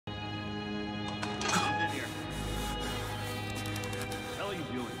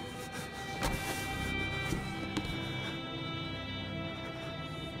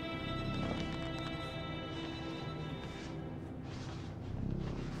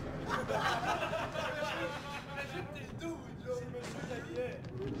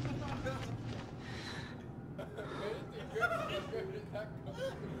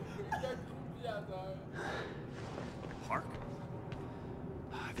Park?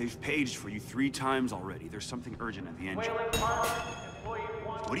 They've paged for you 3 times already. There's something urgent at the engine.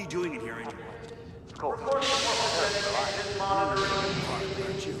 What are you doing in here, Angel? Cool. Park,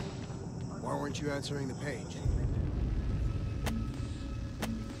 aren't you? Why weren't you answering the page?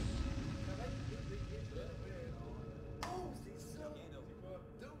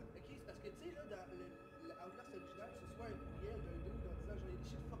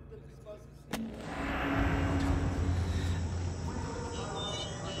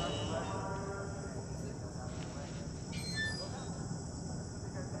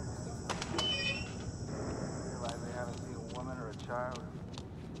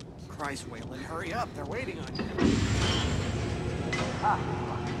 Christ, Wayland, hurry up. They're waiting on you.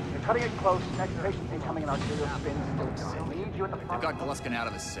 You're cutting it close. Next patient's incoming in arterial spin. We need you at the front. They've got Gluskin out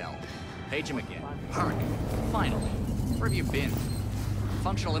of his cell. Page him again. Park. Finally. Where have you been?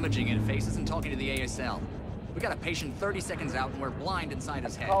 Functional imaging interface isn't talking to the ASL. We got a patient 30 seconds out and we're blind inside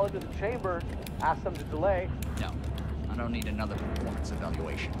his head. Call into the chamber. Ask them to delay. No. I don't need another performance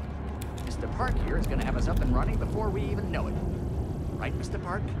evaluation. Mr. Park here is gonna have us up and running before we even know it. Right, Mr.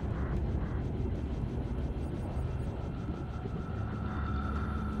 Park?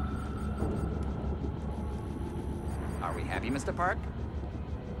 Are we happy, Mr. Park?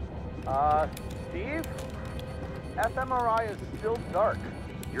 Steve? fMRI is still dark.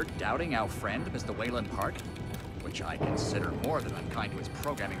 You're doubting our friend, Mr. Wayland Park? Which I consider more than unkind to his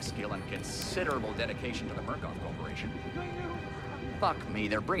programming skill and considerable dedication to the Murkoff Corporation. Fuck me,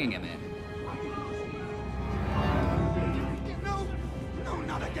 they're bringing him in. No! No,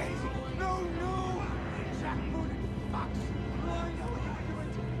 not again! No, no! Jackfruit, Fox! I know what you're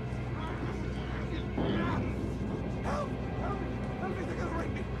doing! Help! Help! Help me! They're gonna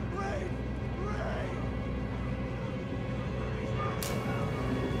rape me! Ray! Ray!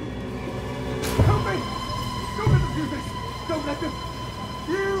 Help me! Don't let them do this! Don't let them!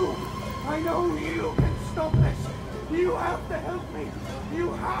 You! I know you can stop this! You have to help me!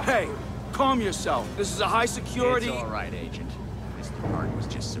 You have to! Hey! Calm yourself. This is a high security... It's all right, Agent. Mr. Park was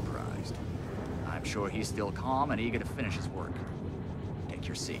just surprised. I'm sure he's still calm and eager to finish his work. Take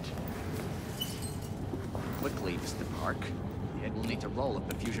your seat. Quickly, Mr. Park. The head will need to roll if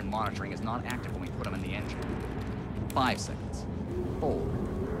the fusion monitoring is not active when we put him in the engine. 5 seconds. 4.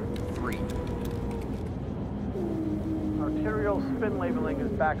 3. Arterial spin labeling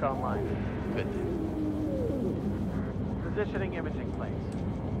is back online. Good then. Positioning imaging plates.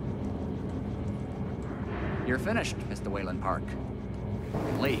 You're finished, Mr. Wayland Park.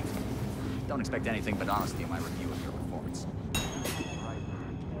 Leave. Don't expect anything but honesty in my review of your performance. Right.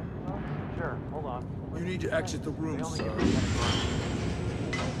 Sure, hold on. You need to exit the room, sir.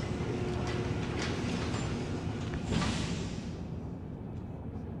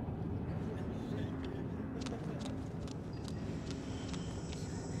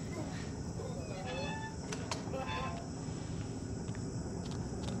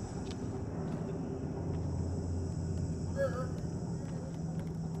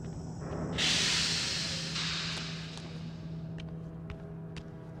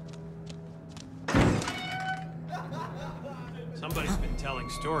 Somebody's been telling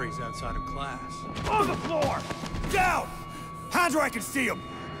stories outside of class. On the floor! Down! Hands where I can see them!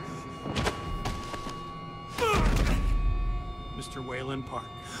 Mr. Wayland Park,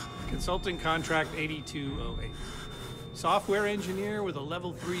 Consulting Contract 8208. Software engineer with a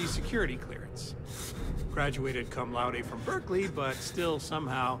level 3 security clearance. Graduated cum laude from Berkeley, but still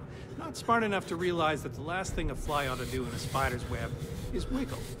somehow not smart enough to realize that the last thing a fly ought to do in a spider's web is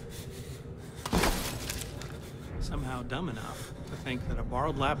wiggle. Somehow dumb enough to think that a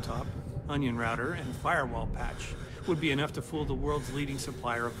borrowed laptop, onion router, and firewall patch would be enough to fool the world's leading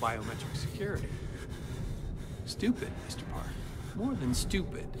supplier of biometric security. Stupid, Mr. Park. More than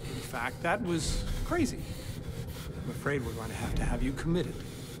stupid. In fact, that was crazy. I'm afraid we're going to have you committed.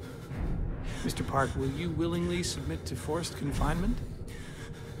 Mr. Park, will you willingly submit to forced confinement?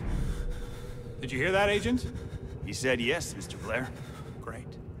 Did you hear that, Agent? He said yes, Mr. Blair. Great.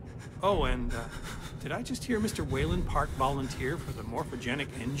 Oh, and did I just hear Mr. Wayland Park volunteer for the morphogenic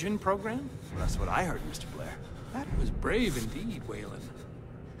engine program? Well, that's what I heard, Mr. Blair. That was brave indeed, Wayland.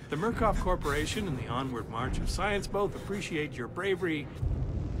 The Murkoff Corporation and the onward march of science both appreciate your bravery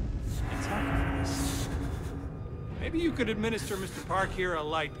and sacrifice. Maybe you could administer Mr. Park here a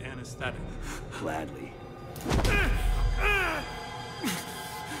light anesthetic. Gladly.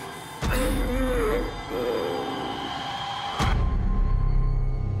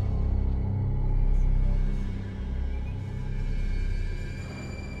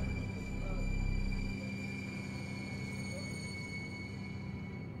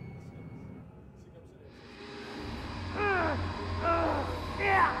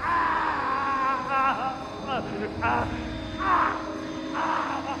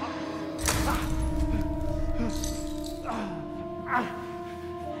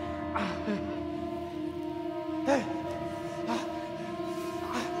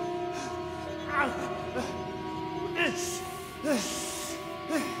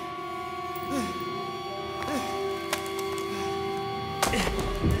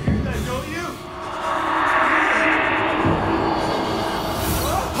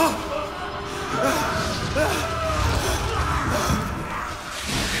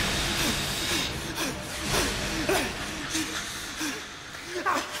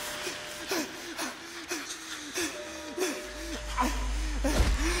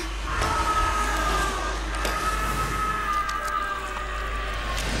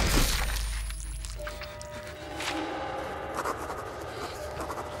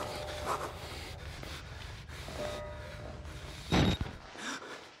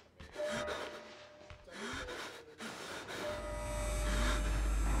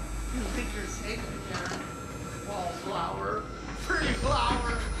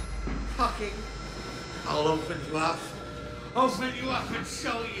 I'll open you up. Open you up and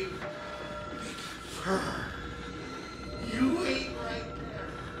show you. You wait right there.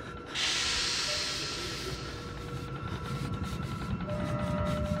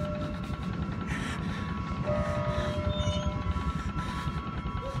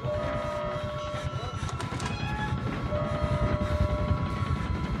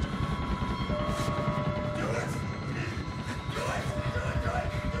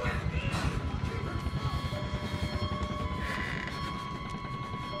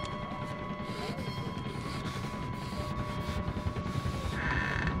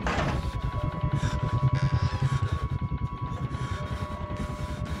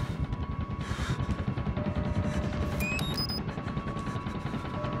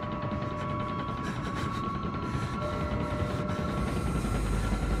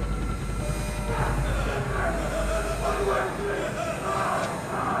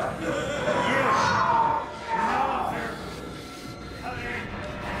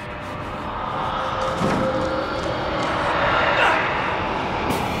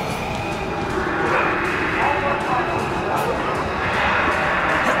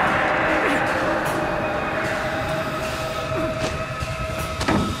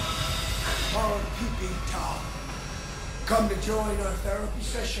 Come to join our therapy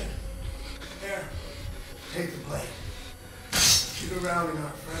session. Here, take the blade. Shoot around in our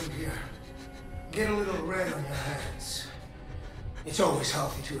friend here. Get a little red on your hands. It's always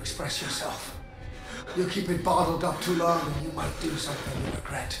healthy to express yourself. You keep it bottled up too long and you might do something you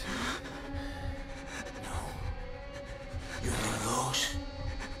regret. No. You're one of those.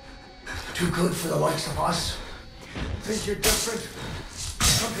 Too good for the likes of us. Think you're different?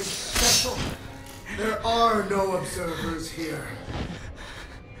 Something special? There are no observers here.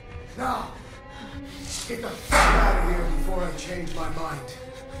 Now, get the fuck out of here before I change my mind.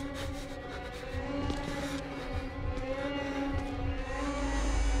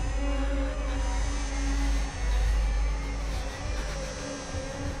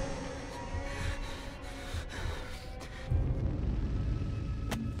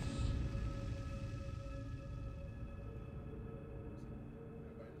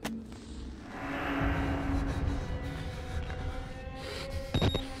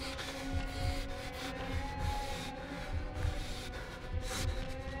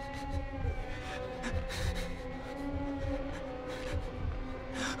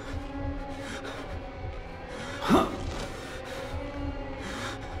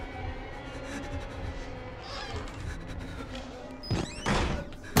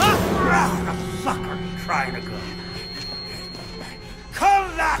 Trying to go.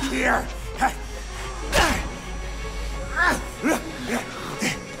 Come back here!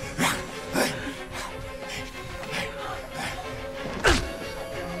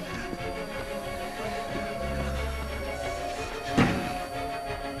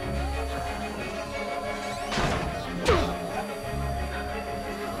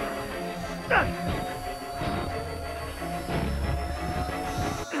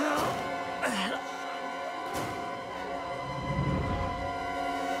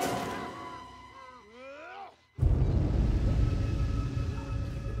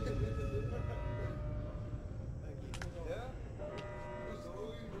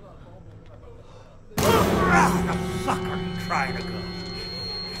 Trying to go.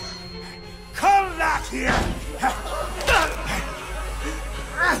 Come back here!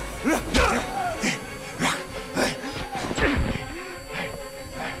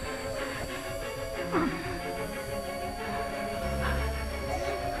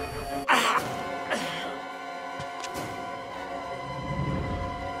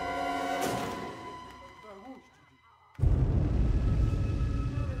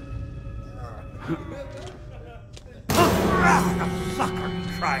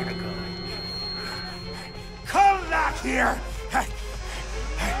 trying to go. Come back here!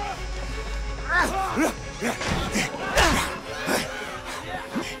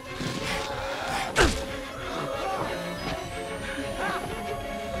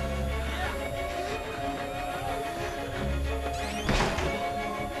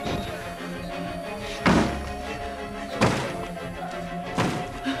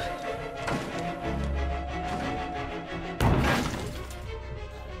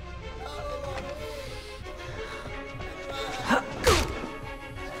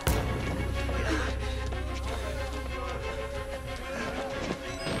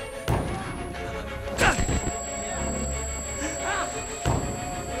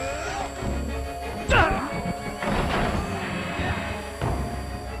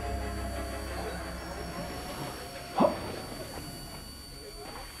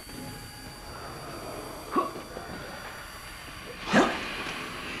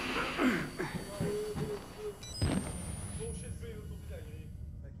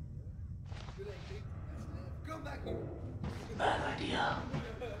 Bad idea.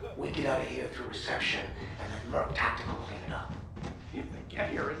 We get out of here through reception and let Merc Tactical clean it up. If they get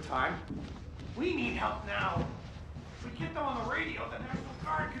here in time. We need help now. If we get them on the radio, the National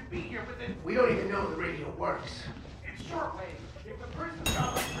Guard could be here within... We don't even know the radio works. It's shortwave. If the prison's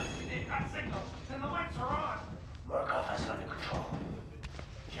got electricity, they've got signal, then the lights are on. Murkoff has it under control.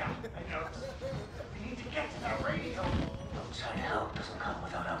 Yeah, I know. We need to get to that radio. Outside help doesn't come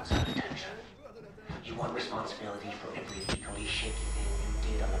without outside attention. You want responsibility for every legally shaky thing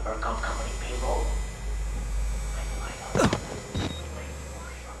you did on the Murkoff Company payroll? I know.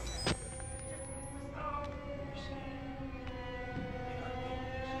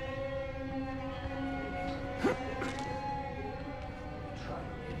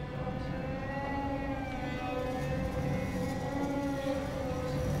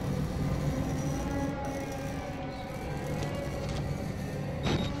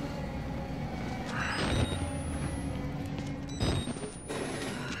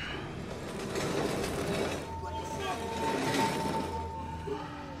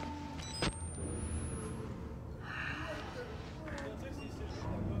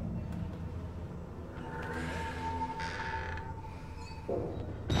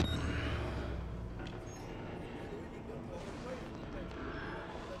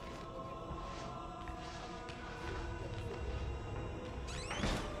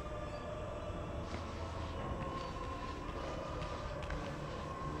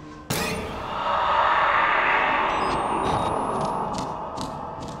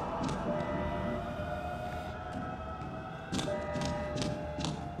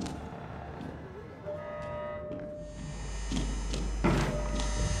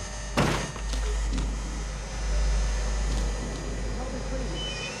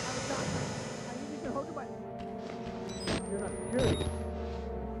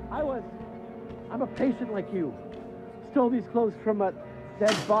 I'm a patient like you. Stole these clothes from a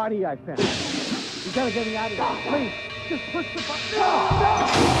dead body I found. You gotta get me out of here. Please, just push the button.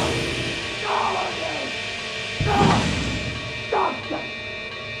 Stop!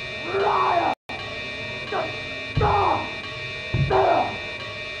 Riot! Stop!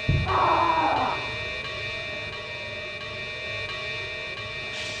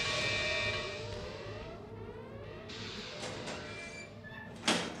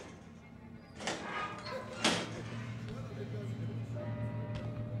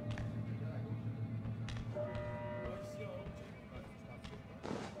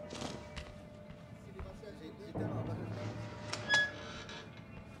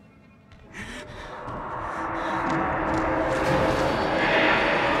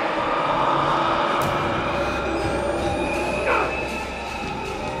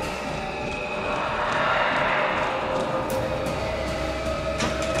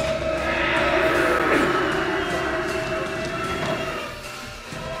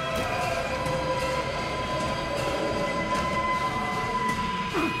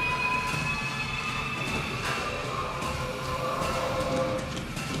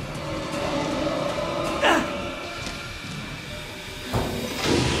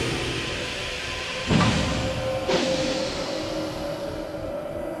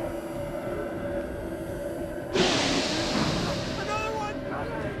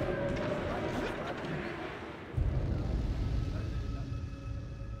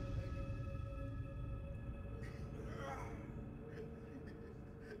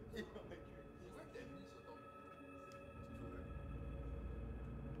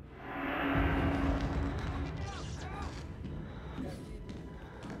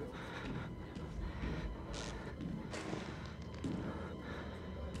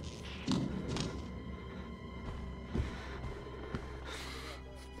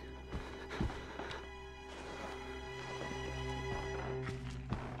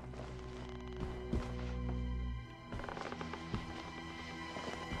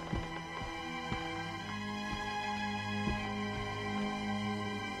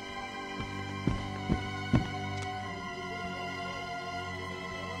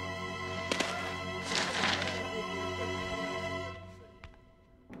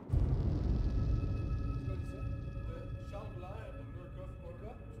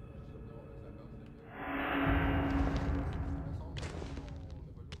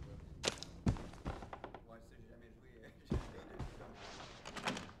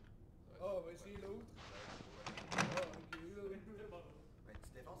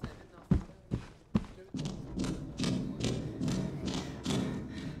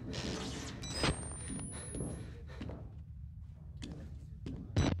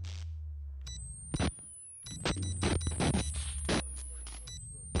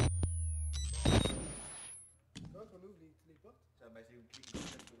 qu'on ouvre les portes? Ben, c'est où clique sur la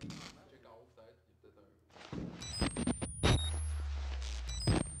souris. Check en haut, peut-être. Il y a peut-être un...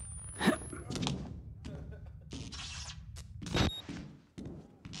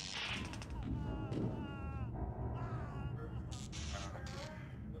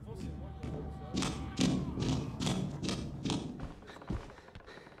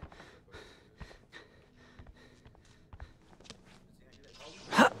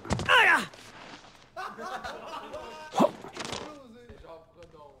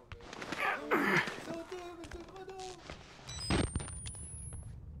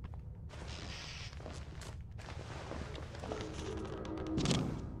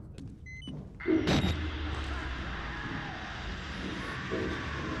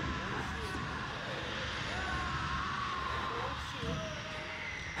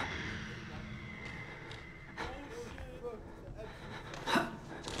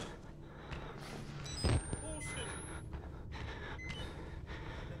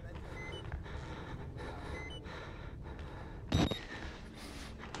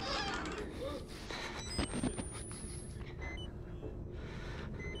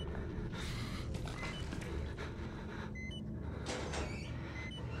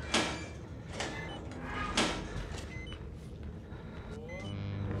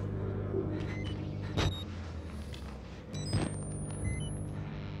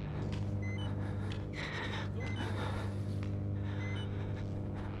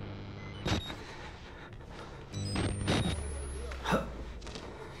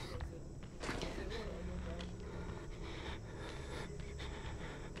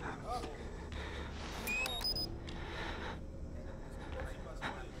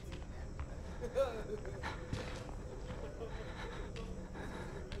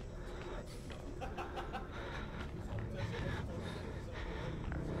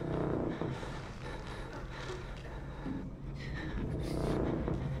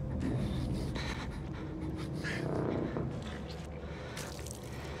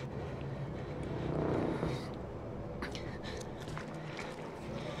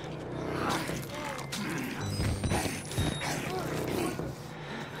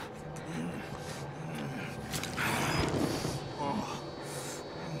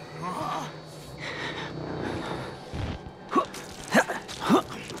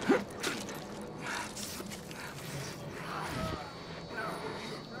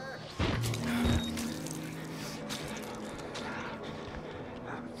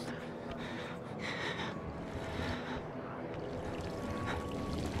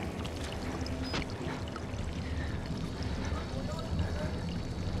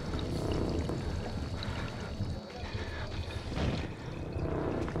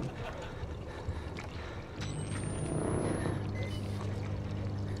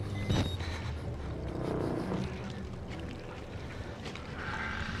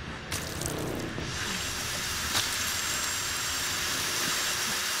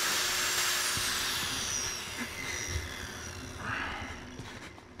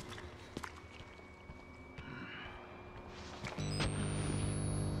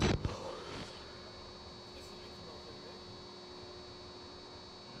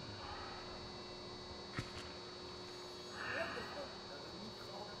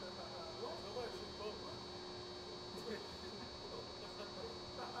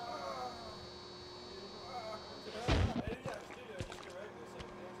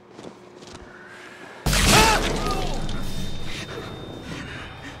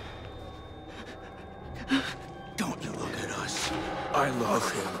 I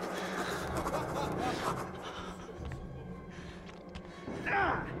love him.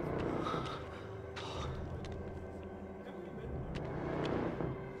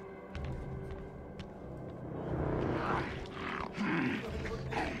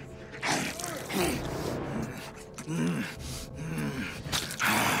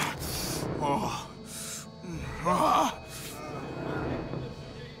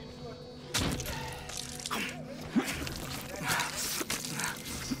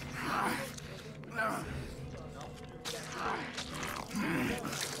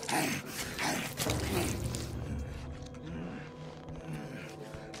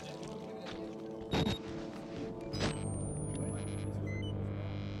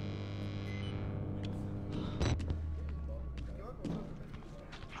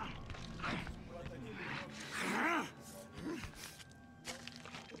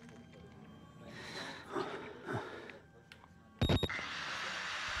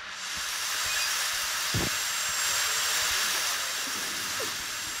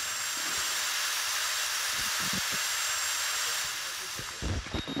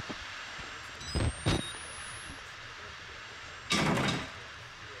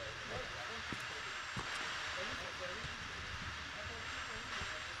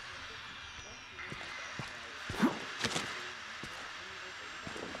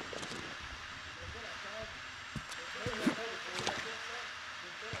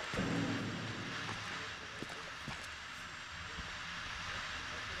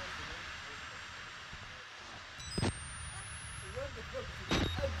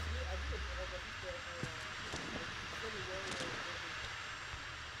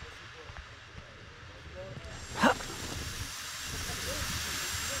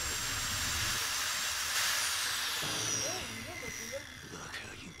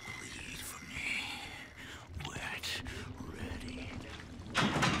 you bleed for me. Wet, ready,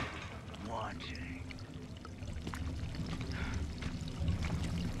 wanting.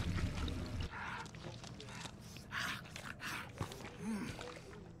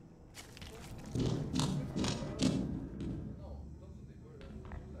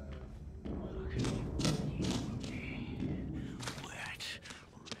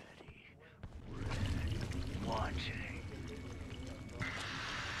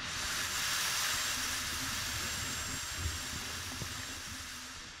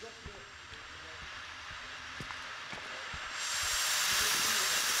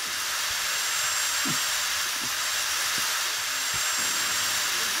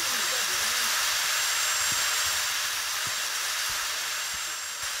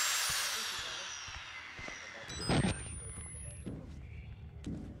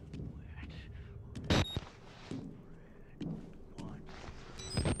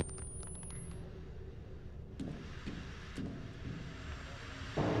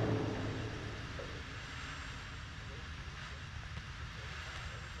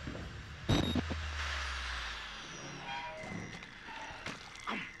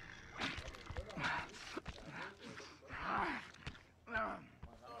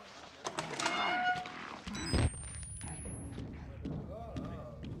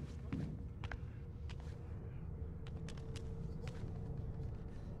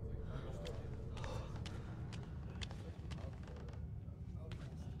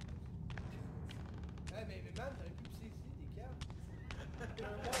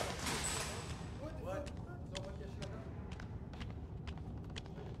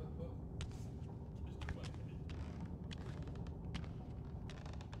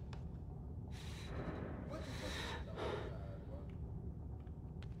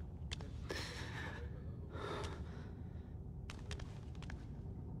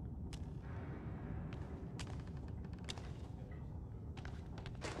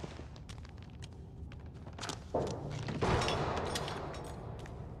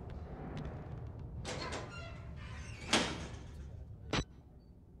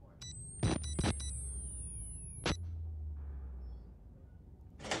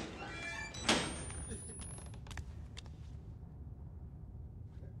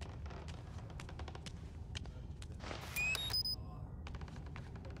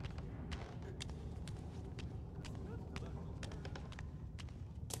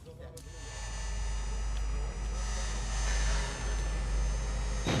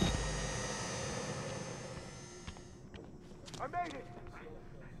 I made it!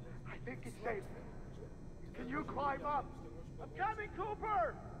 I think it's safe. Can you climb up? I'm coming,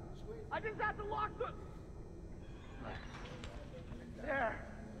 Cooper! I just have to lock the... There!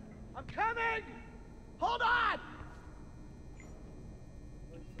 I'm coming! Hold on!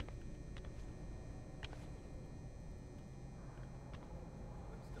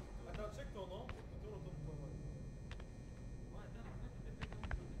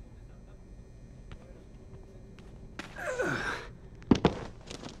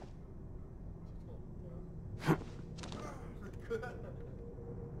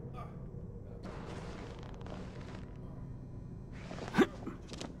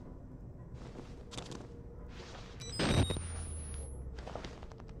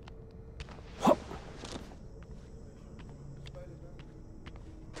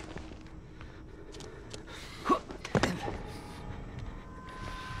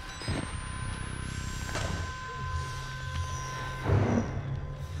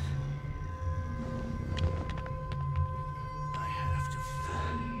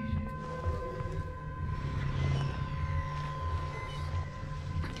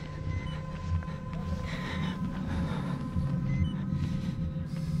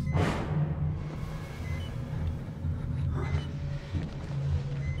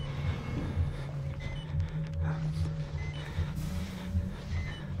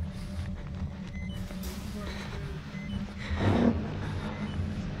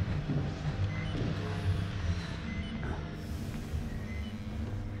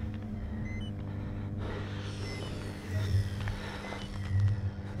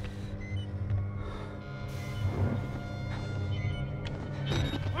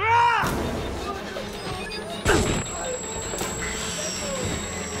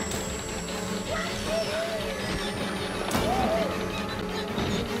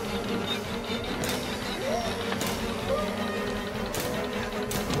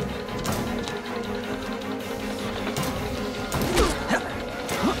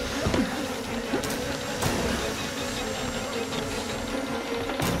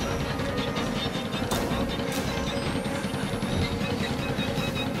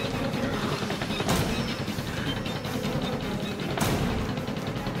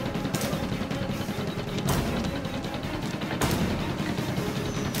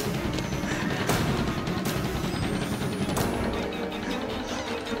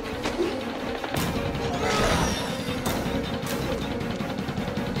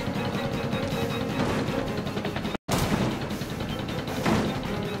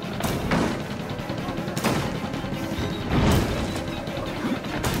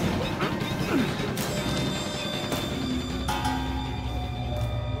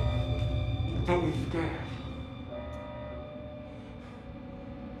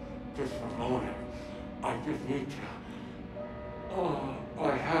 Just a moment. I just need to. Oh,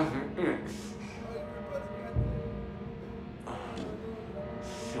 I have an itch.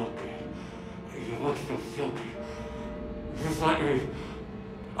 Silky. You look so silky. Just let me.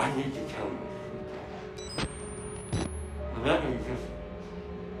 I need to tell you. Let me just.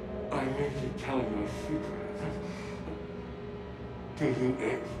 I need to tell you a secret. Do you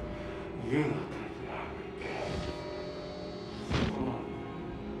itch? You look like you have an itch. Oh,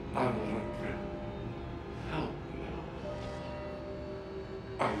 I would like to help you.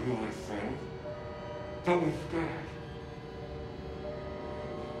 Are you my friend? Don't be scared.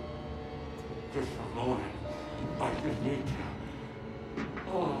 Just a moment. I just need to.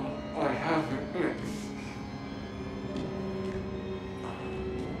 Oh, I have an itch.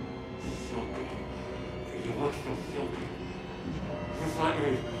 Silky. You look so silky. Just let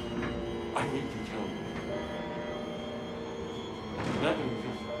me. I need to tell you. Let me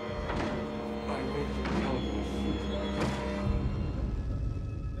just. I need to tell you a secret.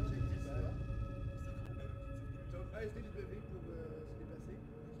 Donc ASDW pour se déplacer.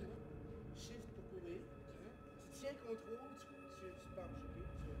 Shift pour courir. Tu tiens contrôle, tu penches, ok?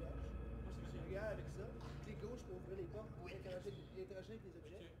 Tu regardes. Tu regardes avec ça. Clic gauche pour ouvrir les portes, pour interagir avec les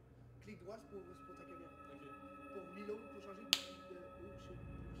objets. Clic droit pour ta caméra. Pour reload, pour changer de. Oh shit.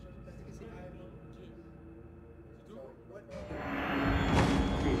 Parce que c'est R. C'est tout? Ouais.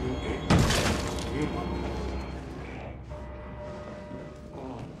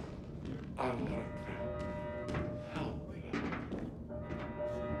 Oh, I would like to help you.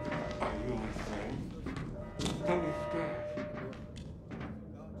 Are you my friend? Don't be scared.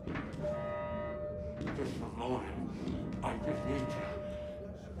 Just a moment. I just need to.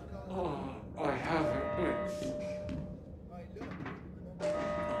 Oh, I have an itch.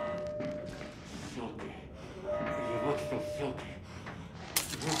 Silky. You look so silky.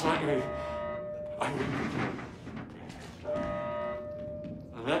 Just let me. I need to tell you.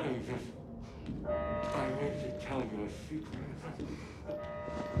 Let me just. I need to tell you a secret.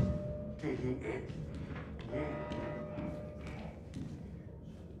 Do you itch? Yeah.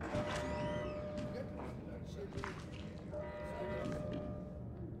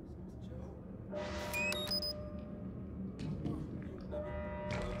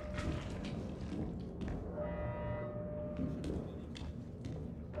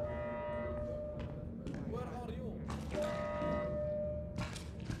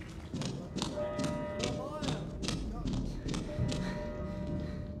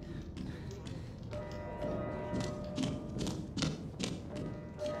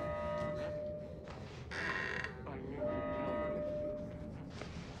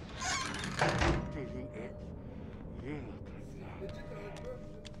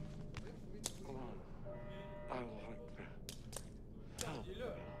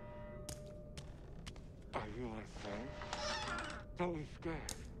 Are you my friend? Don't be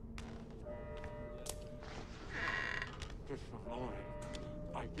scared. Just a moment.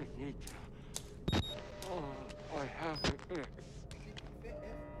 I just need to. Oh, I have an itch.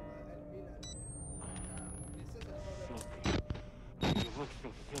 Silky. You look so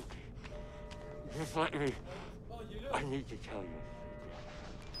silky. Just let me. I need to tell you a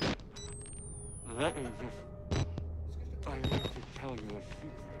secret. Let me just. I need to tell you a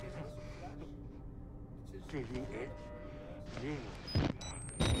secret. Do you itch? Yeah.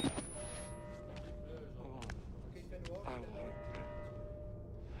 Oh, I would like to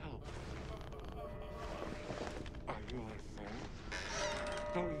help. Are you my friend?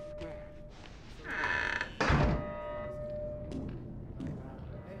 Don't be scared.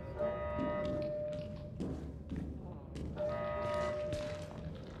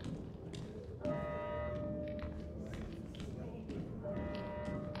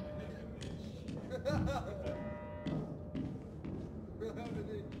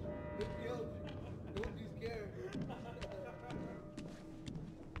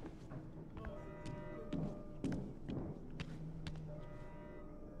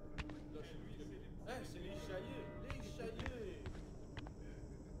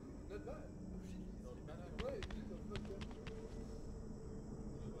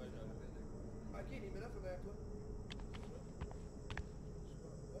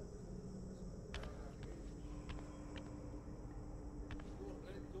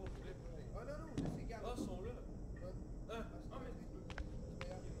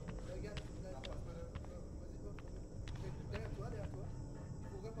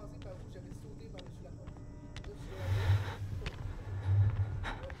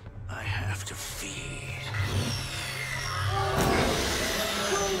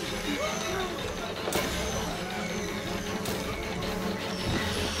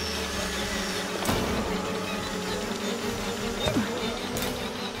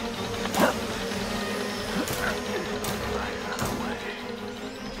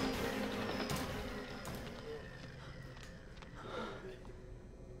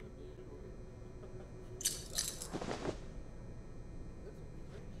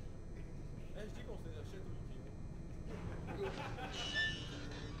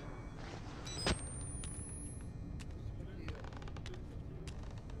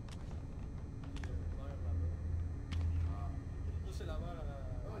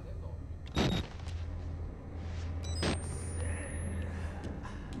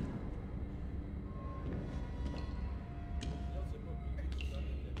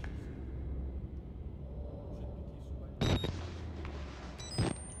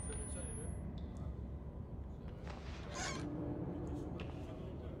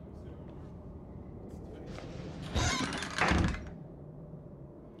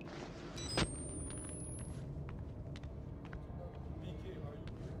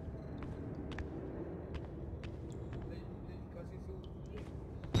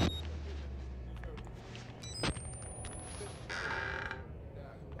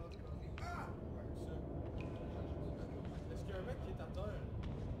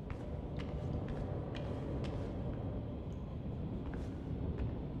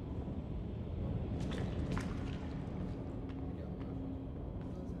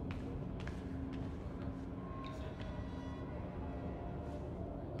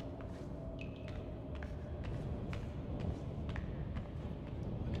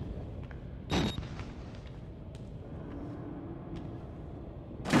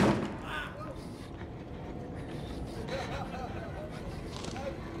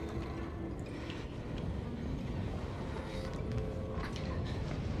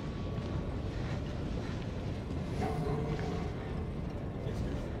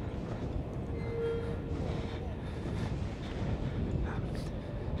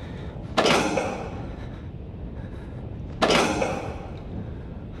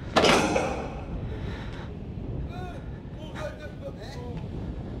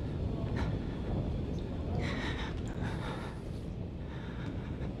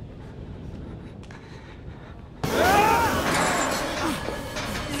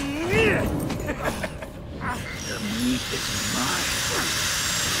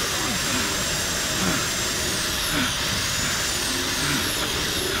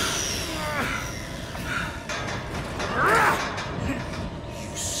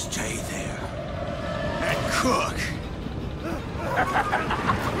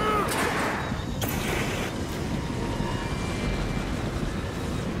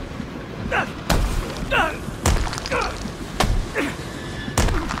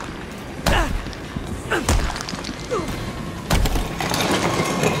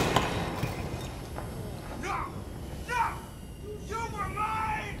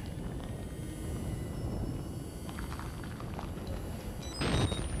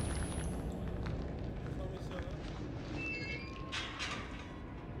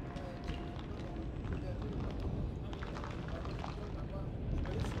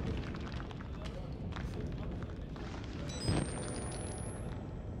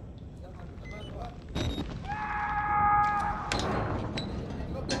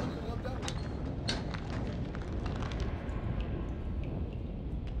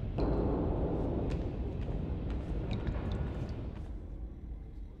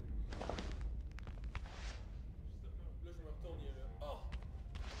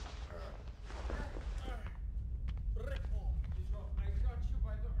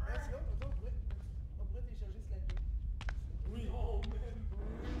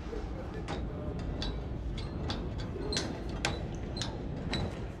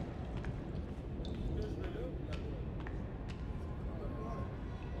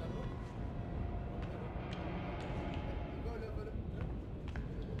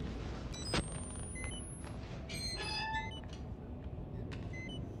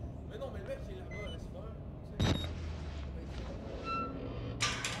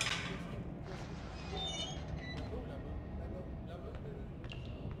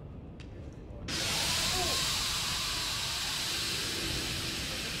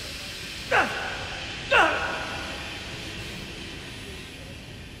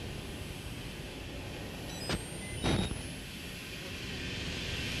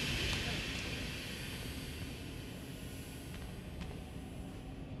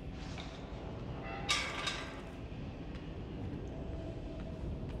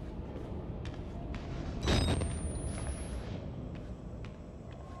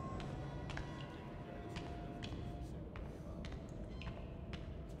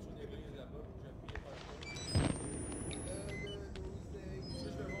 là-bas,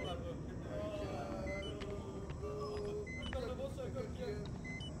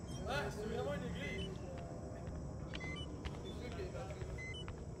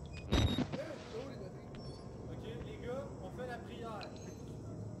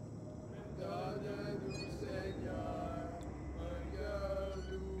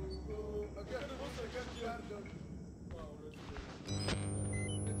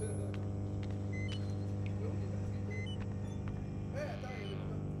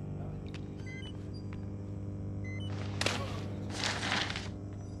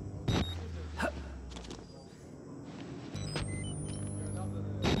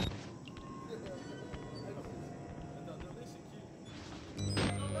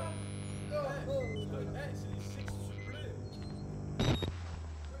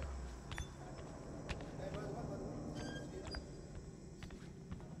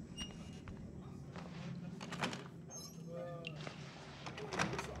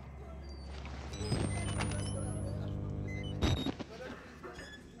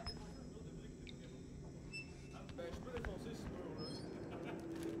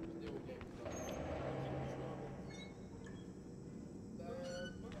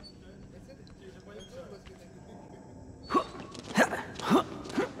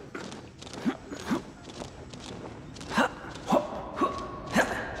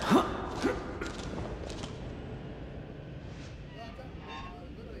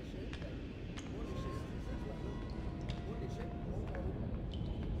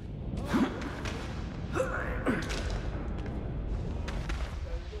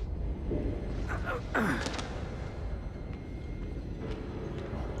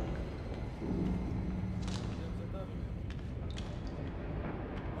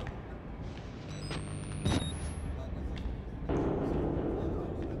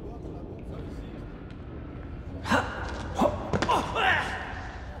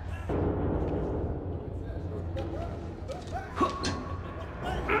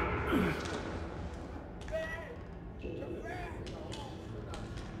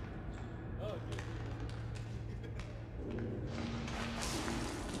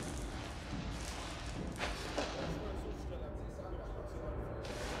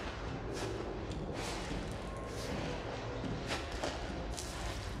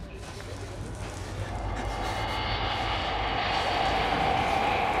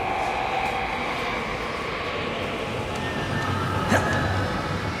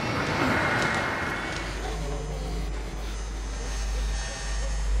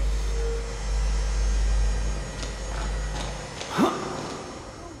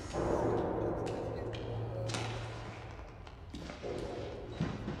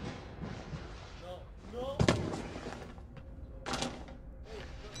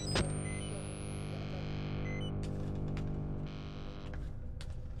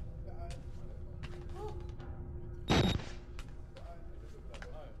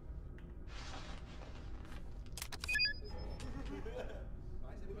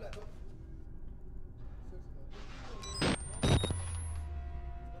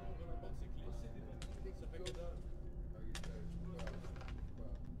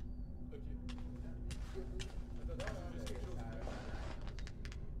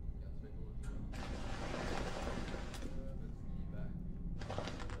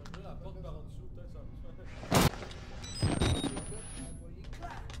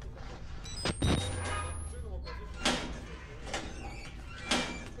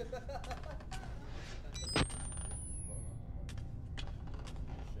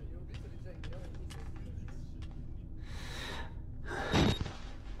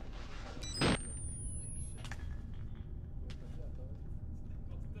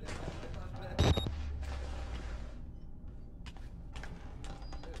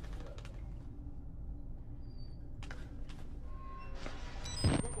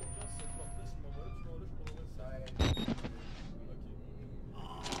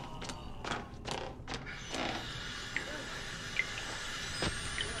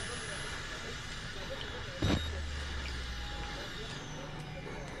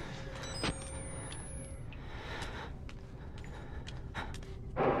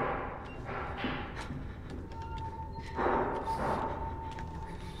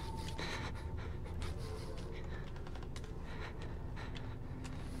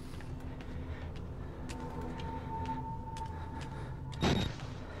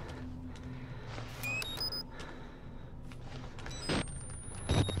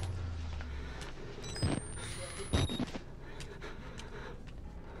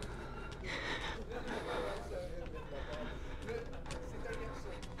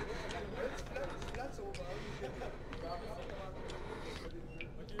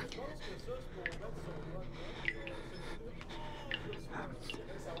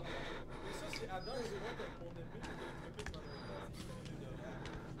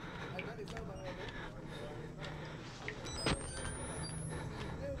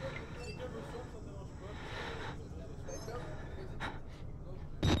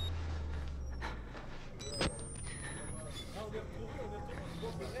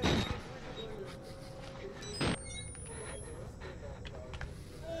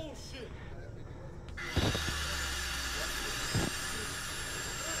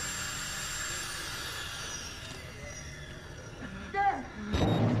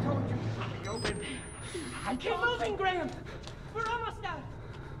 Keep moving, Graham! We're almost out!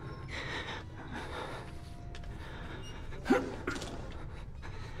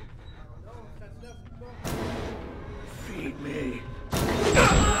 Feed me.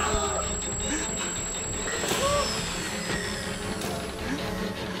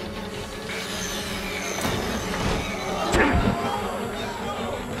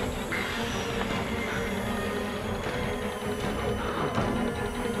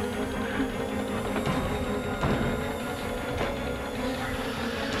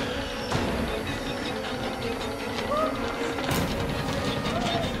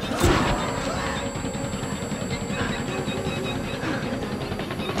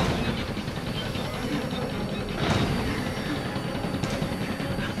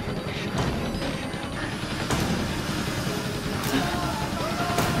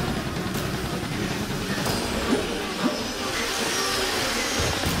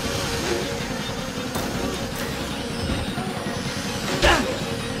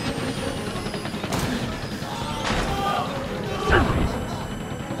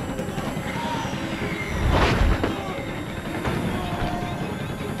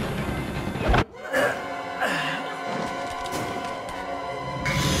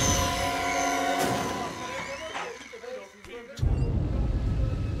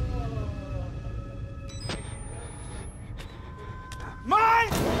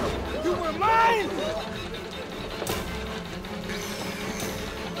 You were mine!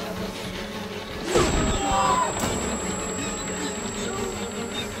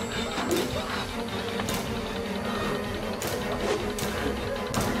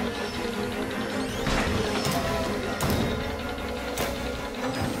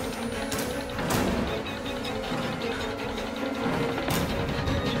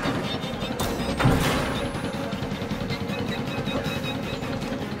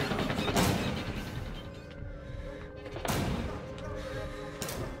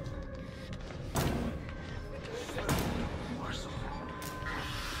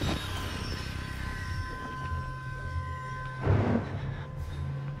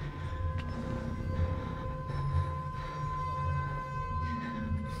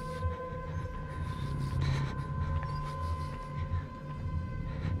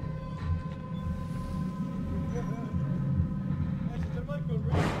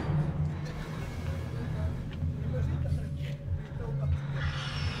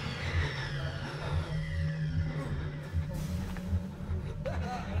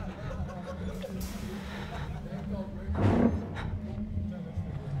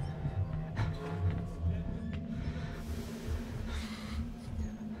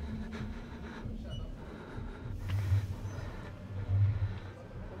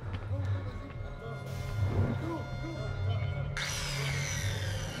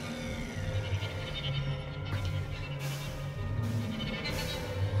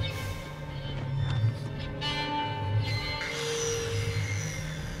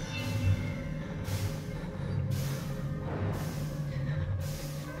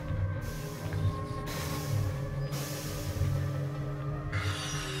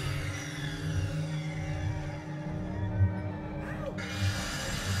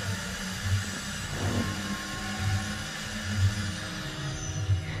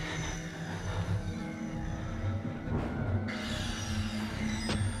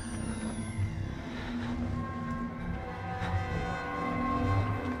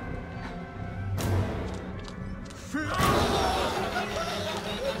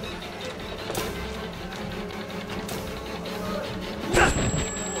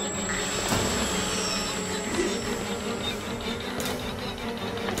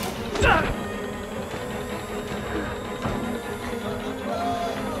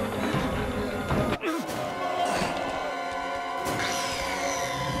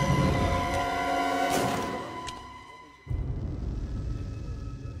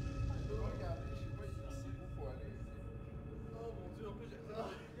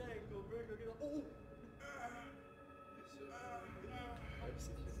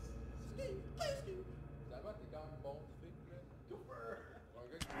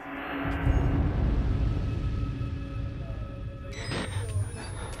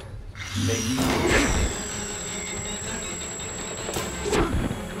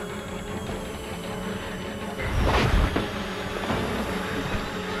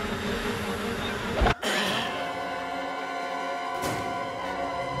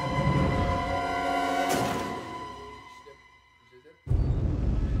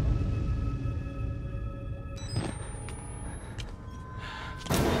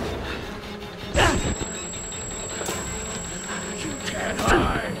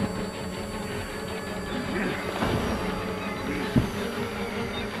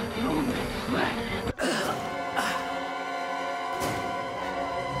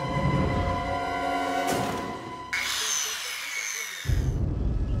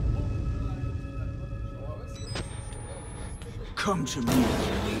 Come to me,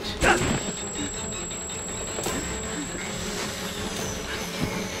 mate.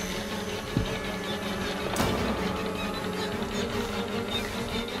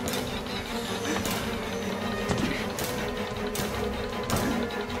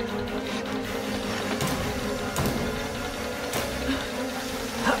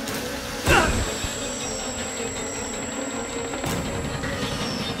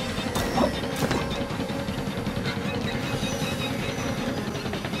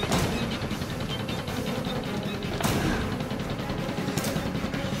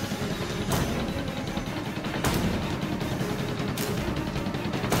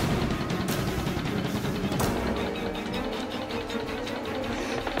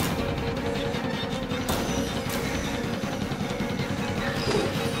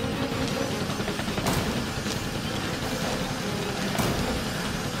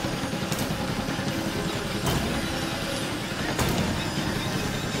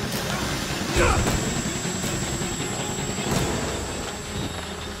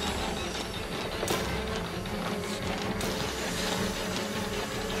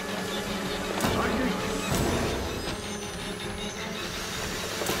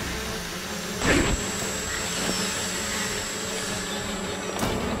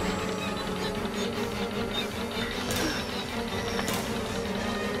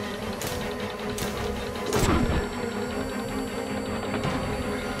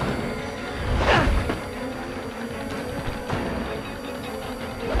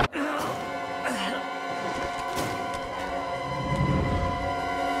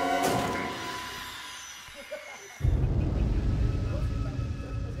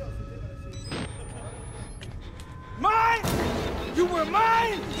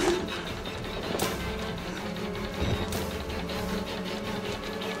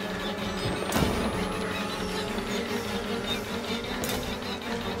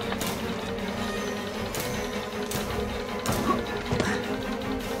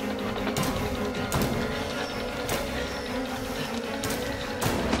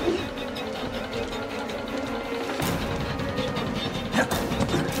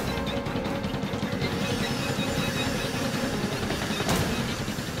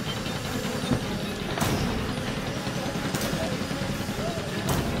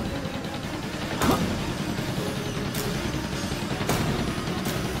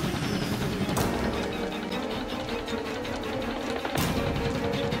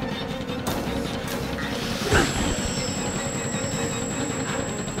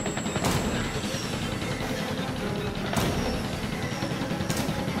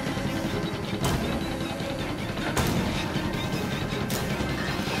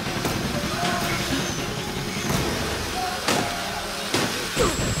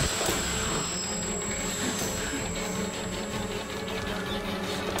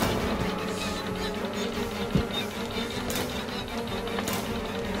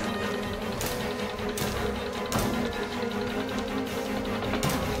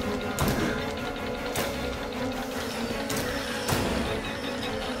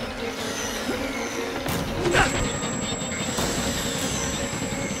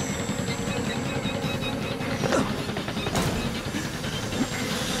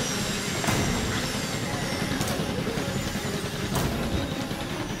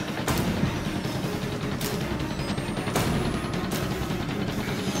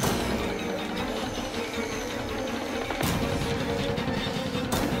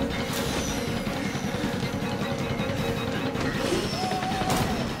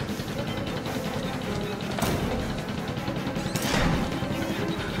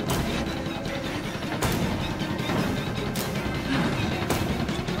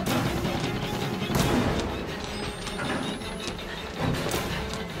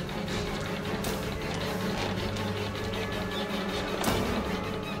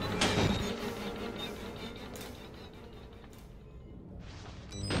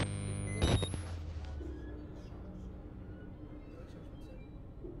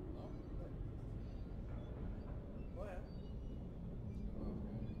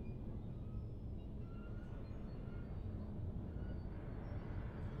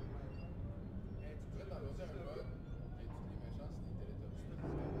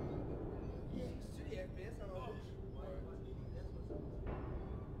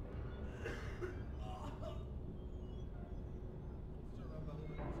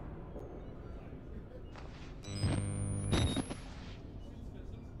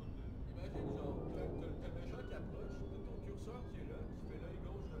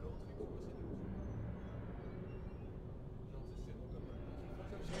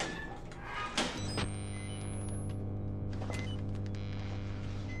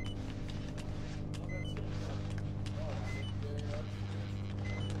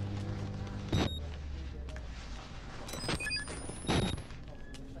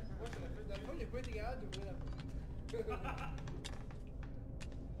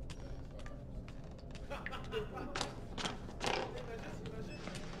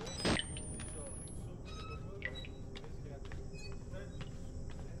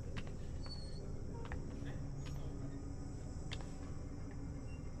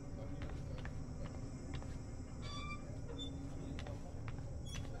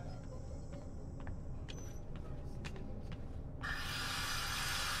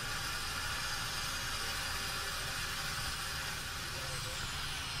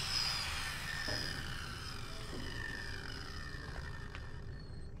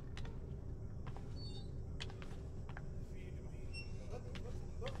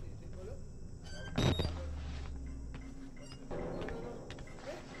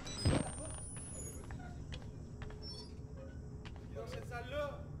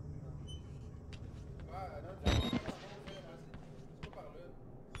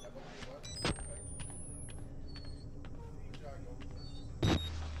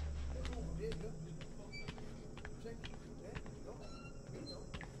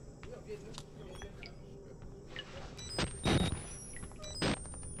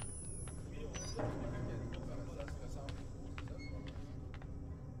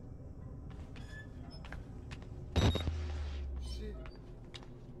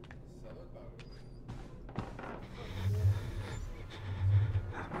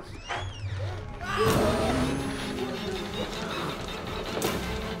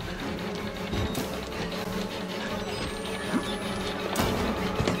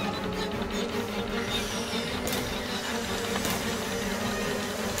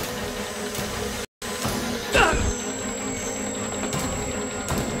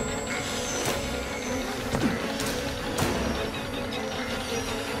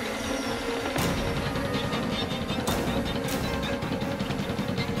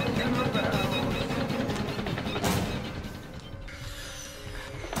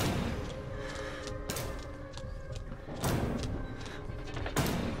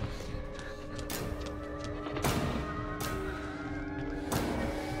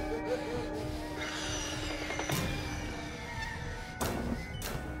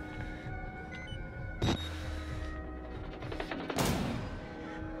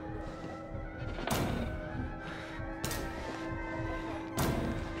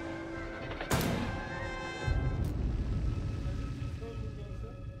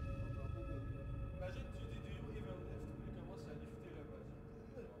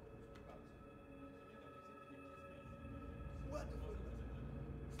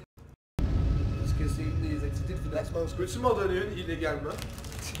 que c'est des activités de financement. Peux-tu m'en donner une illégalement?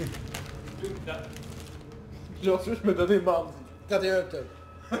 Une date. Genre, tu veux, je me donnais mardi. 31 octobre.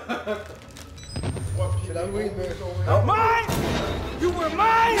 C'est l'Halloween, mais... Oh, mine! You were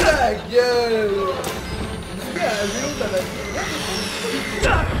mine! Ta gueule! Tu fais un vélo dans la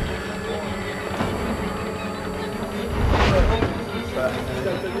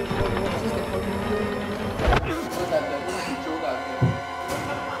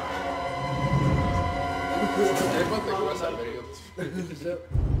C'est ça.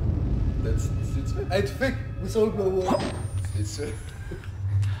 C'est-tu fait? Être fait whistleblower. C'est ça.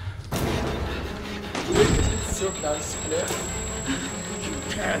 Oui, qu'est-ce que tu souffles dans le sifflet?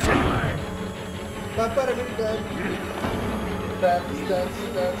 Papa l'américain.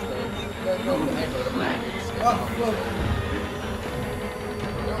 Ah, fuck.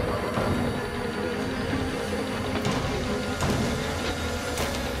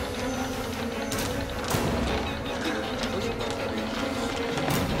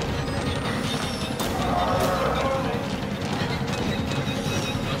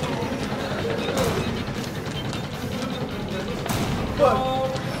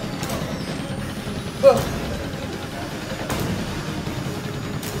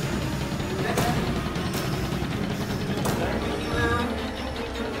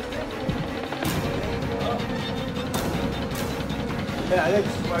 Hey Alex,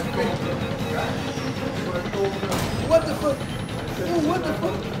 what the fuck? Oh, what the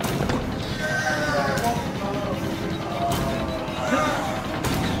fuck?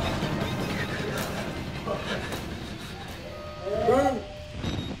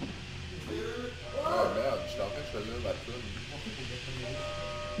 Ah merde, je suis en train de choisir ma tune.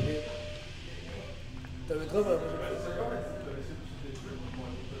 T'avais trop mal.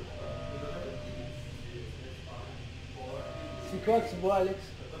 C'est quoi tu bois, Alex?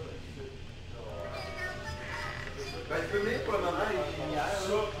 Ben, tu peux venir pour le moment, les lumières.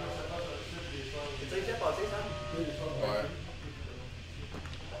 C'est ça qui s'est passé, Sam? Ouais.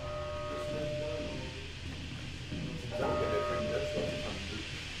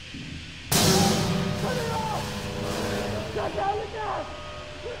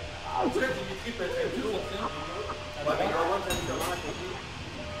 Tu sais, Dimitri peut être plus aussi. Ouais, mais on va voir ça comment à côté.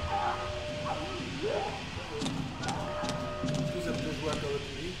 Est-ce que ça peut jouer à Call of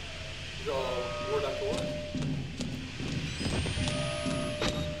Duty? Genre World at War?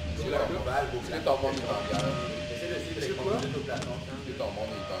 Est-ce que ton monde est en guerre? Essaye de suivre Est-ce les que quoi? conduites au plafond. Est-ce que ton monde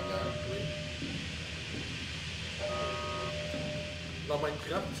est en guerre? Oui. Dans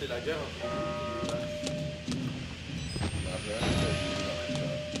Minecraft, c'est la guerre entre les vaches.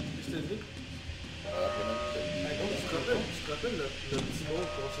 Qu'est-ce que t'as dit? Tu te rappelles le petit monde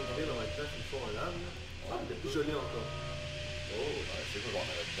qu'on s'est trouvé dans Minecraft une fois en lame? Je l'ai encore. Oh, c'est quoi qu'on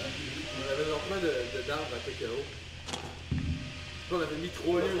avait dedans? On avait genre plein d'arbres à quelques hauts. On avait mis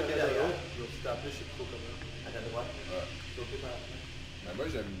 3 lieux à quelques hauts. On s'était appelé, je sais pas trop comment. À ta droite. Ouais. Mais moi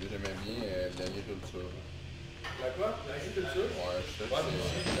j'aimais bien l'agriculture. La quoi? L'agriculture? Ouais, je sais que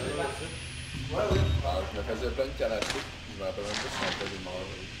c'est... Ouais. Alors, je me faisais plein de canne à sucre, je me rappelle même pas si on faisait de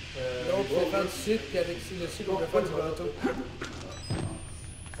manger. Non, on peut faire du sucre, puis avec le sucre, on peut faire du gâteau.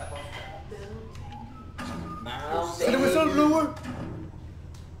 C'est le whistleblower!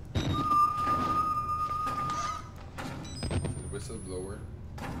 Whistleblower.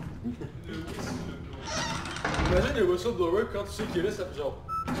 Imagine le whistleblower quand tu sais qu'il est là, ça fait genre...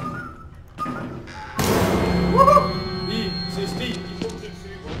 Hey, c'est Steve, il faut que tu le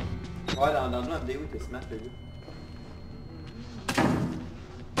suives. Ouais, dans la vidéo, il était smart, le gars.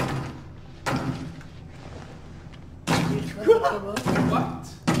 What?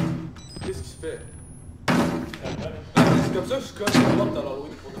 Qu'est-ce qu'il fait? C'est comme ça que je coche la porte à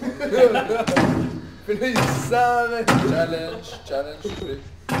l'Halloween pour demander. Puis là, il savait. Challenge, flip.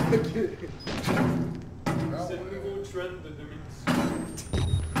 C'est le nouveau trend de 2018.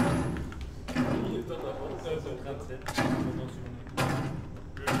 Il est temps d'avoir ça, c'est 37.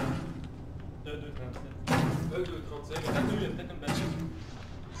 2, 2, 37. 2, 2, 35. Il y a peut-être une batterie.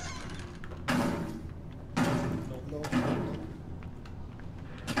 Non.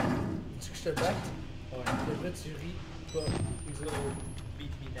 Tu que je te batte? Ouais. Après, tu ris pas.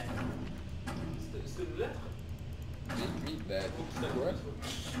 Beat me down. C'est une lettre? Beat me that. Quoi?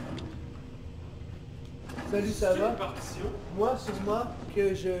 Salut, ça va? Partition. Moi, sûrement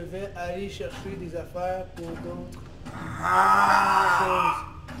que je vais aller chercher des affaires pour d'autres choses.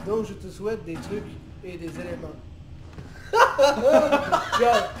 Donc, je te souhaite des trucs et des éléments.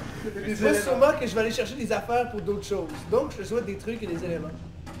 Moi, sûrement que je vais aller chercher des affaires pour d'autres choses. Donc, je te souhaite des trucs et des éléments.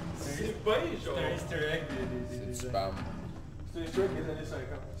 C'est pas genre... C'est un easter egg C'est du spam. C'est un easter egg des années 50.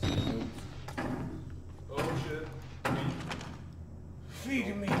 Oh shit.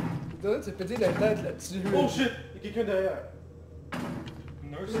 Feed me. Putain, tu pété la tête là-dessus. Oh shit! Il y a quelqu'un derrière.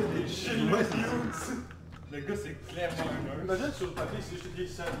 Nurse, c'est des shit. Le gars, c'est clairement un nurse. Imagine sur le papier, c'est juste écrit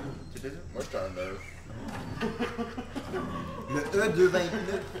Sam News. Moi, j'étais un nurse. Le E229.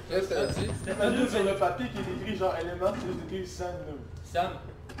 Qu'est-ce que t'as dit? Imagine sur le papier qui est écrit genre élément, c'est juste écrit Sam News. Sam,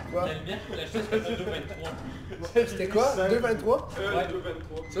 quoi? la lumière pour l'acheter, c'est 223. C'était quoi? 223? Ouais,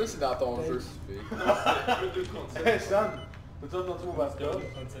 223. Ça, c'est dans ton jeu, si tu fais. Hey Sam, t'as entendu mon bad code?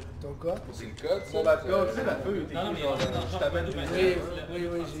 Ton quoi? C'est le code, ça? Mon bad code, tu sais, la feuille est Non, écrite mais genre, je t'amène Oui,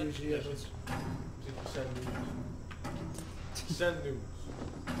 j'ai reçu. C'est tout Sam News. Sam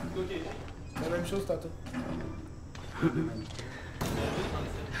News. Ok. La même chose tantôt.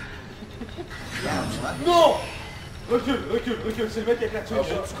 Non! Recule, c'est le mec qui a gratuit. Ah,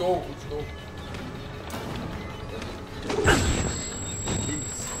 faut que tu cours,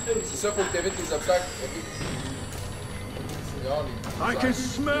 C'est ça, faut que t'évites les obstacles. I can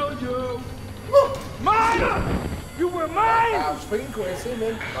smell you! Mine! You were mine! Ah, Je peux coincer,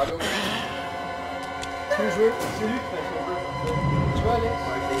 man. Allô? Tu veux jouer? C'est lui qui fait le Tu vois, Alex?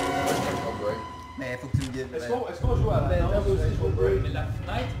 Mais faut que tu me guides. Est-ce qu'on joue à la danse? Mais la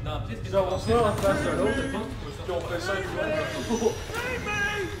fenêtre dans la pièce, Genre, on se met en face de l'autre, puis on fait ça une fois. Save me!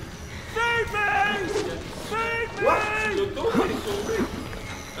 Save me! What? L'auto, il est sauvé.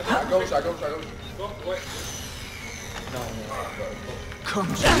 À gauche. Bon, ouais. Come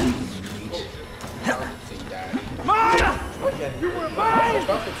to me, Mine! You were Je mine!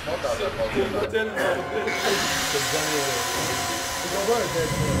 pense que tu montes dans le Tellement. C'est qu'on voit un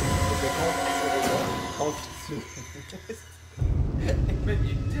test. Mais il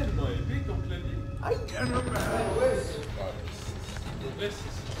est tellement épais ton clavier.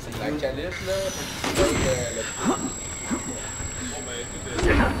 C'est la calife, là. Faut que tu pognes le... Bon, ben, écoute,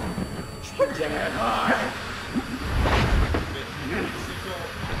 Je suis pas bien.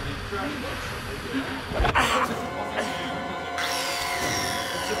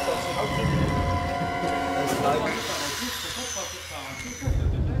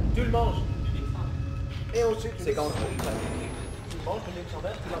 Tu le manges. Et aussi, C'est contre. tu le manges, tu le manges,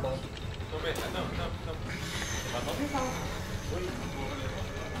 tu la manges. Non, mais, non. On va manger ça. Oui.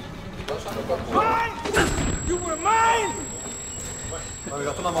 Mine! You were mine! Ouais, je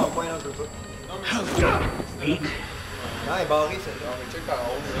retourne dans mon coin, là, je veux pas. Non, mais... Non, il est barré, c'est là. On est check par en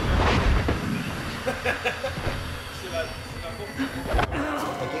haut. C'est la faute.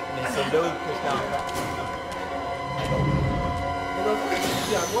 Ok, mais c'est là où je t'en Mais dans le fond, si tu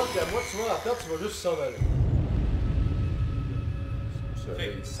dis à moi, puis à moi, tu vas la perdre, tu vas juste s'en aller.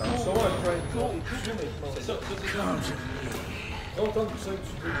 C'est ça, un prank call. C'est ça. Prends autant de poussins que tu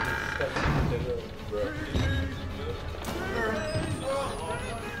veux,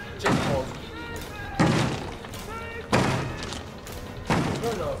 je check mon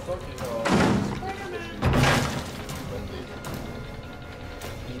non, fuck,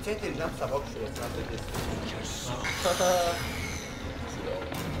 il est intelligent pour savoir que je suis resté en tête de c'est drôle.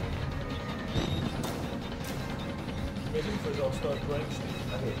 Imagine qu'il fait genre Star Prank.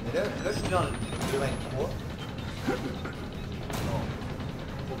 Ok, mais là, je suis dans le 223. Non.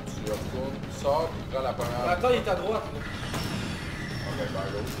 Faut que tu retournes, tu sors, puis tu prends la première. Attends, il est à droite. Ok,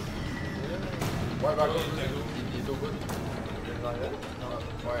 vers gauche. Ouais, vers gauche. Il est au bout.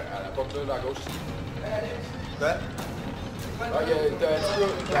 Ouais, à la porte de la gauche. Quoi? Ah, il y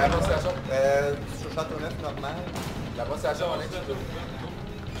a la postation. Sur Châteauneuf normal. La postation, Alex.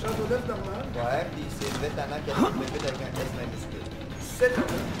 Châteauneuf normal. Ouais, puis c'est Svetlana qui a fait le but avec un S majuscule.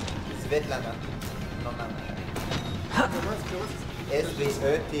 Svetlana. Normalement. Comment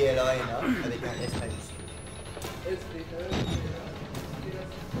S-V-E-T-L-A-N-A avec un S majuscule. S-V-E.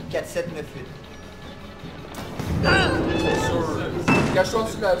 4798. C'est sûr. Cache-toi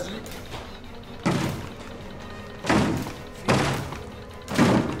dessus la vie.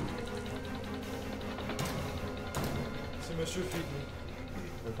 C'est Monsieur Feedme.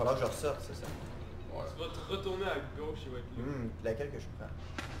 Il va falloir que je ressorte, c'est ça. Ouais. Tu vas te retourner à gauche, il va être là. Laquelle que je prends?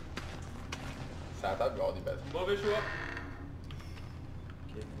 C'est à la table, il va y avoir des batteries. Mauvais choix.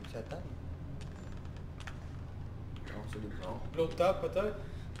 Ok, c'est à la table? Non, c'est les non. L'autre table, peut-être?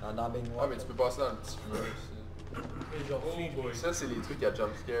 Dans la baignoire. Ah, mais tu peux passer dans le petit feu aussi. Et genre, Oh boy. Ça, c'est les trucs à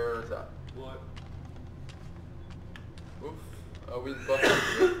jumpscare, ça. Ouais. Ouf. Ah oui, une porte. Tu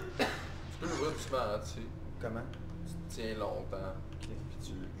peux l'ouvrir doucement, tu sais. Comment? Tu te tiens longtemps, puis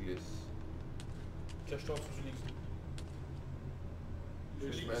tu le glisses. Cache-toi en dessous du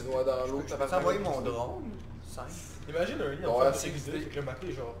lit. Je mets un doigt dans l'eau. Tu peux envoyer mon drone? 5. Imagine un lit Ton en forme de R6D. XD, fait que le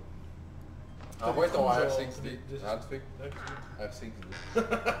marqué genre... Envoie ton Genre, R6D. des- Ah, tu fais R6D.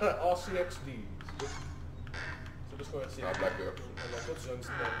 RCXD. plus commercial. Dans Black Ops. Dans Black Ops, j'ai une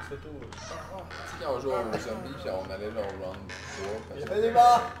petite auto. Tu sais, quand on jouait aux zombies, puis on allait genre run 3. Il a fait des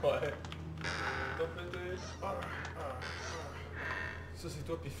barres! Ouais. T'as pété. Ça, c'est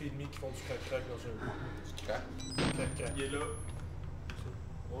toi pis Feed Me qui font du crack-crack dans un jeu. Du crack? Crack-crack. Il est là.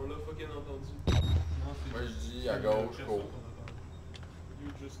 On l'a fucking entendu. Moi, je dis à gauche, court.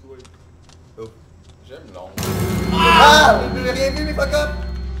 You just wait. Oh. J'aime l'ombre. Ah! J'ai rien vu, mais fuck up!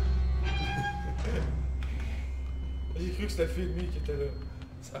 J'ai cru que c'était Feed Me qui était là.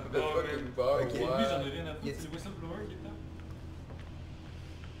 Ça me fait fucking peur, Ok, lui, j'en ai ouais. rien à foutre. C'est le whistleblower qui est là.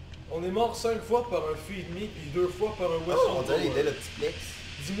 On est mort 5 fois par un Feed Me puis 2 fois par un Oh, on dirait whistleblower. il était le petit plex.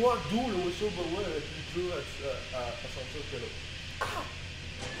 Dis-moi d'où le whistleblower avait plus dur à sentir que l'autre.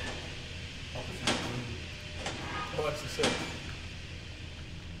 En fait, c'est Ouais, c'est ça.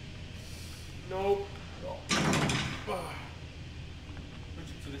 No. Non. Ah.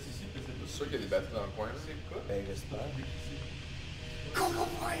 tu restes ici, mais c'est C'est sûr qu'il y a des batteries dans le coin. C'est quoi? Ben, j'espère. Go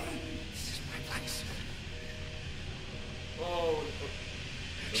away! This is my place. Oh,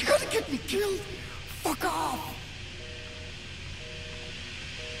 You're gonna get me killed! Fuck off!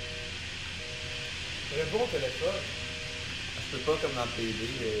 réponds au téléphone. Je peux pas comme dans PD.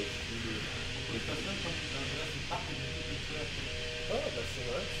 Ah, ben c'est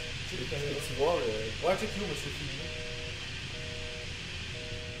vrai. Tu sais, les caméras. Tu vois le. Ouais, check you, monsieur Feed Me.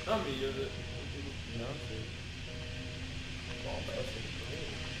 Non, mais il y a le... Non, c'est. Bon, ben,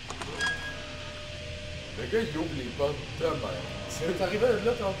 le gars, il ouvre les portes de même. C'est arrivé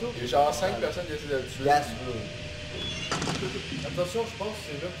là tantôt. Il y a genre 5 personnes qui essaient de le tuer. Gas room. Attention, je pense que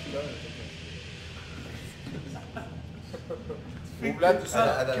c'est là qu'il a quelqu'un. Ouvre là tout ça.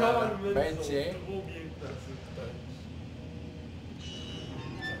 Attends. Ben tiens. Trop bien placé.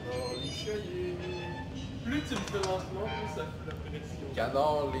 Oh, les chaillés. Plus tu me fais lentement, plus ça fait la pression.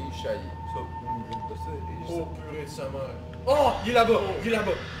 Canard les chaillés. Oh, purée de sa mère. Oh, il est là-bas, il est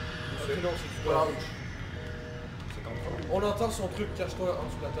là-bas. Ok, non, c'est du Crouch. crouch. On entend son truc, cache-toi en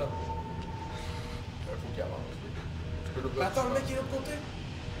dessous de la table. Il faut qu'il avance. Tu peux l'ouvrir. Attends, le mec il est de l'autre côté.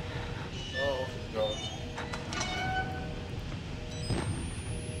 Oh, c'est du gars.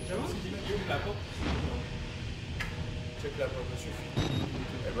 J'avoue, c'est qui ouvre la porte. Check la porte, monsieur.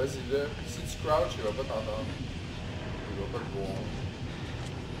 Eh, vas-y là. Si tu crouch, il va pas t'entendre. Il va pas te voir.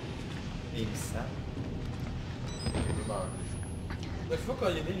 Il me sent. Il peut manger. La fois quand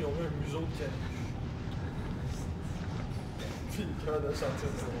il est né, ils ont mis un museau de canne. Puis le cœur de sentir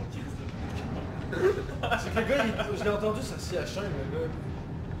son kit. C'est que le gars, je l'ai entendu s'assis à chaîne, le gars.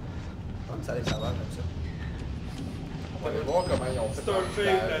 Comme ça allait savoir comme ça. On va aller voir comment ils ont fait C'est un leur fake,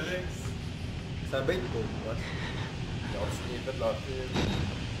 village. Alex. C'est un bait de peau, ouais. Ils ont bien fait leur film.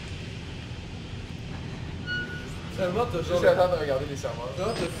 Finalement, t'as Juste genre. le temps de regarder les serveurs.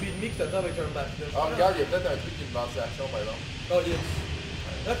 Finalement, t'as Feed Me qui t'attend avec un matelas. Ah, regarde, il y a peut-être un truc qui me ventilation, par exemple. Oh, yes.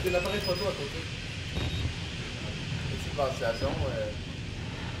 Là, il y a l'appareil photo à côté. As-tu une ventilation?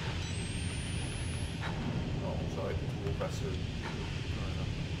 Non, ça aurait été trop facile.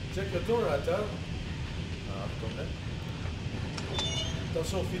 Check, retourne à la table. Ah, retourne là.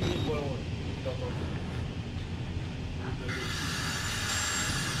 Attention, Feed Me, pas loin. Il t'entend.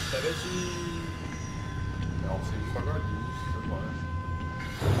 T'avais-tu... Non, c'est pas grave, c'est ça le problème.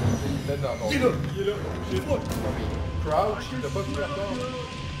 Il est dans ton... Il est là! Il est là! J'ai froid! Crouch, t'as pas vu encore?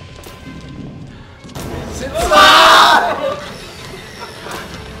 C'est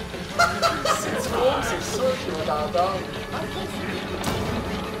C'est trop, c'est sûr qu'il va t'entendre.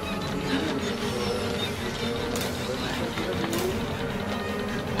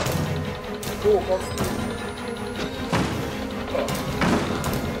 Go, continue.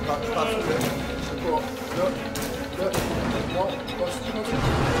 Je pense que là. Je sais pas. Là. Non, continue.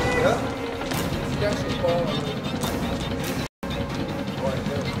 Là. Tu caches pas. Ouais,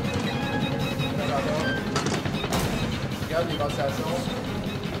 là. Regarde les ventilations.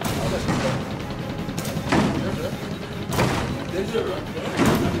 Ah, là, c'est bon. Déjà là.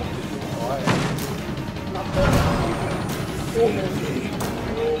 Ouais. Oh mon dieu.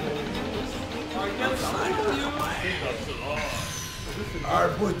 Un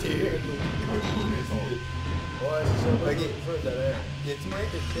boutique! Ouais, c'est ça. Ok. Ok. Y a-tu moyen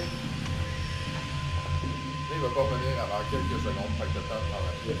que je check? Il va pas venir avant quelques secondes, fait que le temps de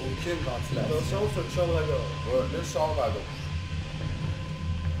travailler. Y'a aucune ventilation. Attention, c'est une chambre à gauche. Ouais, là, je sors à gauche.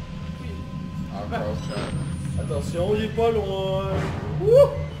 En crouchant. Attention, il est pas loin. Wouh!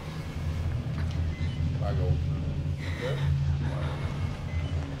 À gauche. Ouais.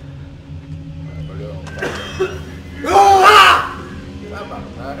 Ben là, on va... Ah!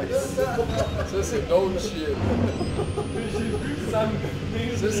 Ça, c'est d'autres shit. J'ai vu Sam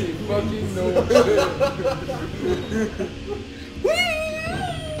Ça, c'est fucking no.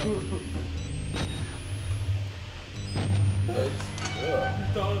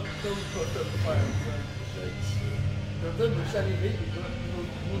 Peut-être me s'arriver, il va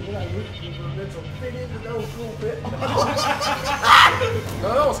ouvrir la route, il va mettre son pénis dedans au flot fait.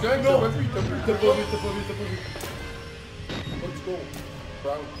 Non, non, c'est correct, t'as pas vu, t'as pas vu. Oh, tu cours.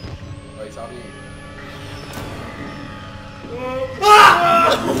 Proud. Ouais, il s'en vient.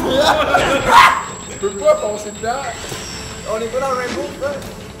 Tu peux pas passer dedans. On est pas dans le rainbow, ça.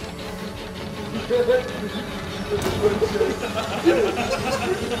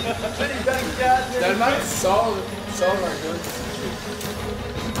 Tellement tu sors un gars.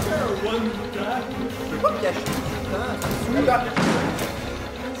 Je peux pas me cacher. Attends.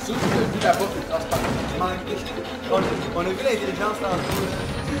 Ça, tu as vu la porte est transparente. On a vu l'intelligence tantôt.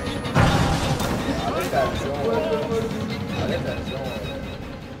 Enlève ta vision. Enlève ta vision.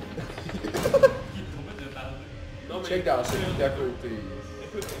 Check dans celui qui est à côté.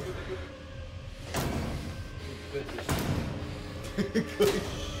 Écoute. J'ai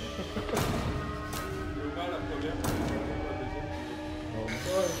ouvert la première, la deuxième.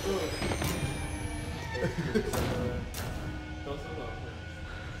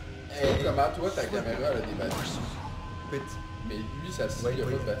 Comment toi ta caméra elle a des batteries? Petit. Mais lui ça se dit qu'il n'y a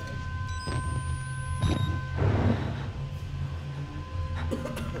pas de batterie.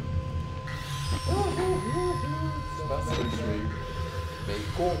 Mais il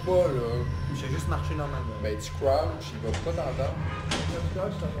court pas là. J'ai juste marché normalement. Ben tu crouch, il va pas t'entendre.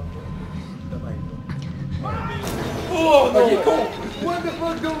 Oh non! Ok, cours! What the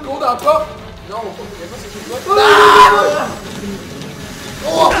fuck, go! Cours dans la porte! Non, il y a pas ce truc-là.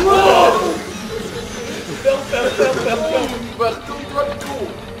 Oh! Ferme! Retourne-toi et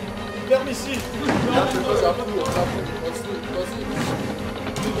cours! Ferme ici! Non, c'est pas ça, continue.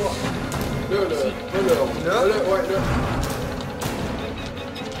 Là, ouais, là.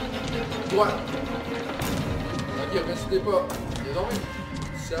 Droite. Ok, restez pas. Il y a donc un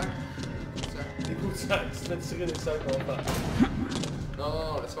sac. Des coups de sac, tu te fais tirer des sacs en bas.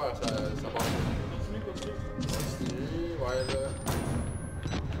 Non, laisse faire, ça marche. Continue, ouais, là.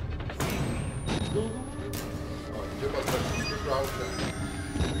 Oh, il y a pas de sac, c'est crouch, là.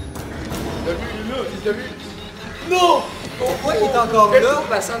 Il l'a vu. Non! Pourquoi il est encore là? Fais le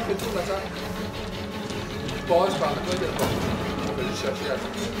tour de la salle. Je passe par là, il y a pas. On va lui chercher la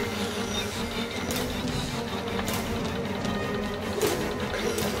salle.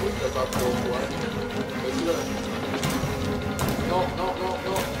 Je vais faire 3 fois. Vas-y là. Non.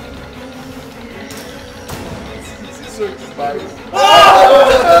 C'est sûr qu'il se baisse.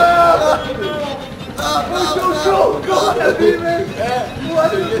 Go, la vie, man! What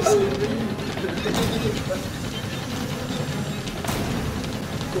the fuck?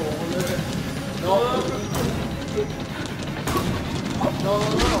 Non.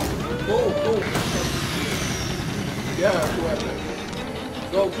 Go. Yeah,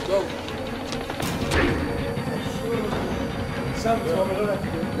 go. Sam, tu vas me la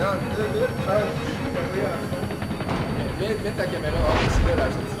vidéo. Non, Mets ta caméra en dessous de la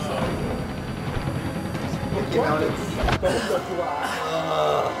sortie. ok, mais on l'a dit.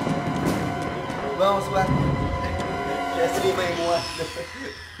 Bon, soit. J'ai assez les mains moites.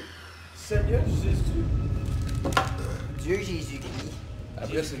 Seigneur Jésus. Dieu Jésus-Christ.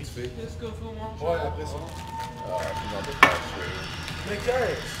 Après, c'est tu fais. Qu'est-ce qu'il faut manger? Ouais, après ça. Ah, puis dans tout cas, Mais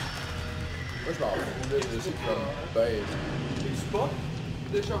qu'est-ce? moi, je m'en fous, là, je sais que comme, ben, T'es-tu pas?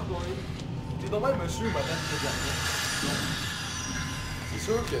 Des champignons. T'es normal, monsieur, madame, c'est de la c'est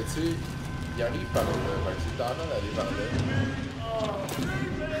sûr que, tu sais, il arrive par là, fait que c'est tendance d'aller par là.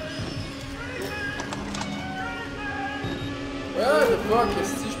 Ah, the fuck,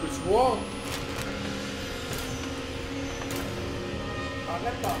 qu'est-ce que je peux-tu voir?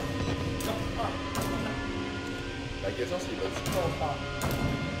 Arrête pas. La question, c'est là-dessus.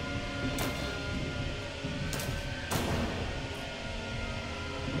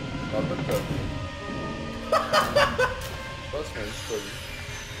 Je parle pas de copier. Je pense qu'on a juste pas vu.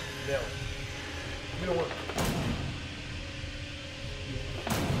 Merde. Numéro 1.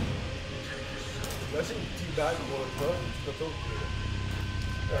 Là, c'est une petite balle pour le pas, tu peux pas.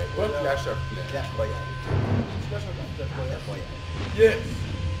 Pas de Clash of Clans. Clash Royale. Clash Royale. Yes!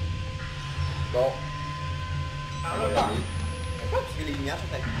 Bon. Arrête pas. Pourquoi tu fais les lumières sur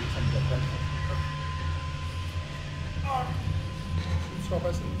ta vidéo, ça me fait pas. Tu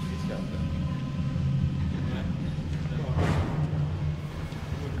comprends, c'est une crise quand même.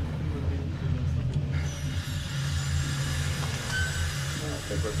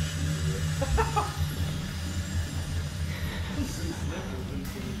 Fais pas de chier.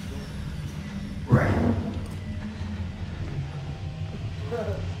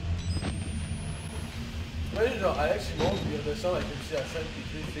 Imagine genre Alex il monte puis il redescend avec une petite chaîne puis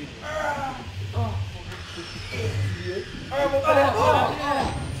il fait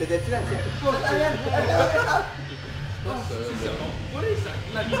C'était-tu la tienne?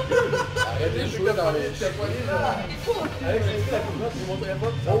 Arrêtez de jouer dans les... Alex, c'est la couleur, tu montrais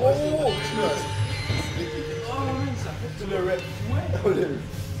pas. Oh, tu le rep.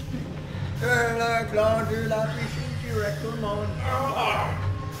 Le clan de la piscine qui wreck tout le monde.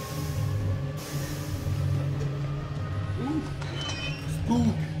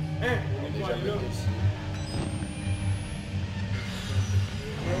 Spook. On est jamais venu ici.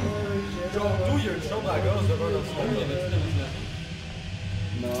 Genre, d'où il y a une chambre à gaz devant notre salon?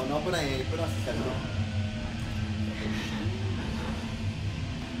 Non, non, pas dans ces salons.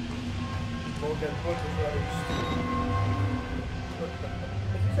 Bon, quel point que je vais aller ici.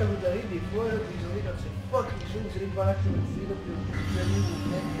 Est-ce que ça vous arrive des fois, là, des journées quand c'est fucking chaud, vous allez devant la clôture, là, puis vous allez vous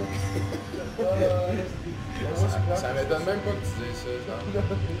mettre, Ça m'étonne même pas que tu dises ça, genre.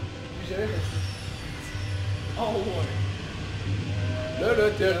 J'ai jamais fait ça. Oh ouais. Là,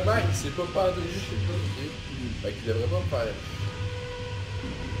 théoriquement, il s'est pas pendu, je sais pas, ok? Fait qu'il devrait pas me faire...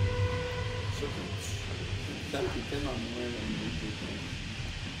 Ça, C'est tellement moins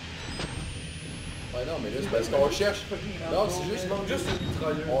ouais, non, mais là, c'est parce qu'on cherche... Non, c'est juste...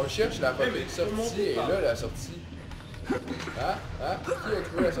 On cherche la première sortie, et là, la sortie... Hein? Qui a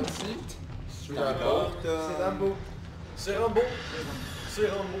trouvé la sortie? C'est Rambo. C'est Rambo. C'est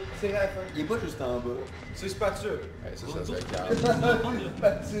Rambo. C'est Raphaël. Il est pas juste en bas. C'est Spatule. Ouais, ça serait calme.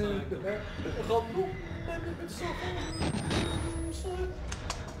 Spatule. Rambo.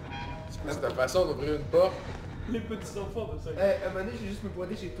 C'est ta façon d'ouvrir une porte. Les petits enfants de ça. À un moment donné, j'ai juste me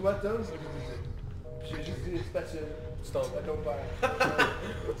pointé chez toi, Tom. J'ai juste dit spatule. Tu t'en vas. À ton père.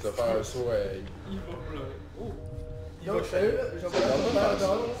 Tu vas faire un saut à... Il va pleurer. Oh. Donc, sérieux, là, j'en parle à ton père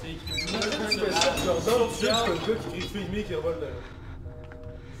dehors. C'est écrit. Tu fais ça, tu leur donnes, tu sais, c'est un gars qui crie filmé qui revole de là.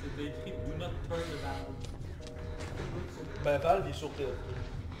 C'était écrit Do not turn the valve. Ben, Valve, il est sur Terre.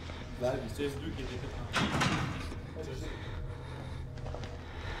 Valve, C'est S2 qui était fait en...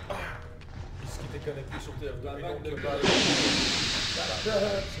 Est-ce qu'il était connecté sur Terre? La vague de Valve. Ça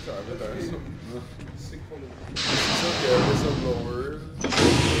va être un son. C'est que pour le... C'est ça que Whistleblower.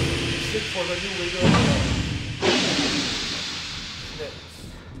 C'est for the new way of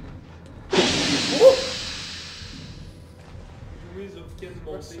Wiz of Ken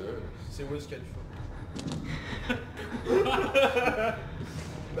Monté. C'est Wiz Khalifa.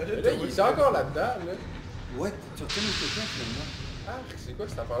 Mais là, il est encore là-dedans, là. Ouais, tu retournes au quelqu'un finalement. Ah, c'est quoi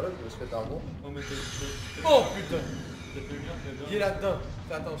cette affaire-là que je me suis fait en haut? Oh, mais Oh putain! Il est là-dedans,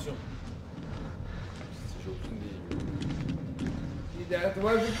 fais attention. J'ai aucune idée. Il est derrière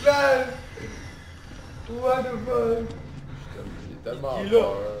toi, Big Man! What the fuck? Il est tellement Il est là!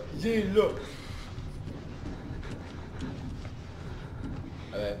 fort. Il est là!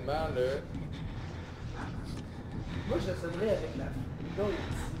 Honnêtement, là... Moi, je l'assommerais avec la...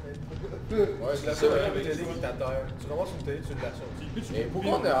 Ouais, c'est la seule avec une télé qui est à terre. Tu ramasses une télé, tu l'assommes. Et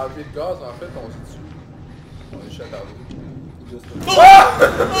pourquoi on a enlevé le gaz, en fait, on se tue? On est chatardé. Là,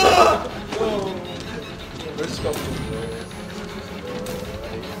 c'est comme ça.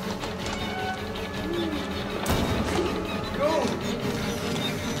 Go!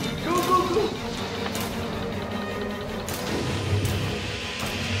 Go, go, go!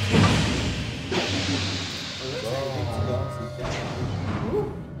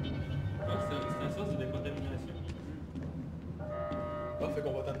 C'était ça, c'est décontamination. Ah, fait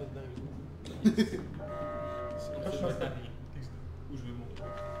qu'on va t'amener dedans. Je vais mettre à rien. Où je veux monter.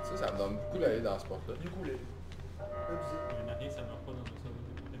 Ça me donne beaucoup d'aller dans ce sport-là. Du coup, les... Je n'ai rien, ça meurt pas dans un sort de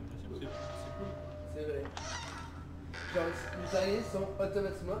décontamination. C'est cool. C'est vrai. Genre, les aliens sont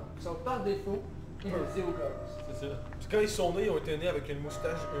automatiquement, ils sont par défaut, inutiles au corps. C'est ça. Puis quand ils sont nés, ils ont été nés avec une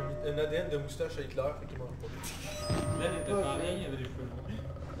moustache, un ADN de moustache à Hitler, fait qu'ils mangent pas. Là, il était pas rien, il y avait des cheveux longs.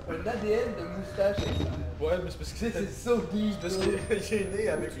 Un ADN de moustache. Ouais, mais c'est parce que c'est so deep. Parce qu'il est né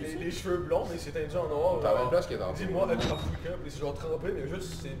avec les cheveux blonds, mais il s'est induit en noir. T'as même place qui est dans Dis-moi, avec africain, puis c'est genre trempé, mais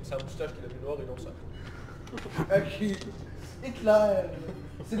juste c'est sa moustache qui est devenue noire et non ça. Ok. Hitler.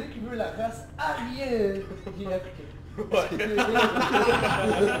 C'est lui qui veut la race arienne qui est africaine. Ouais.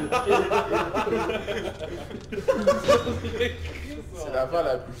 C'est l'affaire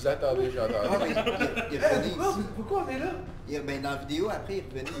la plus attendue que j'ai entendue. Ah, mais il revenait ici. Pourquoi on est là? Ben, dans la vidéo, après, il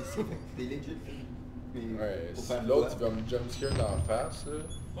revenait ici. Fait que c'était legit. Mais Ouais, pour si faire l'autre quoi? il va me jumpscare d'en face, là.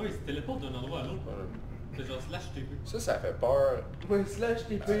 Ouais, il se téléporte d'un endroit à l'autre. C'est genre slash TP. Ça fait peur. Ouais, slash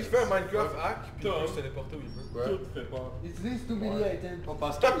TP. Il fait un Minecraft hack, puis il peut se téléporter où il veut. Ouais. Tout fait peur. Utilise too many items. On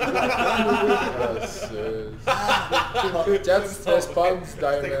pense pas. Quand tu te fais spawn du C'était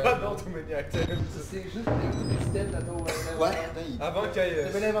quoi diamond. non, tout many items? C'est juste des systèmes dans ton Ouais, attends, il... Avant qu'il y ait...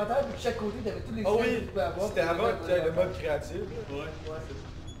 T'avais l'inventaire, puis de chaque côté, t'avais tous les Ah systèmes oui, que tu pouvais avoir. c'était avant qu'il y ait le mode créatif. Ouais.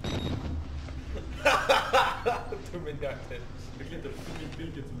 Too many items. Fait que là, t'as toutes les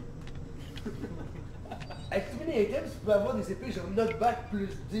piles que tu veux. Avec too many items, tu pouvais avoir des épées genre knockback plus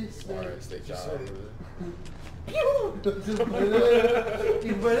 10. Ouais, c'était clair.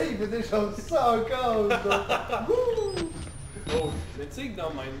 Il volait, il faisait genre ça encore. Oh, mais tu sais que dans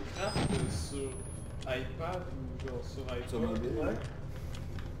Minecraft, sur iPad ou genre sur iPhone, Sur mobile, ouais.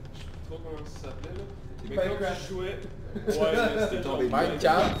 Je sais plus trop comment ça s'appelait là. Mais Minecraft. quand tu jouais... Ouais, mais c'était genre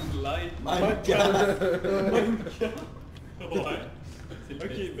Minecraft. Light. Minecraft. Ouais.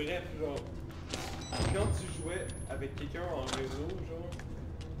 Ok, bref, genre... Quand tu jouais avec quelqu'un en réseau, genre,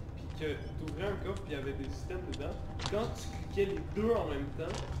 pis que t'ouvrais un coffre pis il y avait des systèmes dedans, quand tu cliquais les deux en même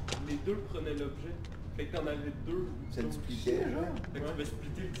temps, les deux prenaient l'objet. Fait que t'en avais deux. Ça dupliquait, genre. Fait que tu pouvais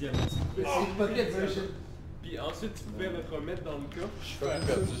splitter le diamant. C'est une pocket version. Puis ensuite tu pouvais le remettre dans le coffre, je suis fais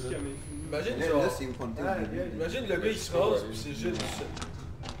perdu, jusqu'à mes filles. Imagine Là, genre... c'est où qu'on était au début. Imagine le gars il se rase, puis c'est juste...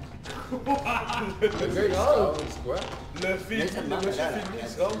 Le gars, il se rase, quoi? Le film, le monsieur filmé il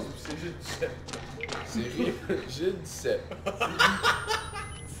se rase, puis c'est juste du sel. C'est Gilles 17.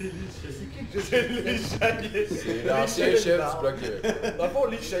 C'est les Chaillés. C'est l'ancien chef du bloc. Dans le fond,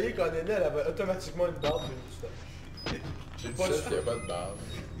 les Chaillés, quand elle est née, elle avait automatiquement une barbe et tout ça. Gilles 17, il n'y a pas de barbe.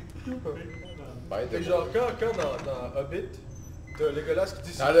 Et genre, quand dans Hobbit, t'as Legolas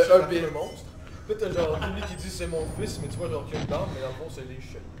qui dit Dans le Hobbit. le monstre. Puis t'as genre Gimli qui dit c'est mon fils, mais tu vois genre qu'il y a une barbe, mais dans le fond c'est les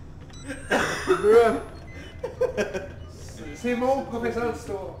Chaillés. C'est mon professeur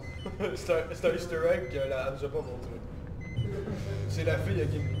d'histoire. C'est un easter egg qu'elle nous a pas montré. C'est la fille à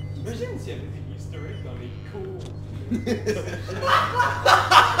Gimli. Imagine s'il y avait des easter eggs dans les cours.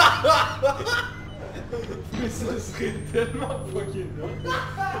 Mais ça serait tellement fucking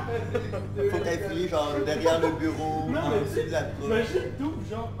drôle. Faut t'appuyer genre derrière le bureau, Non, en mais dessous de la porte. imagine t'ouvres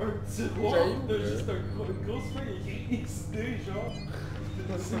genre un tiroir, J'aime, t'as juste une grosse feuille écrite XD, genre.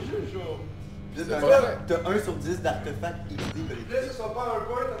 C'est juste genre... Là, C'est t'as 1 sur 10 d'artefacts XD Là, collectifs. c'est son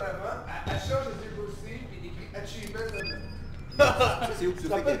PowerPoint en avant, elle change de aussi, puis il écrit Achievement dedans. C'est où que tu Tu te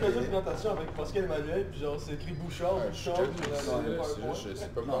fais rappelles que j'ai une quelques... présentation avec Pascal Emmanuel, puis genre c'est écrit Bouchard, Bouchard, C'est juste, je sais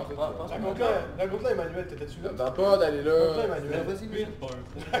pas comment. Raconte-la Emmanuel, t'étais-tu là? T'attends pas d'aller Raconte-la là. Emmanuel. Vas-y, Pile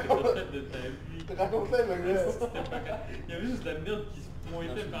PowerPoint de ta vie. Raconte-la Emmanuel. Il y avait juste de la merde qui se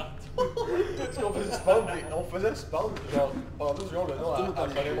pointait partout. Parce qu'on faisait du spawn, on faisait du spawn, puis genre pendant 2 secondes le nom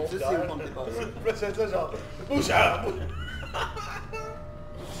apparaît mon Ça, c'est où qu'on était passé. Puis là c'est ça genre Bouchard!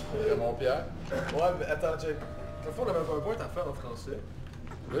 Mon Pierre. Ouais mais attends, check. Une fois on avait un PowerPoint à faire en français.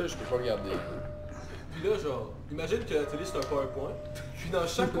 Là, je peux pas regarder. Puis là, genre, imagine que la télé c'est un PowerPoint. Puis dans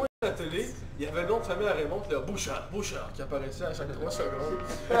chaque coin de la télé, il y avait le nom de famille à Raymond, puis là, Bouchard, qui apparaissait à chaque 3 secondes.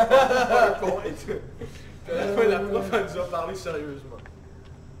 PowerPoint. Puis à la fin, la prof, elle nous a parlé sérieusement.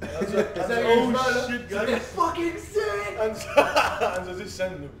 Sérieusement, là, shit, c'était guys. fucking sick! Elle nous a dit,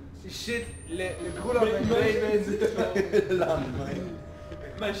 send-nous. Shit, le gros lendemain, Le lendemain.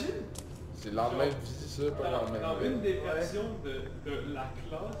 Imagine, C'est le lendemain de vie, ça, pas le lendemain dans de une veille. des versions de la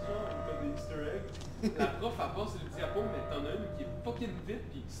classe, genre, où t'as des easter eggs, la prof, elle passe le diapo, mais t'en as une qui est fucking vite,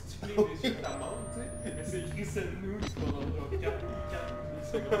 pis si tu clignes dessus, t'as monte, tu sais. Mais c'est écrit send-nous, tu vas dans genre 4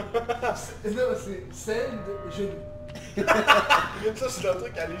 secondes. Non, c'est send, genou. Ça, c'est un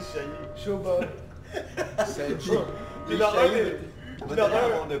truc à aller chiailler. Showball. C'est Puis dans un des... On va donner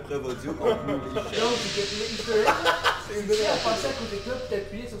un de preuve audio contre nous, les Non, chiens. c'est que le easter egg, c'est une elle passait à côté de toi pis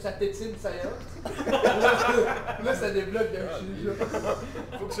t'appuyais sur sa tétine saillante. Là, ça débloque d'un petit jeu.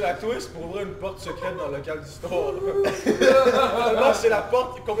 Faut que tu la twists pour ouvrir une porte secrète dans le local d'histoire. Là, c'est la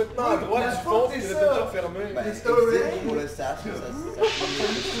porte complètement à droite la du porte, fond qui c'est était ça. déjà fermée. Ben, Les stories. exit pour le SAS, ça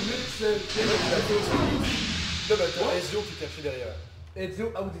Là, ben, t'as Ezio qui est caché derrière.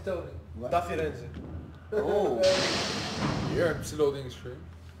 Ezio Auditore. Dans Firenze. Oh! Il y a eu un petit loading screen.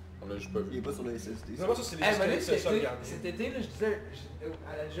 On l'a juste pas Il vu. est pas sur le SSD. Non, ça, c'est les Hey, mais là, escaliers, c'est ça, regarde. cet été, là, je disais,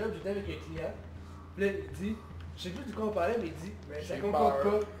 à la job, j'étais avec un client. Puis là, il dit, je sais plus du quoi on parlait, mais il dit, mais ça J'ai concorde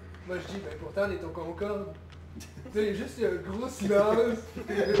peur. pas. Moi, je dis, ben pourtant, on est au Concorde. Tu sais, il y a juste un gros silence.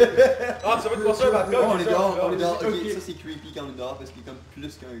 Ah, ça va te penser à un bad call. On est dehors, on est dehors. Ok. Ok, ça c'est creepy quand on est dehors parce qu'il est comme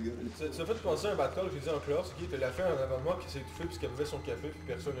plus qu'un gars. Ça fait penser à un bad call que j'ai dit en classe, qui était la fin en avant de moi qui s'est étouffée puisqu'elle buvait son café puis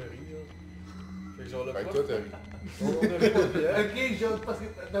personne ne rit. Là. Fait que genre le Fait que prof... toi, t'as ri. On a ri pas de bière. Ok, genre, parce que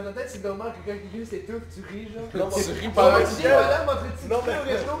dans ta tête, c'est normal que quand quelqu'un s'étouffe, tu ris, genre. Non, Tu ris Oh, pendant tu qu'il dis, y a... madame, en train de Non, mais... au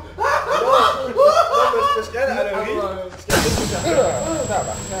resto. Non, mais parce qu'elle, elle a ri. Parce qu'elle a fait son café.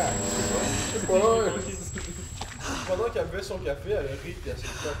 C'est pas... Pendant qu'elle buvait son café, elle a ri pis elle s'est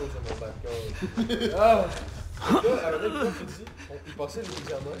coupée à cause de mon balcon. Ah! Là, avec le prof, il passait les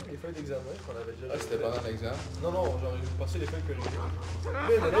examens, les feuilles d'examen qu'on avait déjà... Ah, c'était pendant l'examen? Non, non, genre il passait les feuilles corrigées. Là,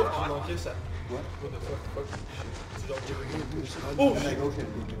 il y a un élève qui manquait ça. What the fuck? C'est genre... Oh!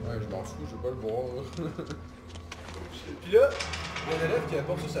 Ouais, je m'en fous, je veux pas le voir. Puis là, il y a un élève qui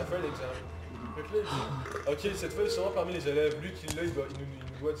apporte sur sa feuille d'examen. Fait que là, il dit, ok, cette feuille est sûrement parmi les élèves. Lui qui l'a, il nous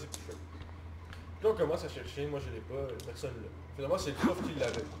doit 10 feuilles. Puis là, on commence à chercher, moi je l'ai pas, personne l'a. Finalement, c'est le prof qui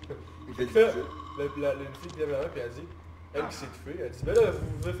l'avait. Fait que là, une fille qui lève la main, puis elle dit, elle qui s'est étouffée, elle dit, ben là,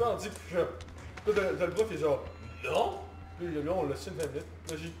 vous devez faire 10 push-ups. Là, le prof, il est genre, non! Puis là, on l'a su une 20 minutes.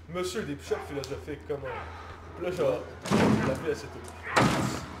 Là, j'ai dit, monsieur, des push-ups philosophiques, comment? Puis là, genre, la fille, elle s'est étouffée.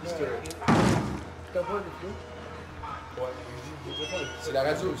 T'as pas des flots? Ouais, c'est la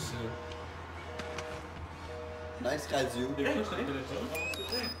radio aussi. Nice radio.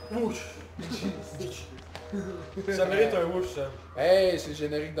 Wouch! Ça mérite un wouch, ça. Hey, c'est le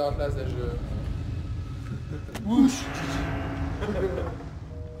générique d'Outlast déjà. Wouch!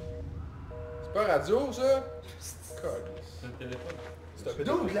 C'est pas radio, ça? C'est un téléphone. C'est un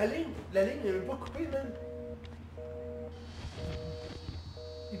Donc, la ligne est même pas coupée, même.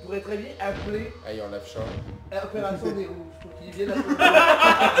 Il pourrait très bien appeler Hey, on l'afficheur. Opération des Rouges pour qu'il vienne à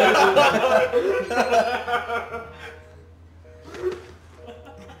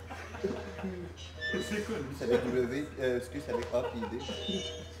C'est quoi lui? C'est avec W, excuse, c'est avec A puis D.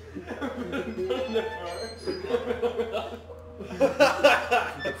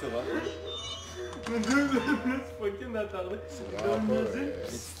 C'est fucking attardé. C'est Dans vraiment une pas... musique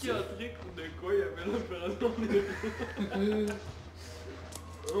psychiatrique ou de quoi il y avait l'opération des Rouges.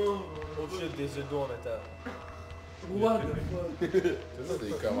 Oh shit, des œufs d'eau en métal. What the fuck? C'est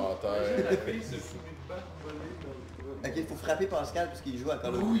des commentaires. La fille se fout des balles volées dans le trou. Ok, il faut frapper Pascal parce qu'il joue à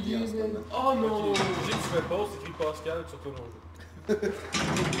Call of Duty en ce moment. Oh non! Ok, j'ai tu fais pause, t'écris Pascal, tu retournes au jeu.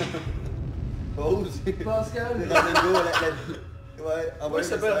 Pause. Pascal. Ronaldo, ouais, Moi, il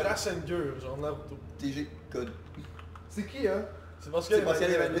s'appelle Rassenger, genre Naruto. TG, code. C'est qui, hein? C'est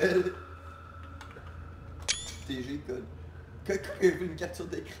Pascal Emmanuel. TG, code. Quelqu'un a vu une capture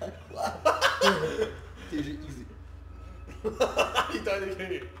d'écran. TG, easy. Il t'a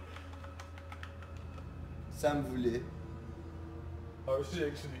écrit. Sam voulait. Ah, aussi j'ai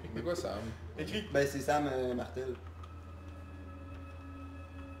écrit. C'est quoi, Sam? Écrit. Ben, c'est Sam Martel.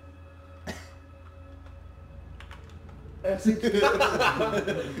 C'est qui? Ça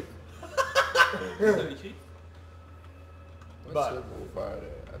écrit? Comment ça pour faire...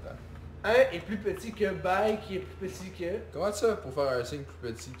 attends. Un est plus petit que Bye qui est plus petit que... Comment ça pour faire un signe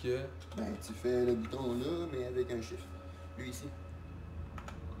plus petit que... Ben, tu fais le bouton là, mais avec un chiffre. Lui ici.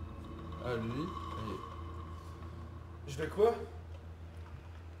 Ah, lui? Ok. Je fais quoi?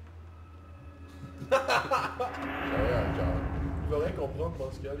 J'avais un cœur. Il va rien comprendre,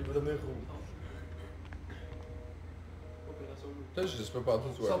 Pascal, il va devenir rouge. Là, je sais pas partout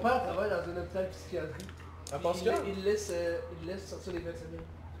où tu Son vois. père travaille dans un hôpital psychiatrique. À Pascal? Il laisse sortir les fins de semaine.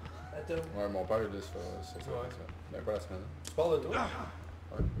 Attends. Ouais, mon père, il laisse faire ça. Mais pas la semaine. Tu parles de toi?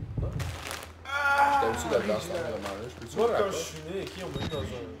 Ouais. J'étais aussi là-dedans, ce moment-là. Je peux-tu Moi, voir quand la je suis né, qui on m'a mis dans un...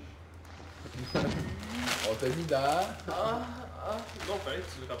 On t'a mis dans... Non, fallait que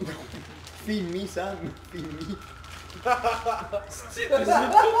tu le rappelles. Feed me, Sam. Feed me. C'est pas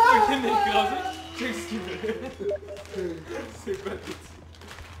fucking écrasé. Qu'est-ce qu'il fait? C'est pathétique.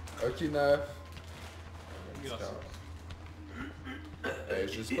 Ok, 9. Grâce.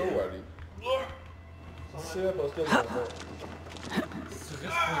 Je sais pas où aller. C'est là, Pascal, il va faire. Si tu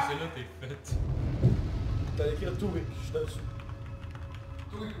restes posé là, t'es fait. T'as écrit Tourik, je suis dessus.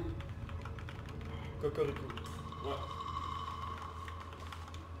 Tourico. Cocorico.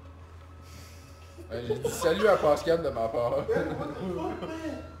 Ouais, j'ai dit salut à Pascal de ma part.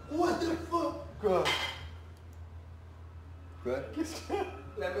 What the fuck? Quoi? Quoi? Qu'est-ce que...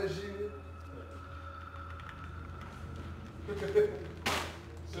 La magie,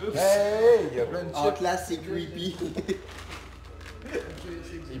 Hey, il y a plein de chips. Outlast, c'est creepy.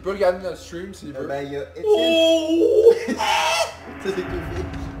 Il peut regarder notre stream s'il veut. Ben, il y a Étienne. Oh! Ça, c'est tout fait.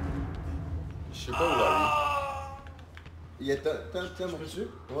 Je sais pas où aller. Il y a Tom, mon Peux-tu?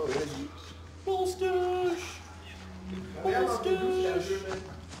 Ouais, vas-y. Pascal!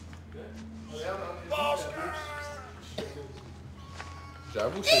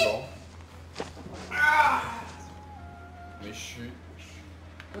 J'avoue que c'est bon. Mais je suis...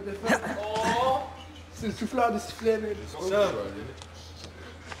 What the fuck? Oh! C'est le souffleur de sifflet, man. Sam.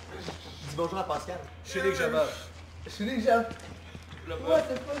 Dis bonjour à Pascal. Chez les Jamal. Chez les Jamal. What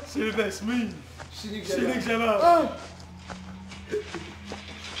the fuck? C'est le best me. Chez les Chez les Jamal. Ah!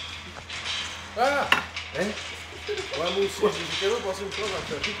 Ah! Hein? Ouais, moi aussi, j'ai quand même passé une fois dans le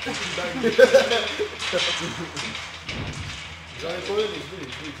fait. J'en ai pas eu, mais je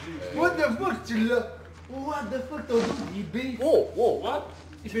l'ai. What the fuck, tu l'as? What the fuck, ton dos, il est big. Oh, wow! What?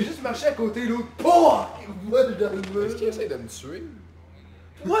 Il fait juste marcher à côté de l'autre. Pouah! Il vole dans le mur. Est-ce qu'il essaie de me tuer?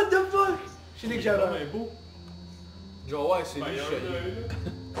 What the fuck? Chez les Jamal. C'est beau. Genre, ouais, c'est lui, Ben, je y a suis un œil, là.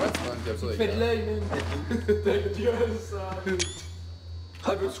 Ouais, tu prends une capture Il fait de d'écran. l'œil, man. Ta gueule, ça.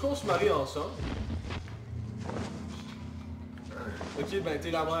 Ah, veux-tu qu'on se marie ensemble? Ok, ben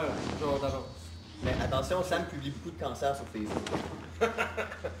t'es la mère, genre d'avance. Mais attention, Sam publie beaucoup de cancers sur Facebook.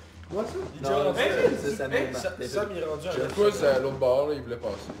 Moi, ça? Il Non, dit, ça, Sam hey, est marqué. Sam il est rendu à Je pousse à l'autre bord, là, il voulait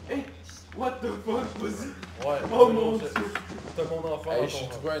passer. Hey, what the fuck, vas-y. Ouais. Oh mon dieu. T'as mon enfant Hey, dans j'ai ton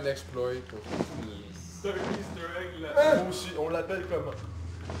trouvé un exploit pour... C'est un easter egg là. Moi aussi, on l'appelle comment?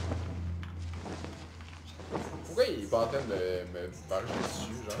 Pourquoi il est pas en train de me barger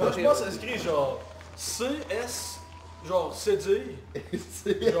dessus, genre? Moi je pense que ça s'écrit genre C-S, genre c'est-dire,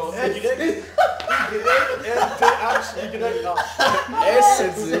 genre Y-L-T-H-Y-A. S,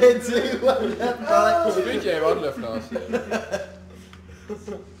 c'est dit. C'est dit, voilà. C'est lui qui invente le français.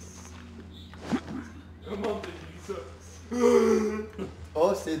 Comment t'as écrit ça?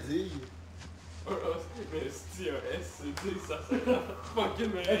 Oh, c'est dit. Mais si un S, c'est dit, ça sert à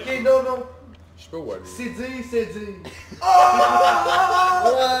fucking rien. Ok, non, non. Je sais pas où aller. C'est dit, c'est dit.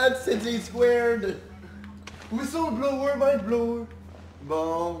 What? C'est dit squared. Whistleblower, mind blower.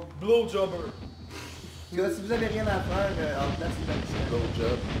 Bon. Blowjobber. Si vous avez rien à faire, en place, c'est pas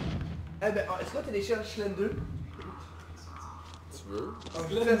Blowjob. Eh ben, est-ce que télécharges Slender? Tu veux?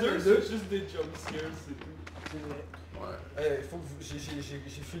 Slender, c'est juste des jumpscares, c'est tout. C'est vrai. Ouais. Hey, faut que j'ai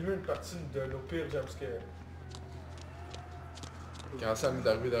filmé une partie de nos pires jumpscares. Quand Sam est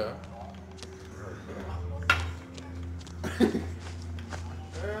arrivé derrière.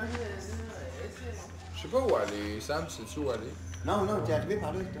 Je sais pas où aller. Sam, sais-tu où aller? Non, non, t'es arrivé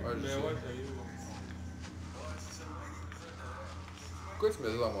par là, toi. Ouais, je Mais sais. ouais, t'as eu. Pourquoi tu mets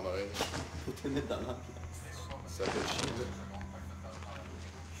ça dans mon oreille? Faut te mettre dans l'ambiance. Ça fait chier, là.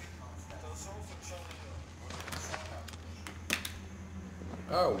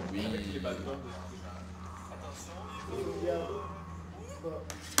 Ah oui. Avec les balcons.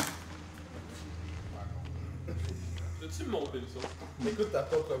 Peux-tu monter le son? Écoute ta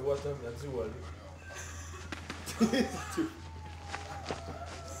propre voix, Tom, il a dit où aller.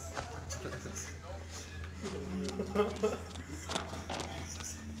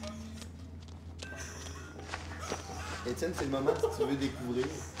 Étienne, c'est le moment si tu veux découvrir.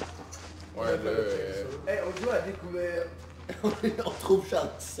 Ouais, là... Hey, on joue à découvert. On trouve Charles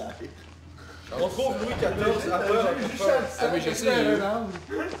Tissère. On trouve Louis XIV à peur. Ah mais je sais, attends,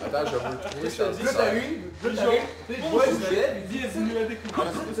 je vais vous le trouver, Charles Là, Tissère. t'arrives, là, t'arrives, tu vois, il se lève, il dit, Bienvenue à découvrir.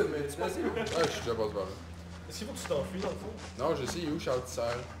 Ouais, je suis déjà passé par là. Est-ce qu'il faut que tu t'enfuis dans le fond? Non, je sais, il est où Charles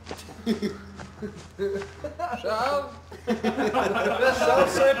Tissère? Charles! Charles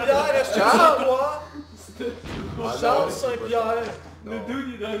Saint-Pierre, est-ce que Charles! c'est toi? Ah, Charles non, c'est pas Saint-Pierre! Le dude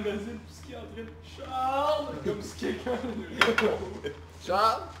il est dans le magazine, puis ce qu'il est en train de Charles! Comme si quelqu'un lui répondait.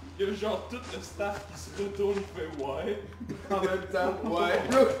 Charles! Il y a genre tout le staff qui se retourne et fait ouais. en même temps, ouais.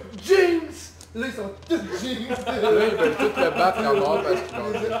 Là, James! Là, ils sont tous James. Là, ils veulent tous le battre à mort parce qu'ils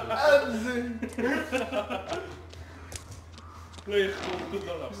vont dire... Abusé. Là, ils retournent tous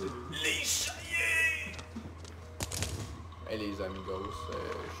dans leur cellule. Les chaillés! Hey les amigos, je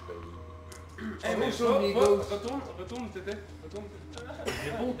paye. Hey, mais va sur Migos. Retourne, t'étais. Retourne. J'ai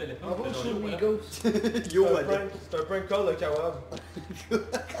pas au téléphone. On va sur Migos. Yo, C'est un prank call de Kawab.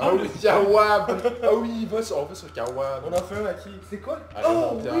 Ah oui, Kawab! Ah oui, on va sur Kawab. On en fait un à qui? C'est quoi? À Oh,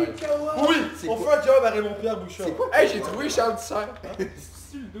 Raymond oui, Pierre. Kawa! Oui! C'est On quoi? fait un Kawab à Raymond-Pierre Bouchard. C'est quoi? Hey, j'ai trouvé Charles Tissère!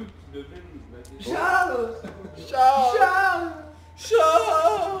 C'est le dude qui devine. Charles! Charles! Charles!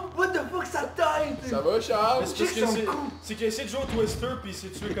 Charles! What the fuck, sa tête! Ça va, Charles? Mais c'est parce que c'est qu'il a essayé de jouer au Twister puis il s'est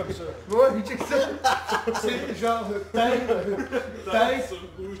tué comme ça. Ouais, mais check ça! C'est genre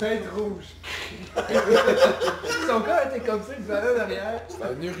tête rouge. Son corps était comme ça, il devait aller en arrière. C'est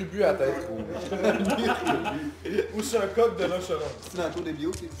un urubu à tête rouge. Ou c'est un coq de restaurant. C'est dans le cours des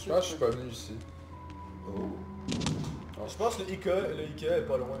bio, t'es Je pense que je suis pas venu ici. Je pense que le Ikea est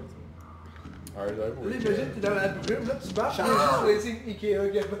pas loin. Ouais, j'avoue. Là, imagine, t'es dans la brume, là, tu marches, Charles. tu vas essayer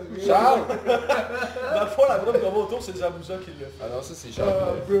Ikea qui a pas Charles! Dans le fond, la brume qu'on va autour, c'est Zabouza qui l'a fait. Ah non, ça c'est Charles.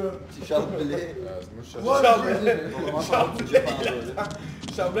 bro. C'est Charles Blais. Moi je cherche Ouais, Charles mais- Blais. On va voir par où tu le prends, là.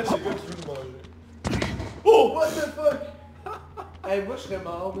 Charles Blais, c'est le gars qui veut nous manger. Oh! What the fuck? Hey, moi je serais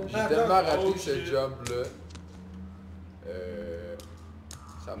mort. J'ai tellement raté ce jump-là.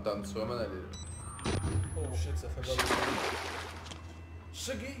 Ça me tente vraiment d'aller là. Oh shit, ça fait mal.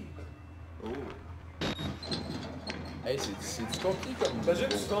 Shuggy! Oh. Hey, c'est-tu compliqué comme... Imagine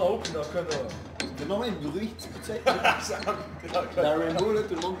tu vas en haut pis dans le connard. C'est vraiment un bruit, tu peux être... Dans Rainbow, là,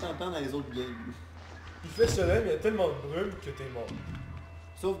 tout le monde t'entend dans les autres games. Il fait soleil, mais il y a tellement de brume que t'es mort.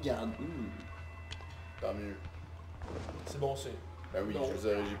 Sauvegarde. Tant mieux. C'est bon signe. Ben oui, je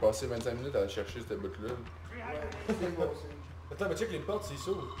veux dire, j'ai passé 25 minutes à chercher cette bout-là. Ouais, c'est bon signe. Attends, mais check les portes, c'est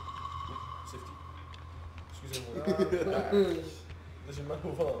s'ouvre. Safety. Excusez-moi. Là, j'ai mal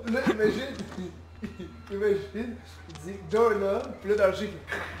au ventre. Là, imagine, il dit door là, pis là dans le jeu, il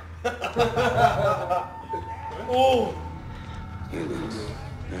fait oh! I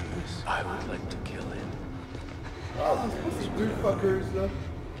would like to kill him. Ah, c'est pas ces deux fuckers là.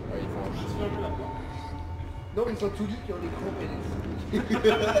 Ouais, ils font chier. Non, ils sont tous nus qui ont des gros pénis.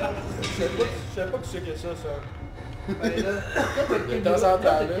 Je savais pas que tu checkais ça. Ben là, quand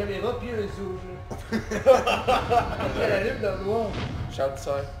t'as une caméra pis un zoom là. Elle allume dans le noir. Charles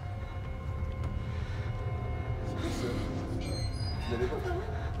Serre. C'est quoi ça? Tu l'avais pas fait?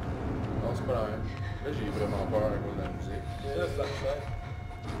 Non, c'est pas la même. Là, j'ai vraiment peur à cause de la musique. Là, c'est flashlight.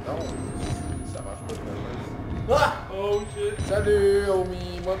 Non, ça marche pas de flashlight. Ah! Oh shit! Salut,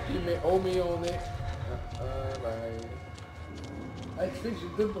 homie! Moi pis mes homies, on est... bye. Hey, tu sais que j'ai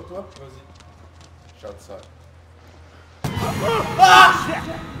une double pour toi? Vas-y. Charles Serre. Ah!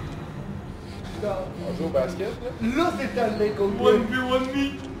 On joue au basket, là? Là, c'est un mec au bout. 1v1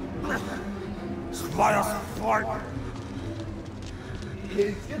 Spire fart!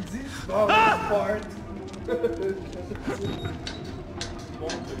 Qu'est-ce qu'il dit? Fart!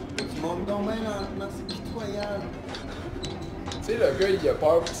 Tu montes donc bien lentement, c'est pitoyable. Tu sais, le gars, il a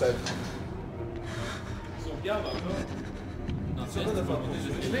peur pour sa vie. Sauvegarde encore. Non, c'est pas de faire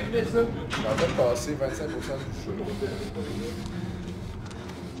Je vais régler ça. Il est en train de passer 25% du show.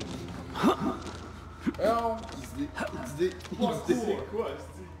 Non! XD. C'est quoi,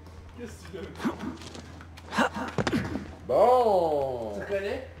 qu'est-ce que tu veux? Bon! Tu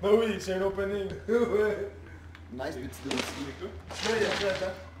connais? Bah oui, c'est un opening. Ouais. Nice petit dossier. Ouais,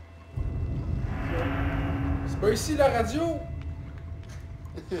 attends. C'est pas ici la radio!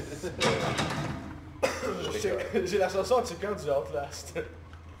 J'ai la chanson en checkant du Outlast.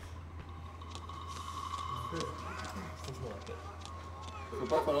 Faut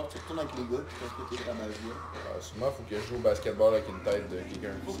pas falloir que tu retournes avec les gars qui pensent que t'es rabat-joie. Sûrement, faut que je joue au basketball avec une tête de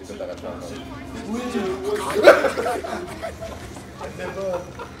quelqu'un qui s'est fait arracher en face. Oui,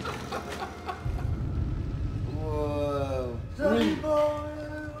 Wow. Oui.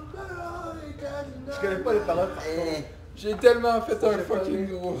 Je connais pas les paroles. J'ai tellement fait un fucking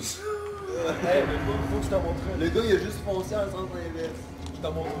gros. Hey, mais faut que je t'en montre un. Le gars, il a juste foncé en sens inverse. Je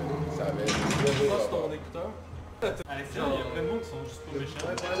t'en montre un. Ça avait... Je passe ton écouteur. À l'extérieur, il y a plein de monde qui sont juste pas méchants.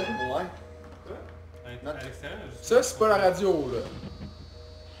 Ouais. À l'extérieur, juste... Ça, c'est pas la radio, là.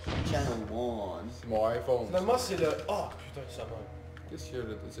 Channel 1. C'est mon iPhone. Finalement, c'est le... Oh, putain, ça meurt. Qu'est-ce qu'il y a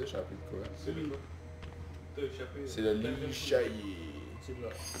là? T'as échappé de quoi? C'est le... T'as échappé... C'est le lit chaillé. C'est là.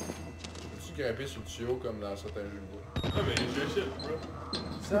 Peux-tu grimper sur le tuyau comme dans certains jeux de bois? Ah, mais j'achète, bro.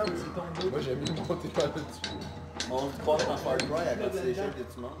 Sam, c'est ton dos. Moi, j'aime mieux monter par le tuyau. On se croise dans Far Cry à côté des chefs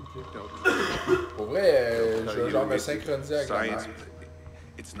que tu manges. Pour vrai, je vais genre me synchroniser avec la Science, mère.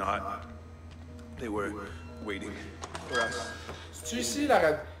 it's not. They were waiting for us. C'est-tu ici la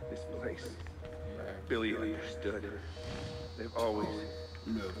radio? This place. Billy understood. They've always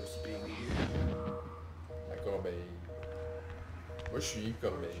loved us being here. La corbeille. Moi, je suis Yves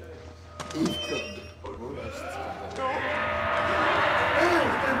Corbeille. Yves Corbeille.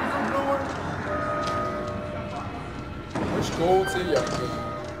 Moi, je cours, tu sais, il y a...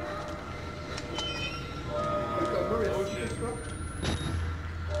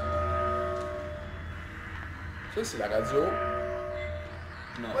 Ça, c'est la radio.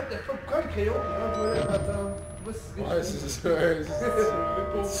 Non. What the fuck? Pourquoi le crayon? Attends. Ouais, c'est ça.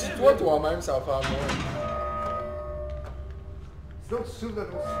 Si toi, toi-même, ça va faire moins. Sinon, tu s'ouvres dans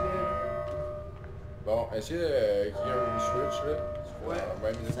ton ciel. Bon, est-ce que quelqu'un a une switch, là? Ouais.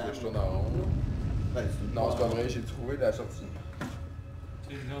 20 minutes que je tourne en rond. Non, c'est pas vrai, j'ai trouvé la sortie.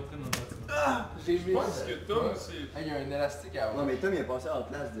 Tu es déjà entré dans le bâtiment. Ah! J'ai vu. Je pense que Tom, c'est... Il y a un élastique à Non, mais Tom, il a passé en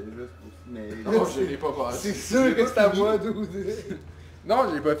place déjà. Mais... Non, je l'ai pas passé. C'est sûr que c'est à moi, d'où. Non,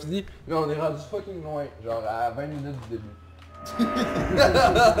 je l'ai pas fini, mais on est rendu fucking loin. Genre à 20 minutes du début.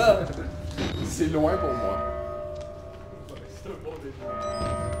 C'est loin pour moi. C'est un bon début.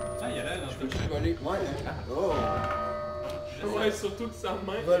 Ah, il y a l'air dans le Volé. Ouais. Oh. Ouais, surtout que sa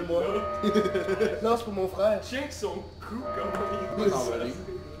main. Vole-moi. Non, c'est pour mon frère. Check son cou, comment il Pas va s'envoler.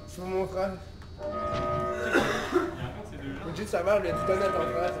 C'est pour mon frère. Legit, sa mère lui a dit donne à ton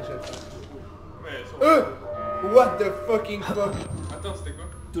frère, c'est chef. What the fucking fuck? Attends, c'était quoi?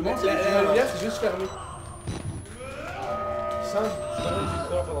 Tout le monde La lumière, c'est juste fermé. Sans, c'est pas une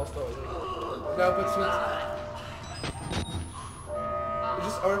victoire pendant ce temps-là. Non, pas de suite.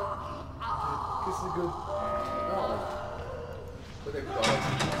 Juste un. Que c'est good. Non. Pas d'écouteur.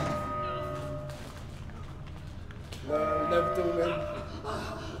 Naruto, man.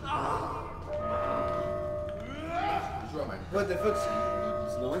 Je joue à même. What the fuck?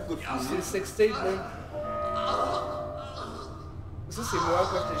 C'est le sextape, man. Ça, c'est moi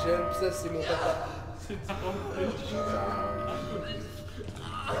quand j'étais jeune, pis ça, c'est mon papa. C'est trop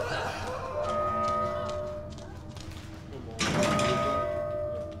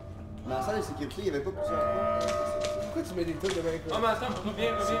Dans la salle de sécurité, il n'y avait pas plusieurs portes. Pourquoi tu mets des trucs de même quoi? Ah, mais attends,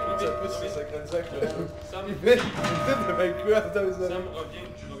 reviens. Ça synchronisé avec le... Sam, Il met des trucs de même quoi, attends, ça. Sam,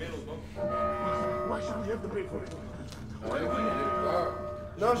 reviens l'autre bord.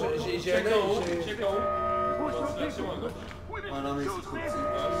 Non, j'ai un Check en haut, check en haut. Continuation en gauche. Ouais, non, mais c'est trop petit.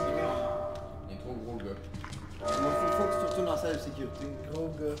 Il est trop gros, le gars. Faut que tu retournes dans la salle de sécurité. Gros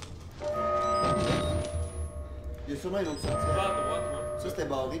gars. Il y a sûrement une autre sortie. Va à droite, moi. Ça, c'était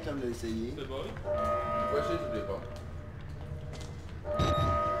barré comme l'a essayé. C'était barré? Faut essayer tous les pas. Il y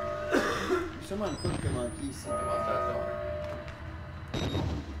a sûrement une coupe qui a manqué ici. Attention.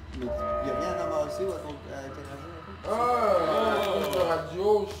 Mais il n'y a rien à ramasser ou à interagir un peu? Ah, la coupe de radio,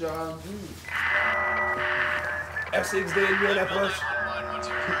 je suis rendu. RCXD, lui à l'approche.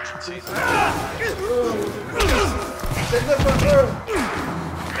 C'est le fucker!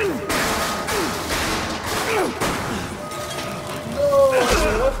 Non!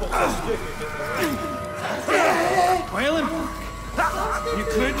 Waylon, you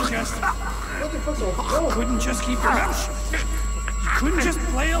couldn't just keep your mouth shut. You couldn't just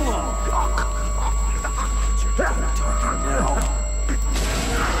play along. You're talking now.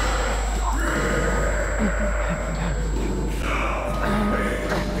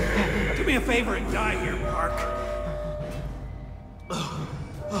 Do me a favor and die here, Park.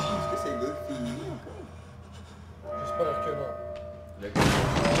 Est-ce que c'est good fini? J'espère que non.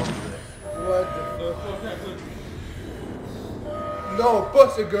 What the fuck? Non, pas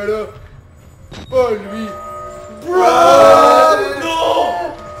ce gars-là! Pas lui! Bro! Non!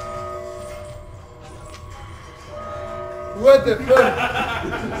 What the fuck?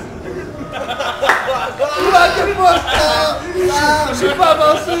 What the fuck? J'ai pas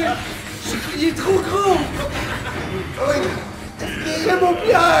avancé! Il est trop gros! C'est mon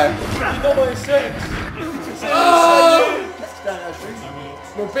Pierre! Il est dans mon sexe! Oh! Qu'est-ce qui t'a arraché?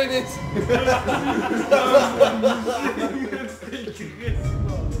 Mon pénis!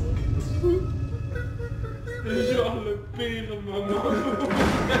 C'est genre le pire moment.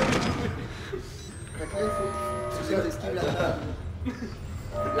 Fait que là, il faut que tu esquives la table. Il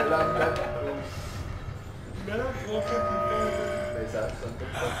a l'air bête. Mais là, trop fait Mais ça sonne pas.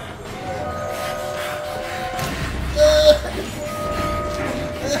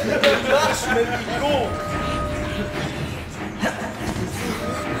 Marche, mais il court!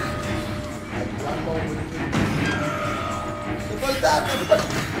 C'est pas le temps, c'est pas le temps!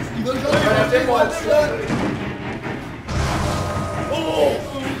 Il va le jouer! Arrêtez-moi de ça! Oh!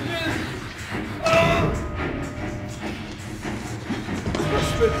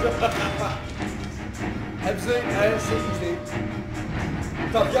 Abusé, RCXD.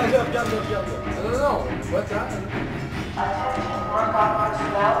 Attends, regarde-le. Non, what that?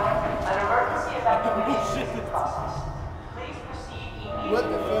 What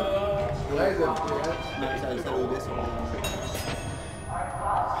the fuck? Ouais, Ça l'audait sur mon...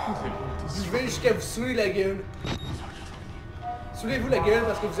 Je vais jusqu'à vous saouler la gueule. Saoulez-vous la gueule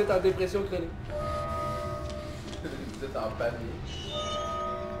parce que vous êtes en dépression chronique. Vous êtes en panique.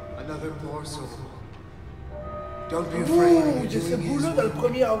 Another morsel. Don't be afraid of Il y a ce doing bout-là his dans le will,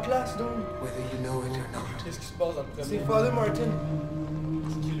 premier Outlast, donc. whether you know it or not. Qu'est-ce qui se passe dans le premier? C'est Father Martin.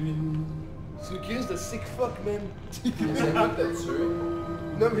 C'est qui lui? C'est le Christ de sick fuck, man. C'est quoi de te tuer?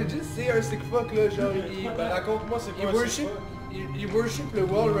 Non, mais juste, c'est un sick fuck, là, genre, Raconte-moi, c'est quoi un sick fuck? Il worship le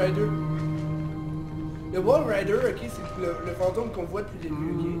Wall Rider. Le Wall Rider, ok, c'est le fantôme qu'on voit depuis le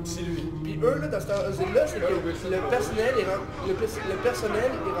début, ok? C'est lui. Puis eux, là, dans cette là c'est que le personnel est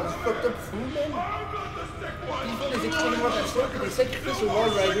rendu fucked up fou, man. Puis ils font des expérimentations et des sacrifices au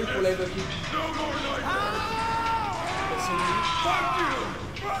Wall Rider pour l'invoquer. C'est lui.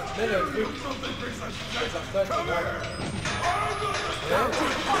 Mais le truc, les artages, c'est grave.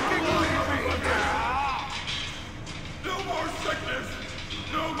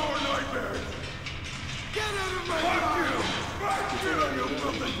 No more nightmares! Get out of my Fuck you! Fuck you, you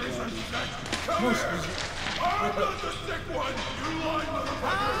filthy piece of shit! Come here! I'm not the sick one! You lying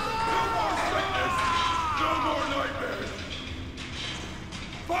motherfucker! No more sickness! No more nightmares!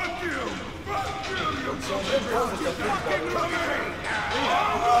 Fuck you! Fuck you, you filthy piece of shit! Come here!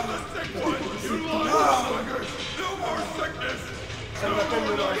 I'm not the sick one! You lying motherfucker! No more sickness! No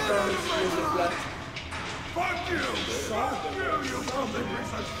more nightmares! Fuck you! Fuck you, you filthy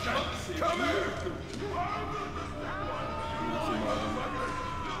piece of shit! Come here!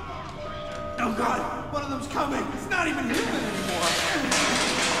 Oh god! One of them's coming! It's not even human anymore!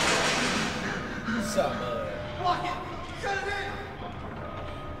 Summer. Block it! Shut it in!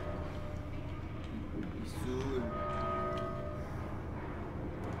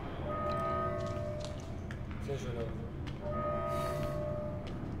 Tiens, je l'envoie.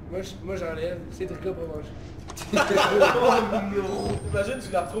 Moi j'enlève, c'est Trica pour manger. Oh non! Imagine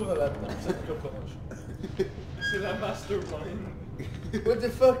tu la retrouves dans la cette coproche. C'est la mastermind. What the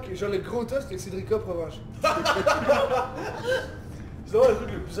fuck? Genre le gros toast avec Cédrica Provenche. C'est vraiment le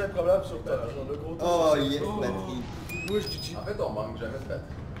truc le plus improbable sur Terre. Genre le gros toast. Oh yes, batterie. Moi je dis. En fait, on manque jamais de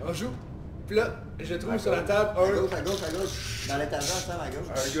batterie. On joue. Puis là, je trouve sur la table À gauche, à gauche, à gauche. Dans l'étagère, Sam, à gauche.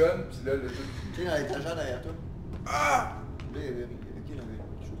 Un gun, pis là, le truc. Tu sais, dans l'étagère derrière toi. Ah! Là, il y avait. Ok, là, il y avait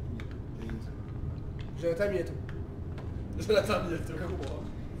quelque chose. Je l'attends bientôt. Je l'attends bientôt.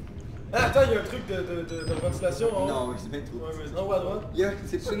 Ah, attends, il y a un truc de ventilation en haut. Non, c'est bien trop. Ouais, mais en haut à droite.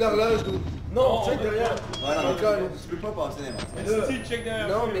 C'est une horloge, d'où? Non, check derrière. Ouais, non, Encore, tu peux pas passer n'importe Mais quoi. si tu check derrière.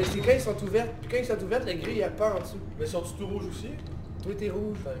 Non, mais c'est quand ils sont ouverts. Puis quand ils sont ouverts, la grille, elle part en dessous. Mais sont-tu tout rouges aussi? Toi, t'es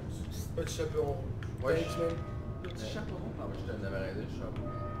rouge. Petit chaperon. Ouais, Thanks, man. Petit chaperon? Ah, moi, je t'en avais arrêté, je suis chapeau.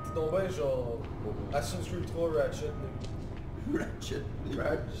 C'est donc ben genre Assassin's Creed 3 Ratchet. Ratchet.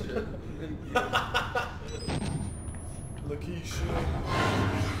 Ratchet. Lucky shit.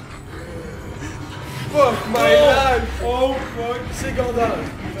 Fuck my life! Oh fuck! Secondaire!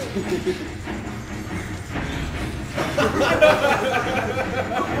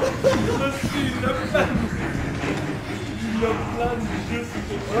 Le plan juste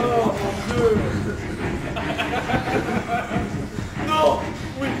pour... Oh mon dieu! Non!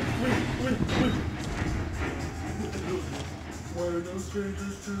 Oui, oui, oui, oui! We're no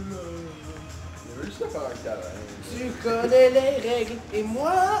strangers to love. Il veut juste faire un câlin. Tu connais les règles, et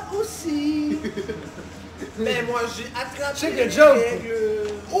moi aussi. Mais moi j'ai attrapé Check the jump!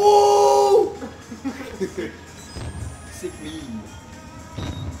 Oh! Sick me.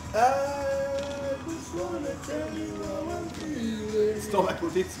 Tu tombes à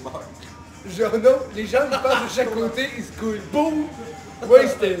côté, tu meurs. Genre non, les gens ils passent de chaque côté, ils se coulent. Boum!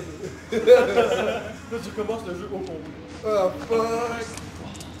 Wasted! Là tu commences le jeu au complet. Oh fuck!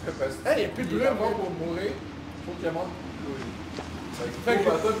 Hey, y'a plus de bruit, avant pour mourir, faut qu'il monte courir. Fait que-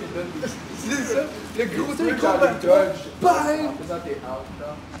 toi, puis il donne des... C'est ça! Le gros Tu truc peux faire des dodges Bang! en faisant tes out,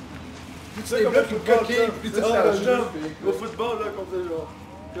 là. Tu sais comment tu coquilles plus Ça, tard. c'est la Genre, juste, au football là, qu'on fait genre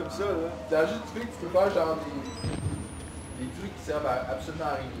comme ça là. T'as juste tu peux faire genre des trucs qui servent à absolument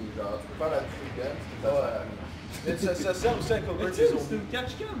à rien. Genre, tu peux faire la trick gun, tu peux faire à rien. Mais ça sert aussi à couvrir Mais des tu sais, c'est zombies. une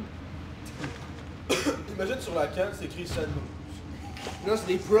catch cam. Imagine sur la canne, c'est écrit Sandmo. Non, c'est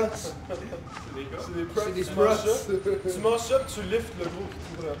des prots. C'est des props. C'est des Tu manges prots. ça, tu manges ça, puis tu liftes le gros qui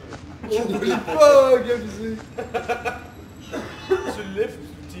t'ouvre après. Oublie pas, abusé. Tu le liftes, puis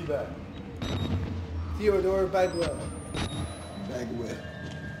tu teabag. Theodore Bagwell. Bagwell.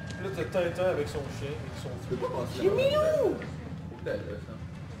 Là, t'as Tintin avec son chien, avec son Tu peux pas passer J'ai Milou! Faut que t'ailles là, ça.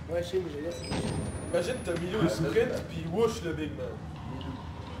 Ouais, je sais, mais j'ai laissé. Imagine, t'as Milo, il sprint, puis il whoosh le Big Man.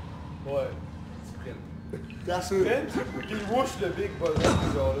 Ouais. Sprint. T'as sûr. Sprint, puis il whoosh le Big Bonhomme,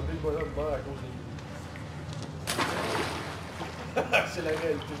 genre le Big Bonhomme meurt à cause de lui. C'est la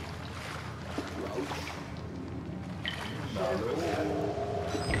réalité.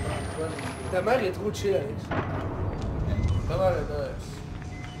 Ta mère est trop chill, Alex. Ta mère est nice.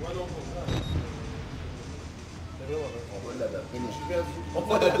 Moi non, pour ça. C'est vraiment nice. On va l'adapter. J'ai perdu. On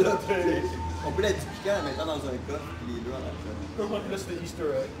va l'adapter. On peut l'expliquer en mettant dans un coffre, puis les deux en action. Là, c'est des Easter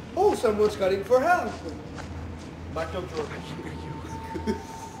eggs. Oh, someone's calling for help. Michael Jordan.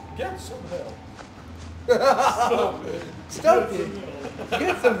 Get some help. Stop it.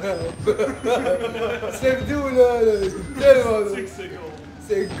 Get some help. Cette vidéo là, c'est tellement drôle. 6 secondes.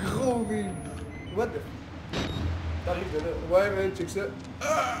 C'est gros meme. What the... T'arrives de là. Ouais, man, check ça.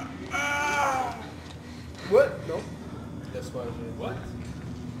 What? Non. Laisse-moi agir. What?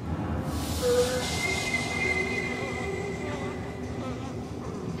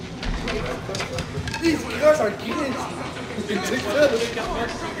 Il se crache en crise. Check ça.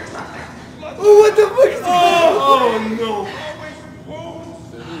 Oh, what the fuck? Oh non!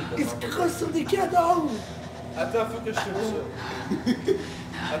 se crosse sur des cadavres! Attends, faut que je te dise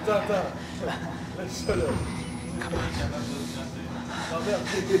ça. Attends. Laisse ça là. Non, merde,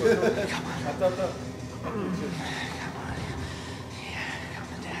 attends.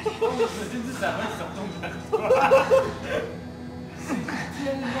 Oh, je me suis dit, ça va, ça retombe vers toi. C'est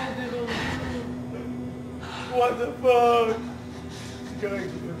tellement dérangeant. What the fuck? C'est correct,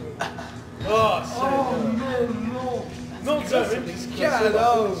 je fais pas. Oh, c'est... Oh, non! Non, tu avais mis ce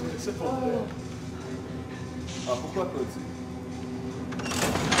cadavre! C'est pour vrai. Ah, pourquoi pas, tu sais?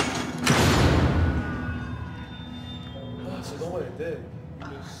 Ah, c'est donc un deck.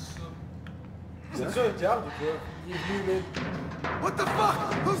 C'est ça un garde ou quoi? Il est venu, man. What the fuck?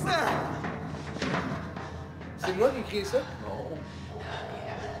 Who's there? C'est moi qui ai créé ça? Non.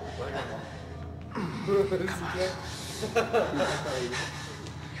 C'est clair.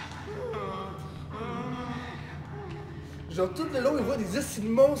 Genre tout le long, il voit des acides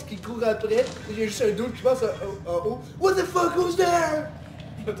monstres qui courent après, et il y a juste un doute qui passe en haut. What the fuck, who's there?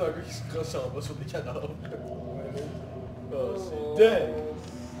 T'as un gars qui se crosse en bas sur des cadavres. Oh, c'est dingue.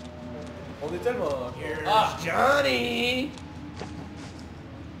 On est tellement... Ah, Johnny!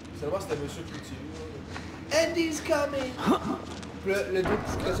 Seulement c'était Monsieur Cloutier. Andy's coming! Puis le doute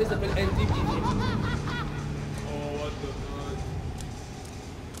qui se crossait s'appelle Andy qui vient. Oh, what the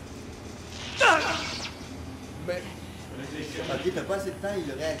fuck? Mais... Ok, t'as pas assez de temps, il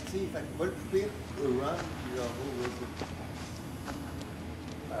le réactive, fait qu'il va le couper, run, puis genre,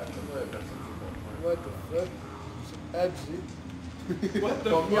 Ah, c'est pas personne. What the fuck? C'est abusé. What the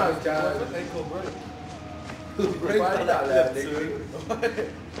fuck? Ankle break. break dans la lecture. C'est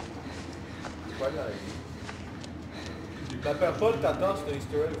pas dans la vie. La perds pas de ta danse, c'est un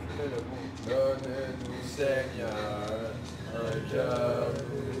easter egg qui fait le mot. Donnez-nous, Seigneur, un cœur.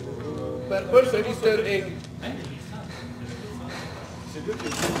 Perds pas, c'est un easter egg. C'est lui qui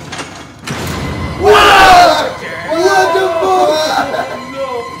est... What the fuck?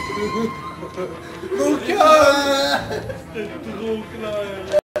 Non! Mon cœur! C'était trop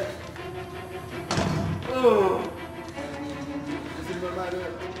clair! Oh! c'est le moment là.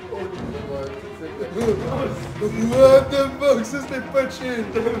 Oh, What the fuck? Ça c'était pas chill!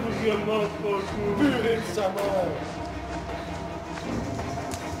 C'était vraiment pas cool! Purée de sa mort!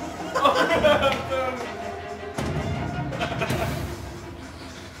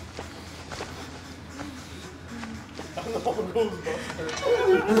 Ah non, Ghostbuster!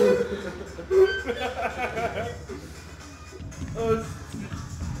 Oh,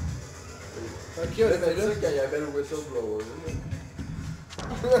 ok, on c'est était là. ça quand il y avait le whistleblower.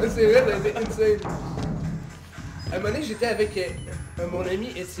 C'est vrai, ça a été insane. À un moment donné, j'étais avec mon ami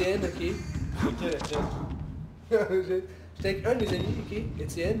Étienne, ok? Quel Étienne? J'étais avec un de mes amis, ok?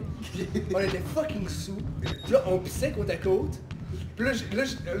 Étienne. On était fucking sous. Puis là, on pissait côte à côte. Puis là,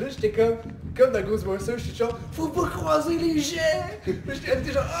 j'étais comme dans Ghostbusters, j'étais genre, faut pas croiser les jets! Puis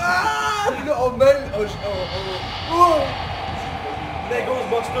j'étais genre, ah! Puis là, on mêle, oh! Les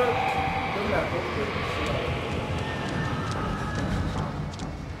Ghostbusters! Comme la porte.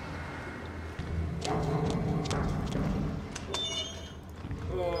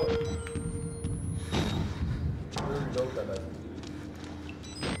 L'autre là-bas.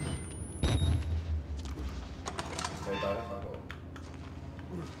 Ça intéresse encore.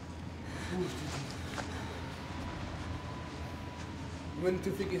 When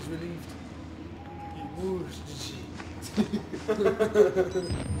Tufik is relieved. Whoosh,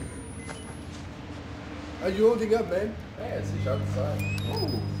 Are you holding up, man? Ouais, c'est shot side. Oh!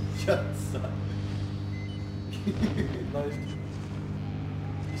 Shot side. Nice.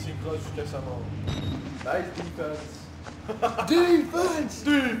 Il s'écrase jusqu'à sa mort. Nice defense. Defense!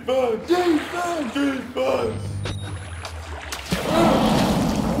 Defense! Defense! Defense!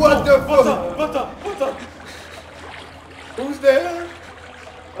 What the fuck? Va-t'en! Who's there?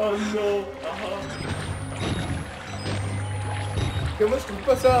 Oh non! Comment je trouve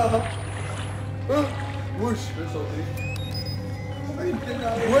pas ça? Hein? Wouch! Je peux sauter. Ouais,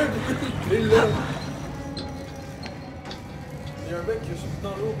 il est là. Il y a un mec qui est sauté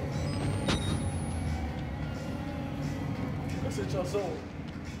dans l'eau. C'est quoi cette chanson?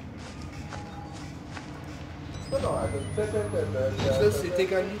 C'est pas dans la... Ça, c'est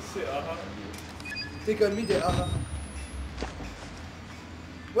Take On Me. C'est aha. Take On Me de aha.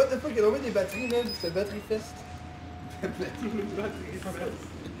 What the fuck, il a envoyé des batteries, man. C'est un battery fest.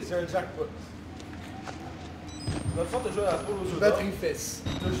 C'est un jackpot. Dans le fond, t'as joué à la poule aux œufs d'or. Battery fest.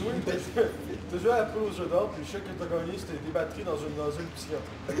 T'as joué à la poule aux œufs d'or, puis le chèque que t'as gagné, c'était des batteries dans une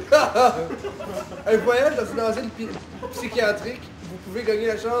psychiatrique. Un voyage dans une asile psychiatrique, vous pouvez gagner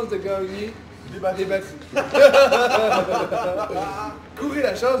la chance de gagner Des batteries. Courez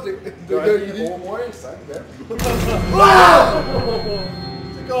la chance de gagner au moins 5 mètres.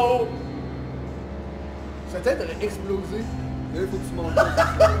 C'est con! Sa tête aurait explosé. Là, il faut que tu montes.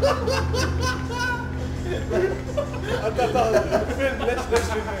 Attends, laisse.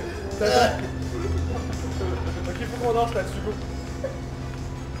 Ok, faut qu'on danse là-dessus, go.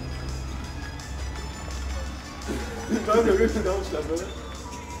 Quand même le gars qui danse là-bas.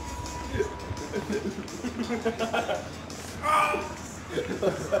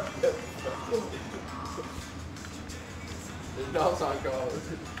 Il danse encore.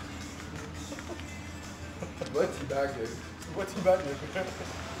 Va teabag.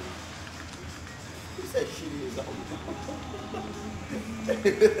 Ça chie les autres.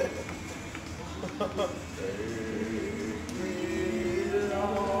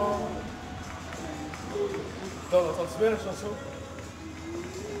 On entend-tu bien la chanson?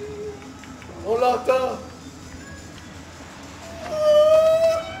 On l'entend!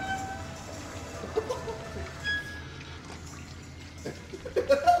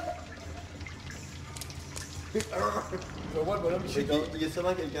 Je vois le bonhomme qui Il y a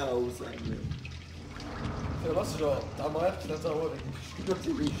sûrement quelqu'un en haut, ça. Finalement, c'est genre ta mère qui t'attend avec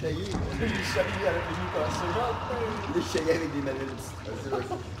des chaillés. Des chaillés avec les nuits passées, genre. Des chaillés avec des manettes.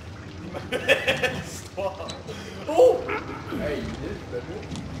 L'histoire. Oh! Hey, il est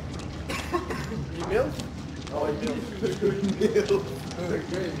milf? Non, il milf. Le gars,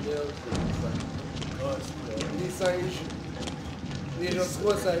 il milf. Les singes. Les gens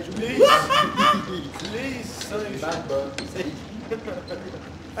 3 singes. Les singes.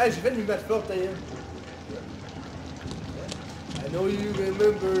 Hey, j'ai fait une lumière forte, d'ailleurs. I know you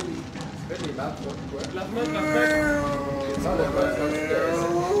remember me. Tu fais des maths, toi, quoi? La fenêtre.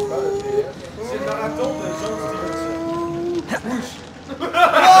 C'est le marathon de John Stevenson.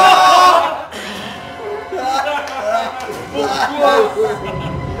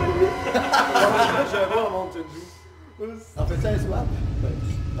 J'avais en Mountain Dew. On fait ça un swap?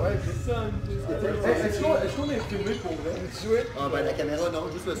 Ouais, c'est ça. Est-ce qu'on est filmé pour vrai? Tu jouais? Ah ben la caméra non,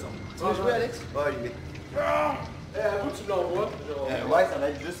 juste le son. Tu veux jouer, Alex? Ouais, il est. Avoue, tu l'envoies. Ouais, ça va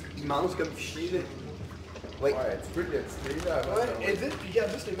être juste immense comme fichier là. Ouais, tu peux l'éditer là avant. Ouais, edit puis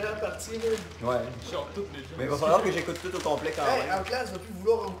garde juste les meilleures parties là. Ouais. Genre toutes les gens. Mais il va falloir que j'écoute tout au complet quand même. Hey, Outlast va plus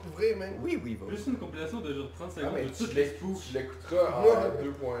vouloir en couvrir, man. Oui, va. Juste une compilation de genre 30 secondes mais de tu toutes les spoofs. Tu l'écouteras en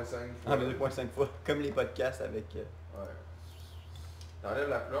 2.5 fois. Ah, mais 2.5 fois. Comme les podcasts avec. Ouais. T'enlèves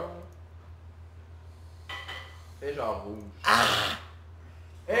la flamme. Et genre rouge. Ah!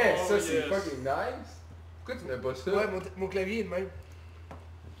 Hey, ça yes. c'est fucking nice. Pourquoi tu n'as pas ça? Ouais, mon clavier est le même.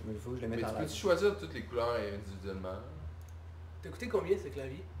 Mais il faut que je le Mais mette tu en peux-tu live. choisir toutes les couleurs individuellement? T'as coûté combien ce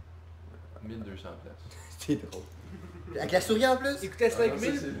clavier? 1200 places. C'est drôle. Avec la souris en plus? Il coûtait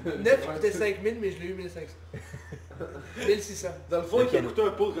 5000. Neuf, il coûtait 5000, mais je l'ai eu 1500. 1600. Dans le fond, il a coûté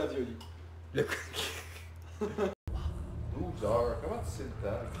un pot de ravioli. Le 12 heures, comment tu sais le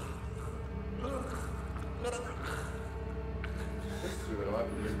temps? Qu'est-ce que tu veux vraiment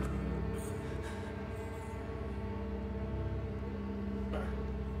plus?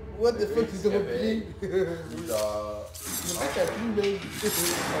 What the fuck, tu devrais plier? Oula. Le mec a plu, même.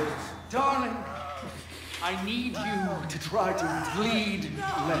 Darling, I need you to try to bleed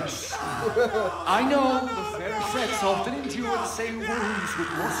less. I know the fair sex often endure the same wounds with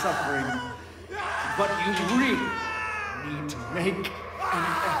more suffering, but you really need to make an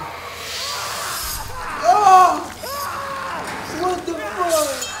effort. Oh! What the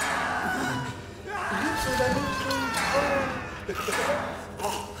fuck?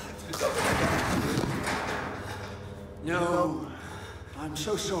 No, I'm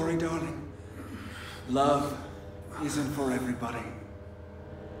so sorry, darling. Love isn't for everybody.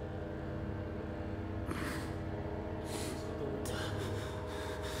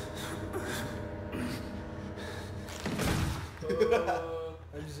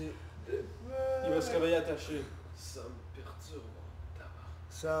 Amusé. Il va se réveiller attaché. Ça me perturbe.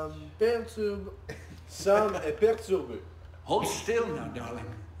 Ça me perturbe. Sam est perturbé. Hold still now,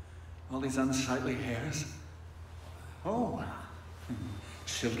 darling. All these unsightly hairs. Oh,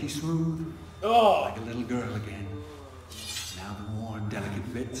 silky smooth. Oh! Like a little girl again. Now the more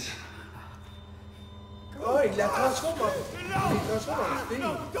delicate bits. Oh, il la transforme en... Il la transforme en fille.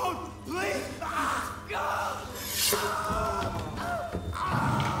 Don't, please!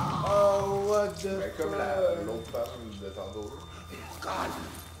 Oh, what the Ben, comme l'autre femme de tantôt. God,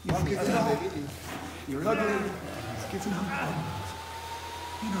 you're ugly. It's giving her up.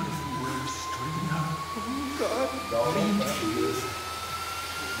 You're not even worth stringing her. Oh, God. Please.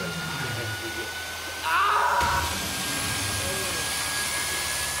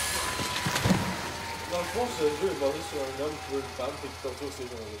 fond, ce jeu est basé sur un homme qui veut une femme et qui torture ces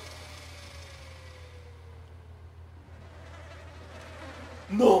gens-là.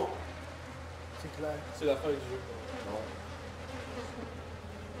 Non! C'est clair. C'est la fin du jeu. Non.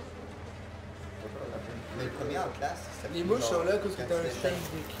 Mais le premier en classe, les mouches sont là parce que t'as un steak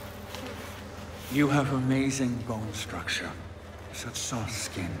dick. You have amazing bone structure. Such soft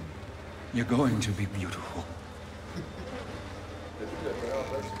skin. You're going to be beautiful.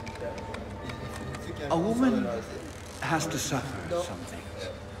 A woman has to suffer some things.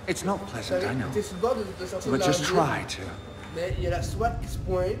 It's not pleasant, I know. T'es sur le bord de sortir de But just try to. Mais il y a la SWAT qui se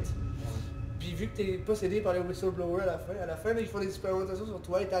pointe. Puis vu que t'es possédé par les whistleblowers à la fin là, ils font des expérimentations sur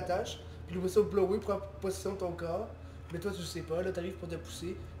toi, ils t'attachent. Puis le whistleblower prend possession de ton corps. Mais toi tu le sais pas, là t'arrives pour te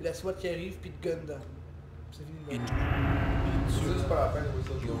pousser. Et la SWAT qui arrive puis te gun down. C'est fini. C'est pas la fin de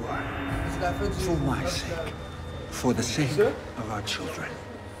whistleblower. C'est la fin du jeu. For my sake. For the sake of our children.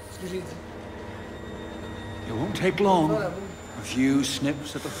 C'est ce que j'ai dit. It won't take long. A few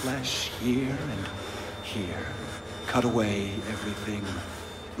snips at the flesh here and here. Cut away everything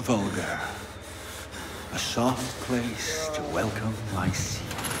vulgar. A soft place to welcome my seed.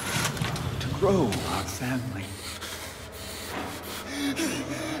 To grow our family.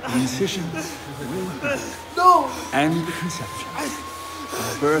 The incisions will hurt. No! And the conception.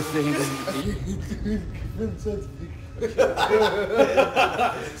 The birthing.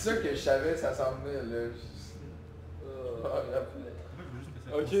 C'est sûr que je savais ça s'en venait là.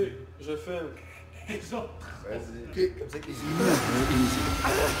 Ok, je filme. Vas-y. Ok, comme ça que Never easy.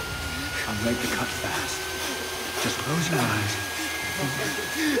 I'll make the cut fast. Just close your eyes.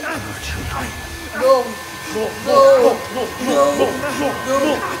 Our children. No! No! No! No! No!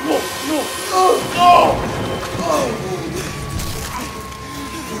 No!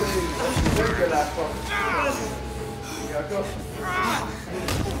 C'est que la porte. Il y a encore.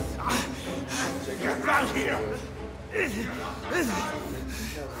 Get out here!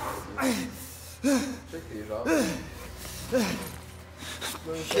 Check les gens.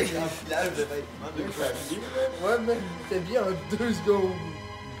 Un filage de vêtements de clavier. Ouais, mais t'es bien en 2 secondes.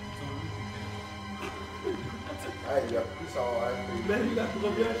 Ah, il a pris son MP. Même la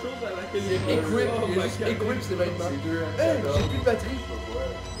première chose à laquelle il C'est equip, il y a juste equip ces vêtements. Hey, j'ai plus de batterie.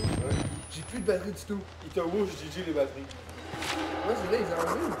 J'ai plus de batterie du tout. Il t'a rouge, GG les batteries. Ouais, c'est là, ils ont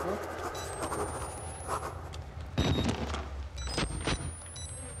enlevé ou quoi?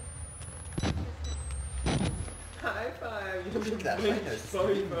 High five! Il faut que la chaîne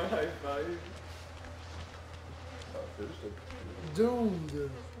High five! Dude!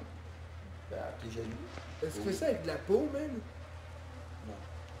 T'es jaloux? Est-ce que tu fais ça avec de la peau, man? Non.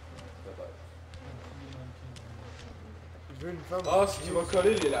 Je veux une femme. Ah, c'est qu'il va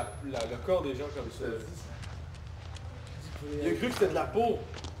coller le corps des gens comme ça. Il a cru que c'était de la peau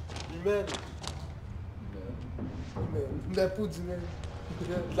humaine. De la peau d'humaine.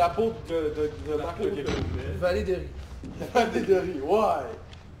 De la peau de Marc Le Québec. Vallée de riz. La vallée de riz, ouais!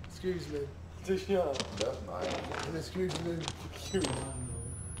 Excuse, man. C'est chiant. Je m'excuse, man.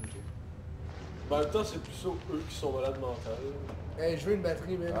 Mais en même temps, c'est plutôt eux qui sont malades mentales. Hey, je veux une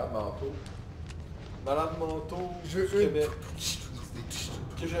batterie, man. Ah, manteau. Malades mentaux Je veux du une. Québec.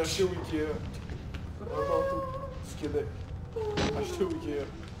 Que j'ai acheté au Ikea. Un manteau du Québec. Acheté au Ikea.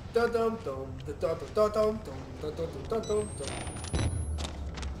 Tabarnak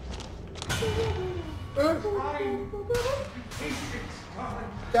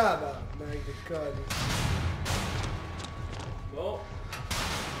de conne. Bon.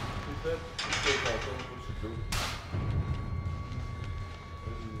 C'est fait.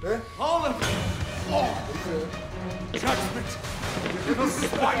 Hein? All of you! Oh! Judgment! Little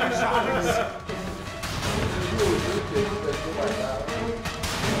spider eyes!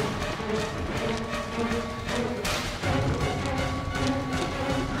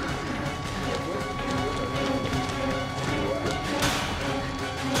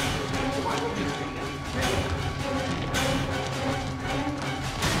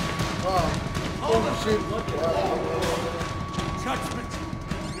 Oh shit! Judgment!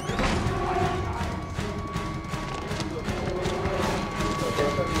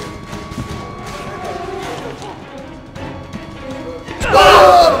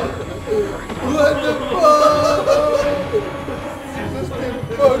 What the fuck? Ça c'était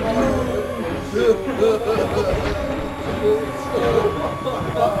pas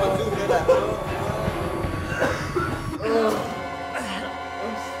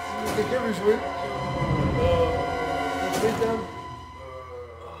quelqu'un veut jouer?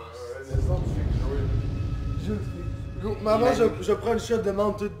 Maman, je prends le shot de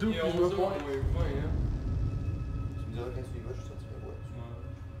Mounted Dew puis je veux pas. Tu me diras quand tu y vas, je sortirai voir.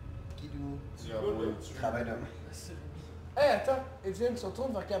 Kidou. Tu Tu travailles demain. Hey, attends, Étienne, tu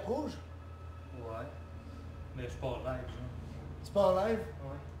retournes vers Cap Rouge? Ouais. Mais je pars live, genre. Tu pars live?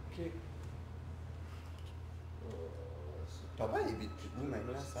 Ouais. Ok. Papa, il habite où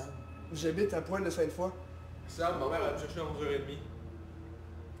maintenant, Sam? J'habite à Pointe-de-Sainte-Foy. Sam, ma mère, elle me chercher à 11h30.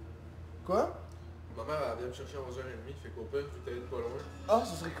 Quoi? Ma mère, elle vient me chercher à 11h30, fait qu'au pire, vu que t'habites pas loin. Ah,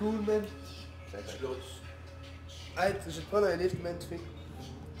 ce serait cool, man. Je l'autre. Hey, je vais te prendre un lift, man, tu fais.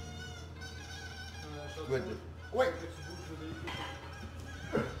 Good. Oui.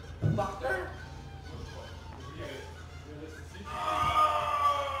 Martin?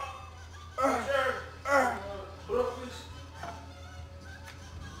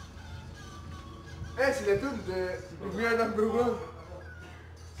 Hey, c'est la tune de We Are Number One.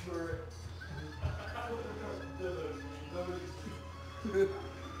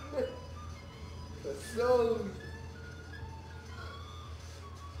 Ça sonne.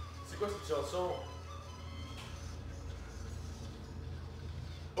 C'est quoi cette chanson?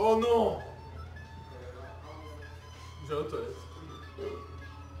 Oh non! J'ai un toilette.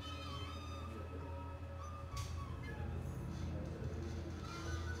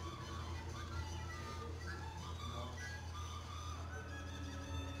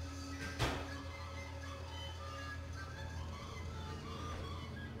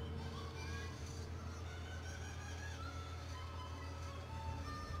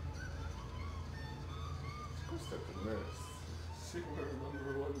 C'est quoi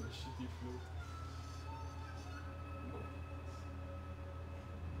number one de shitty flow?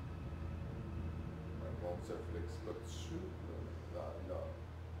 Bon, ça flex pas dessus. Là.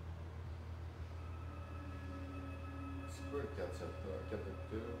 C'est quoi le 4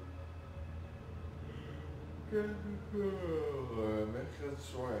 octobre? Mercredi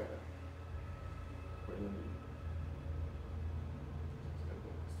soir. Pas une nuit. C'est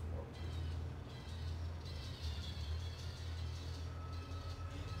bon,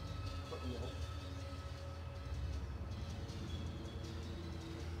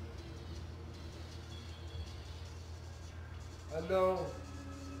 Ah non.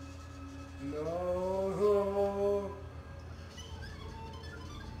 Non.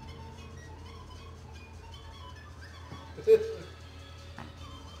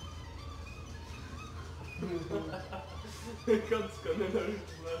 Quand tu connais le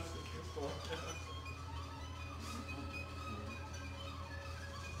rythme, c'est plus fort.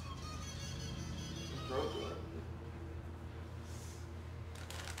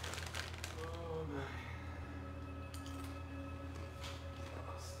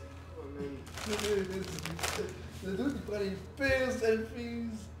 Le dude, il prend les pires selfies.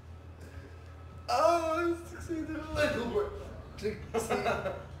 Ah, c'est drôle. C'est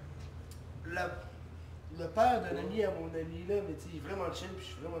le père d'un ami à mon ami là, mais tu sais, il est vraiment chill, puis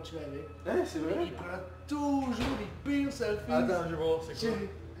je suis vraiment chill avec. Hein, c'est vrai? Il prend toujours les pires selfies. Attends, je vais voir, c'est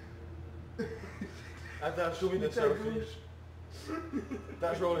quoi? Attends, show me the selfies.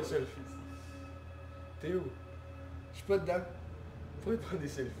 Attends, je vais voir les selfies. T'es où? Je suis pas dedans. Pourquoi il prend des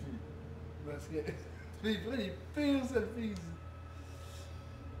selfies? Parce que il prend les pires selfies.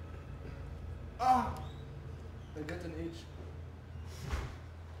 Ah! I got an H.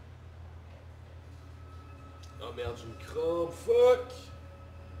 Oh merde, j'ai une crampe, fuck!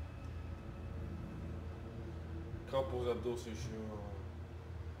 Crampe aux abdos, c'est chiant.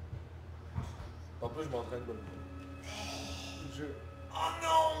 En plus, je m'entraîne comme je... Oh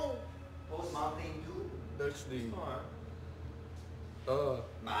non! Pause Mountain Dew. HD. Ouais. Ah.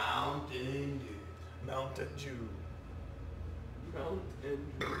 Mountain Dew. Mountain Dew. Mountain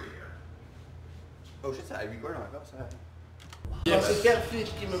Dew. Oh shit, ça a record encore, ça. C'est 4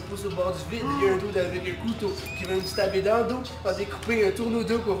 filles qui me poussent au bord du vide, il y a un dude avec un couteau qui veut me stabber dans le dos, va découper un tourneau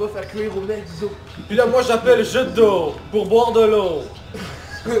d'eau qu'on va faire cuire au mec du dos. Puis là, moi j'appelle jus d'eau pour boire de l'eau.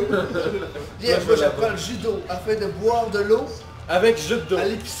 Bien, moi j'apprends le jus d'eau afin de boire de l'eau. Avec jus d'eau. À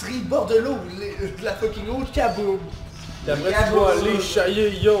l'épicerie, bord de l'eau, de la fucking eau, kaboom. Et après tu dois aller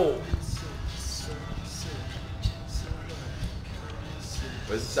chailler yo.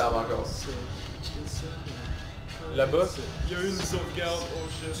 Vas-y, ça va encore. Là-bas, il y a eu une sauvegarde au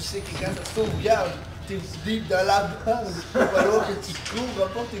chef. Tu sais que quand ça sauvegarde, t'es deep dans la base. Il va falloir que tu cours,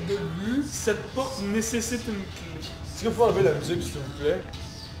 rapporte tes deux buts. Cette porte nécessite une clé. Est-ce qu'il faut enlever la musique s'il vous plaît?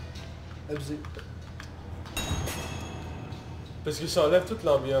 La musique. Parce que ça enlève toute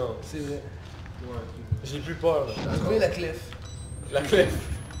l'ambiance. C'est vrai. Ouais. J'ai plus peur là. Trouver la clef. La clef.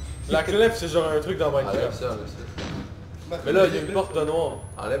 La clef c'est genre un truc dans Minecraft. Enlève ça, enlève ça. Mais là, il y a une porte de noir.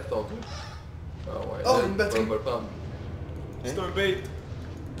 Enlève ton truc. Ah ouais. Oh, une batterie. On va le prendre. C'est un bait.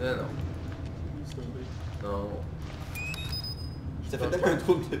 Non, non. C'est un bait. Non. Ça fait peut-être un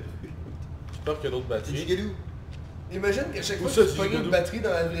trouble de bruit. Je J'espère qu'il y a d'autres batteries. Gigadou. Imagine qu'à chaque Où fois ça, que tu pognes Gigadou? une batterie dans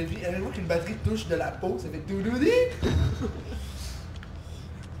la vraie vie, à chaque fois qu'une batterie touche de la peau, ça fait doudoudi.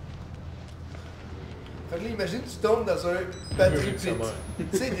 Fait que là, imagine tu tombes dans un batterie pit.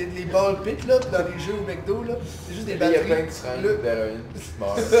 Tu sais, les ball pits là, dans les jeux au McDo là, c'est juste des Là, il y batteries. a plein de seringues d'héroïne qui se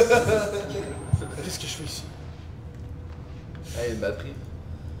meurent. Qu'est-ce que je fais ici? Hey, une batterie.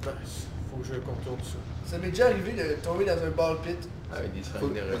 Nice. Faut que je contourne ça. Ça m'est déjà arrivé de tomber dans un ball pit. Avec des Faut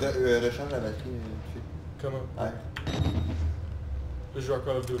seringues d'héroïne. rechange la batterie. Comment? Ouais. Là, je joue encore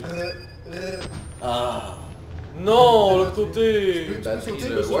Call of Duty. Ah. Non, l'autre côté! Tu peux Batterie, sauter,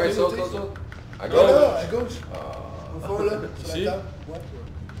 là. tu peux Ouais, sauter. saute. À Là, gauche. là, à gauche. Ah. Au fond là, sur Ici? la table. Ouais.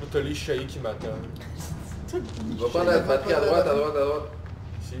 Là, t'as les chaillis qui m'attendent. Va prendre la batterie à droite.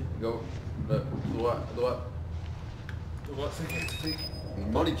 Ici. Go. Là, droit. Droite.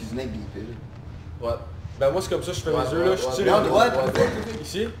 Bon, les cuisiniers avec des piles. Droite. Ben moi c'est comme ça, je fais Droite, mes œufs là, droite, je tire droite, les droite.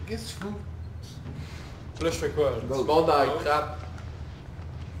 Ici? Qu'est-ce que tu fous? Là je fais quoi? Tu montes dans la trappe.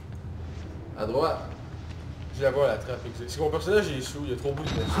 À droite. Je la vois à la trappe, exact. C'est que mon personnage il est sous, il y a trop beaucoup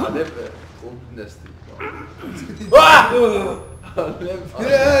de nestés. Enlève trop de nesté. Ah!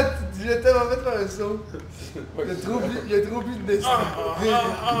 Enlève. Tu l'as tellement fait faire un saut. Il y a trop bu de Nesty.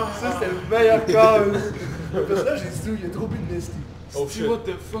 Ça c'était le meilleur call. Le personnage est sous, il y a trop bu de Nesty. Oh shit. What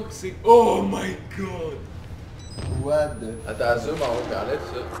the fuck, c'est... Oh my god! What the... Attends, zoom en haut, puis enlève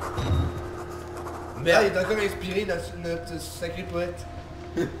ça. Merde, il est encore inspiré notre sacré poète.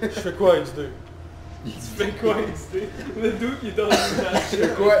 Je fais quoi XD? Tu fais quoi, XD? Le dude qui est dans une machine, Je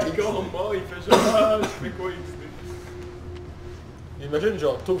fais quoi, il est encore mort, il fait genre ah, je fais quoi, XD? Imagine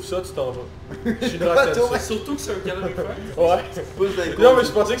genre, t'ouvres ça, tu t'en vas. Je suis dans la tête. Surtout que c'est un calorifère. Ouais. Non mais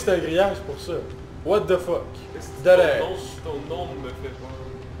je pensais que c'était un grillage pour ça. What the fuck? Deadass. Ton nom me fait peur.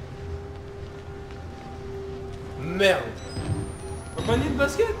 Merde. Un panier de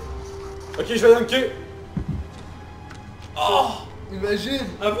basket? Ok, je vais dunker. Oh! Imagine!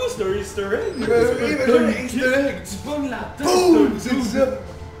 Avoue, c'est un easter egg! Imagine un easter egg! Tu pognes la tête! Boum! C'est ça!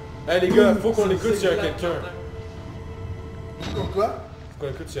 Hey les gars, faut qu'on écoute s'il y a quelqu'un. Pourquoi? Faut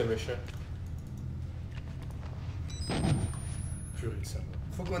qu'on écoute s'il y a un méchant. Purée de ça.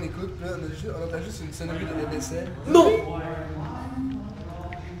 Faut qu'on écoute, puis là on entend juste une sonnerie de la vaisselle. Non!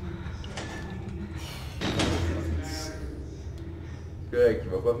 C'est correct, il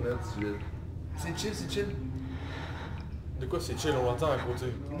va pas venir tout de suite. C'est chill, c'est chill. De quoi c'est chill, on l'entend à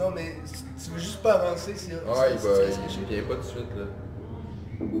côté. Non mais tu veux juste pas avancer si... Ouais, il vient pas tout de suite là.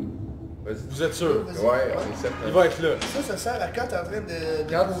 Vas-y. Vous êtes sûr? Vas-y. Ouais, on est certain. Il va être là. Ça sert à quand t'es en train de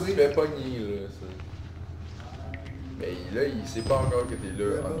Quand tu courir. te fais pogner là, ça. Mais là, il sait pas encore que t'es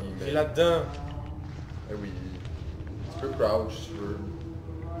là, en guillemets. Il est là-dedans. Ah oui. Tu peux crouch si tu veux.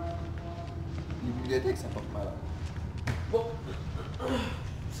 Les bibliothèques, ça porte malade. Bon.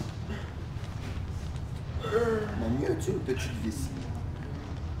 Mamie, as-tu une petite vessie?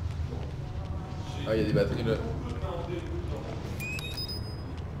 Ah, il y a des batteries là.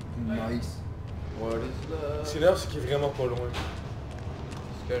 Nice. What is love? Ce qui est là, c'est qu'il est vraiment pas loin.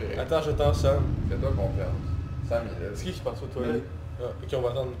 C'est correct. Attends, j'attends Sam. Fais-toi confiance. Sam, il est là. C'est qui part aux toilettes? Ah, ok, on va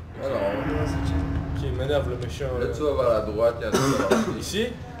attendre. Ah non. Qui m'énerve le méchant. Là, tu vas vers la droite, il y a un Ici?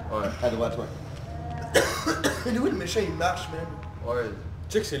 Ouais. À droite, ouais. Mais oui, le méchant il marche même. Ouais.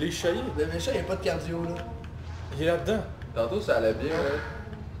 Check, c'est les chaillis. Le méchant il a pas de cardio là. Il est là-dedans. Tantôt, ça allait bien, ouais.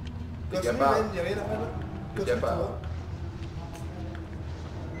 T'es Continue, capable. man, y'a rien à faire là. T'es Continue, capable. tu vois.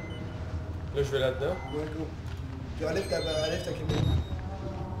 Là, je vais là-dedans. Ouais, go. Puis enlève ta caméra.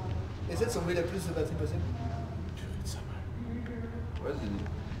 Essaie de sauver le plus de batterie possible. Vas-y.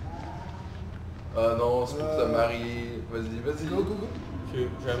 Ah non, c'est pour te marier. Vas-y, vas-y. Go, go, go. Ok,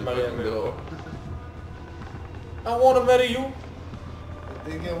 je vais me marier avec toi. I wanna marry you. I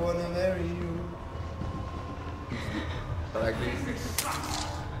think I wanna marry you. Dans la clé.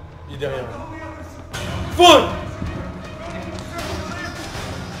 Il est derrière. Fuck!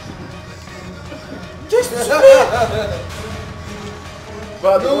 Qu'est-ce que tu fais?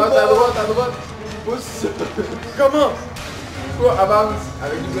 Va à droite, à droite, à droite. Pousse. Comment? Quoi, avance.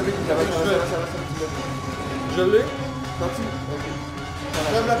 Avec W qui t'avance. Je l'ai.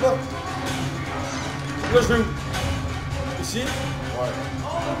 Ferme la porte. Là, je vais où? Ici? Ouais.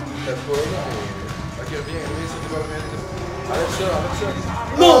 Peut-être pas, mais... Ok, reviens, ça tu vas revenir. Arrête ça.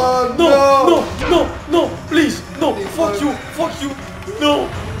 Non! Oh, non! Non! Non! Non! Please! Non! Fuck you! Fuck you! Non!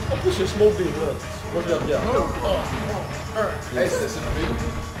 En plus, je smoke des là. Moi, je le regarde. Hey, c'est ça le film.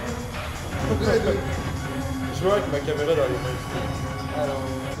 Je vais avec ma caméra dans les mains. Alors...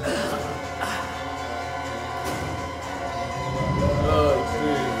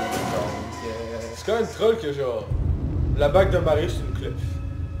 C'est quand même troll que genre... La bague de mariée, c'est une cloche.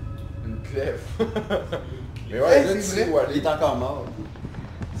 Une Clef. Mais ouais, là, tu sais où aller. Il est encore mort.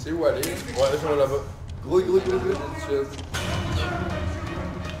 Tu sais où aller. Ouais, je vais là-bas. Gros.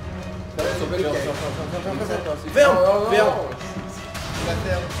 Ferme! Ferme! La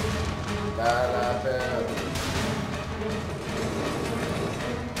ferme. La ferme.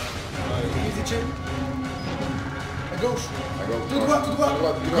 Easy chill. À gauche. À gauche. Tout droit.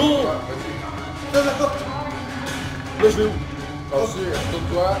 Go! Ferme la porte. Là, je vais où? Ensuite,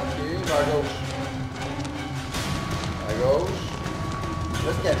 retourne-toi, ok, vers à gauche. À gauche. Là,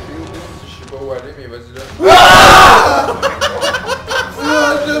 c'est caché. Je sais pas où aller, mais vas-y là.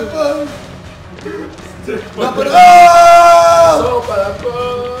 What the fuck? Non, pas là! Sors par la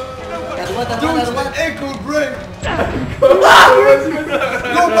porte! À droite. Echo break. Go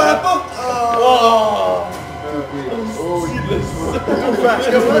Go par la porte.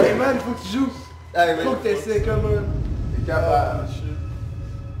 Comment les man, faut que tu joues. Faut que t'essaies, comment. T'es capable.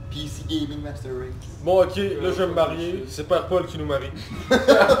 PC Gaming Master Race. Bon, ok, là, je vais me marier. C'est Père Paul qui nous marie.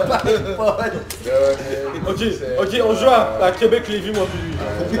 Ok, on joue à Québec-Lévis, moi puis lui.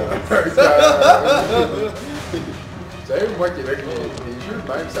 Vous savez, moi, Québec, les jeux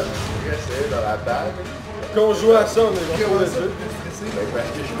même, ça me stressait dans la bague. Quand on jouait à ça, on est vraiment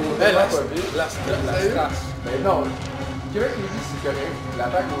parce que je courais pas vite. La strasse. Mais non, Québec, Lévis, c'est correct. La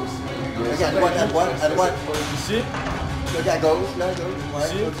bague aussi. À droite. Ici. Là, à gauche, là, à gauche. Ouais,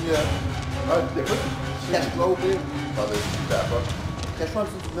 ici. continue là. Ah, t'es pas... Cache-toi au pire. Par-dessus la porte. Cache-toi en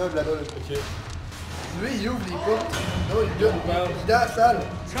dessous du meuble là-bas. Ok. Lui, il ouvre les portes. Non, il est dans la salle.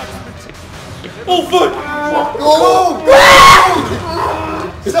 Oh fuck!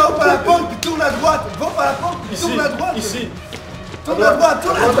 Sors par la porte, puis tourne à droite. Va par la porte, puis tourne à droite. Ici. Tourne à droite.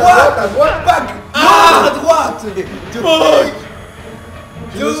 À droite! Back. À droite. Fuck!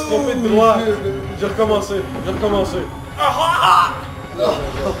 Je me suis trompé de droite. J'ai recommencé.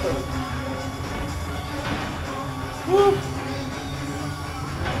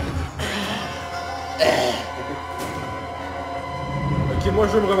 Ok, moi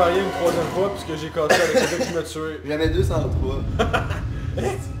je veux me remarier une troisième fois puisque j'ai cassé avec le gars qui m'a tué. Jamais 203.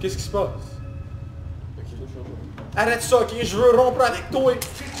 Qu'est-ce qui se passe? Arrête ça, ok? Je veux rompre avec toi.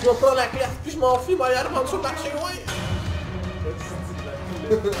 Je vais prendre la clef, puis je m'enfuis, mais aller revendre sur le marché loin.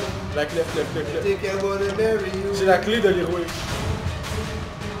 La clef. C'est la clé de l'Heroic.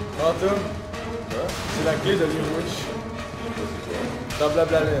 Anton? C'est la clé de l'Heroic. Dans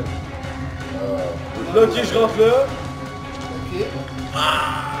Blablaland. Là, ok, je rentre là. Ok. Là,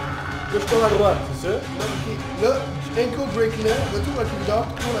 je tourne à droite, c'est ça? Ok. Là, ankle break là. Retour à corridor,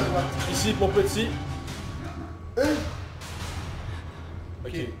 tourne à droite. Ici, mon petit.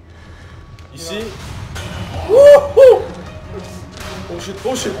 Ok. Ici. Wouhou! Oh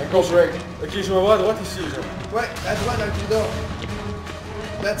shit. Ankle break. Ok, je vais voir à droite ici, genre. Ouais, à droite dans le corridor.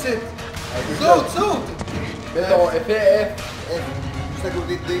 That's it. Saute! Mets ton effet F. Juste à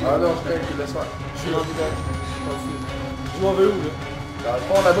côté de D. Ah non, je laisse faire. Je m'en vais où, là? Dans le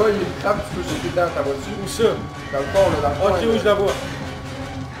fond, là-bas, il y a une trappe, tu peux sauter dedans, t'as vois-tu? Où ça? Dans le fond, là, dans le fond. Ok, où je la vois?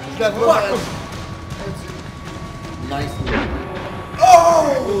 Je la vois. Nice.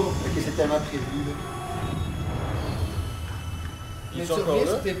 Oh! Ok, c'est tellement prévu là. Mais Ils tu sont encore reviens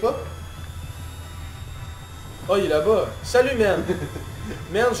là? sur tes pas? Oh, il est là-bas. Salut, man.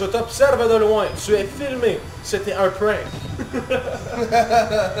 Man, je t'observe de loin. Tu es filmé. C'était un prank.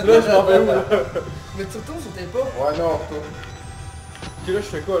 Là, je m'en vais où, là? Mais tu retournes sur tes pas? Ouais, non, retourne. Ok, là, je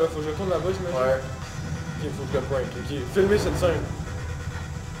fais quoi, là? Faut que je retourne là-bas, j'imagine? Ouais. Ok, faut que je le prank. Ok, filmez cette scène.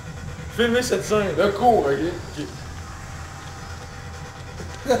 Filmez cette scène. Le cours, ok? Ok.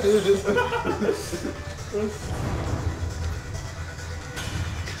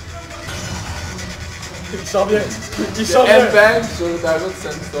 Il s'en vient. Il s'en vient. Bang sur la route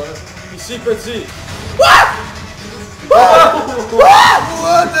Sandstorm. Ici, petit. What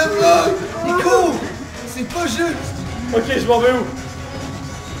the fuck? Il court! C'est pas juste! Ok, je m'en vais où?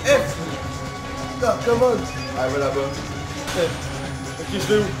 F! Non, come on! Ah, va là-bas. Ok, je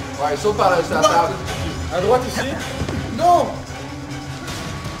vais où? Ouais, saute par la table. À droite ici? Non!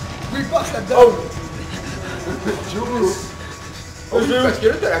 Oui, passe là-dedans! Oh! Oh, oui, parce que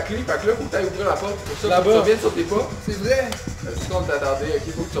là, t'as la clé, fait que là, faut que t'ailles ouvrir la porte. Pour ça, faut que tu reviennes sur tes pas. C'est vrai! Si on t'attendait, ok,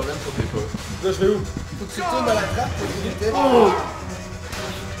 faut que tu reviennes sur tes pas. Là, je vais où? Faut que tu tournes dans la trappe pour qu'il était. Oh!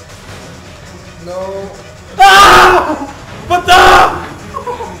 Non! Ah! Putain!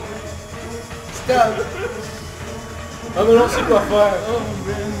 Stop! Ah, mais non, c'est quoi faire. Oh,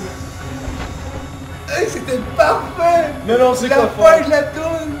 man! Hey, c'était parfait! Mais non, c'est quoi La faire. fin de la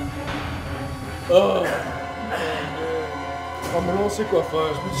toune! Oh! Oh, mais non, c'est quoi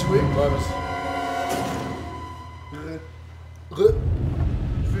faire. Je peux te jouer? Ouais, vas-y. Je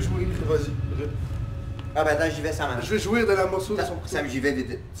veux jouer. Vas-y. Ah ben attends, j'y vais, Sam. Je vais jouir de la morceau de son couteau. Sam, j'y vais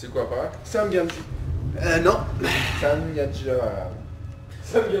vite. C'est quoi faire? Sam Gamji. Non. Sam Yadja.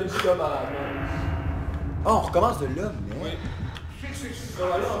 Sam Gamji comme à la main. Oh, on recommence de là, mais... Oui. On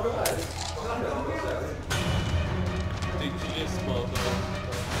va aller encore à T'es Chris, mentor.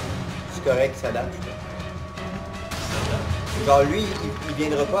 C'est correct, ça date. Genre lui, il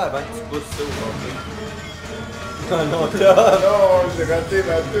viendra pas avant que tu pousses ça aujourd'hui. Oh non, Tom! Non, j'ai raté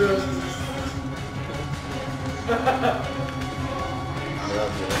ma tune!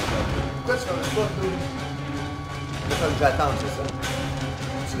 Pourquoi tu fais un spot, là? Il faut que j'attende, c'est ça.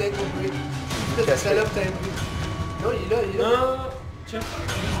 Tu l'as compris. Peut-être que celle-là, t'as un bruit. Non, il est là, il est là. Non, check.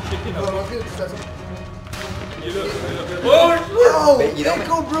 Il va rentrer de toute façon. Il est là, Oh! Ben, il est dans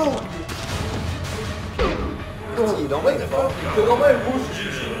Echo, bro! Il est donc bien fort. C'est vraiment un rouge,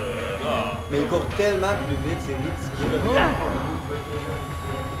 Gigi. Mais il court tellement plus vite, c'est ridicule.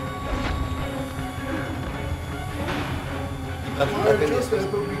 Il prend tout la peine. C'est un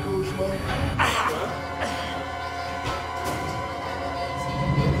peu plus cauchemar.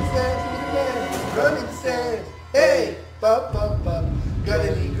 Hey! Pop, pop, pop. Got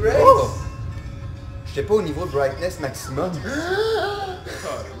any grace? Oh! J'étais pas au niveau de brightness maximum.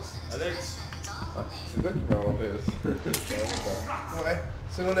 Alex. C'est toi qui m'as inventé ça. Ouais,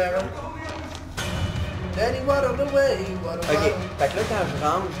 secondaire 1. Daddy, what on the way? What on Ok, fait que là quand je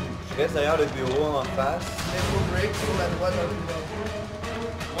rentre, je reste derrière le bureau en face. Echo break sur la droite dans le bureau.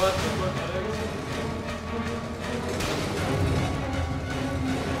 Ouais, c'est quoi, Alex?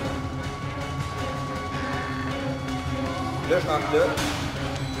 Là je rentre là. Ouais.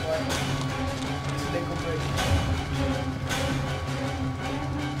 C'est l'echo break.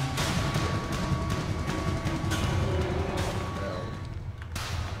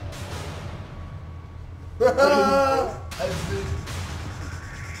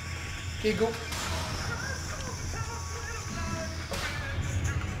 Ok, go.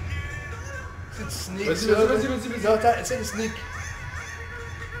 C'est du sneak. Vas-y. Non, attends, essaie de sneak.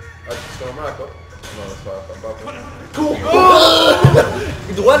 Ah, tu fais vraiment la porte? Non, c'est pas la Cours!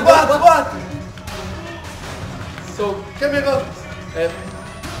 Droite! So, caméra.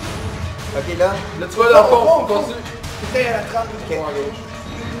 Ok là. Là tu vas dans le fond, continue. T'es à la trappe. Ok. À gauche.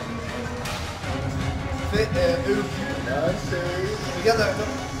 Fais regarde dans la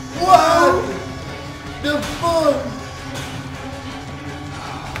trappe. What the fuck?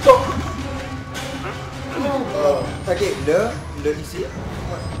 Ok, là ici.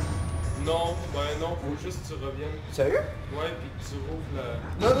 Non, ben non, faut juste que tu reviennes. Sérieux? Ouais, puis que tu rouvres la...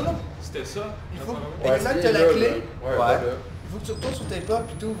 Non. C'était ça? Il faut apparemment? maintenant que t'as la clé, Ouais. il faut que tu retournes sur tes pas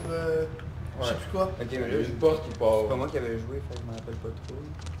puis t'ouvres je sais plus quoi. Ok, mais Il y a là, une porte qui part. c'est pas moi qui avais joué, fait que je m'en rappelle pas trop.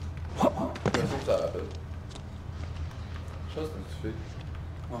 Je trouve que ça rappelle. Je pense que c'est un petit fait.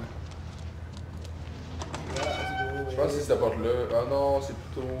 Ouais. Je pense que c'est cette porte-là. Ah non, c'est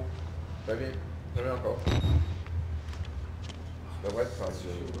plutôt... Reviens encore. Ça devrait être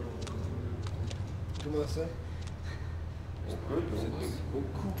tranquille. Comment ça?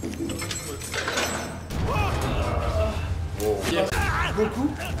 Wow. Beaucoup?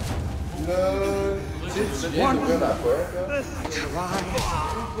 Tu viens d'ouvrir la porte, là?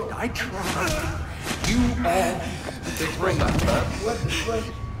 I tried. You all bring What the fuck?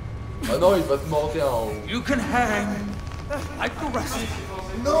 Ah non, il va te monter en haut. You can hang like the rest.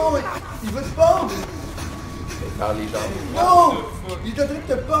 Non, il veut te pendre! Par les jambes. Non! Il est en train de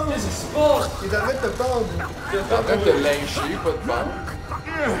te pendre! Qu'est-ce qui se passe? Il est en train de te pendre! T'es en train de te lyncher, pas de pendre.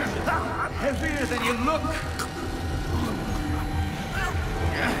 Heavier than you look.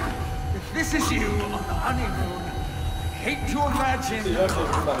 If this is you on the honeymoon, I hate to imagine. C'est là que je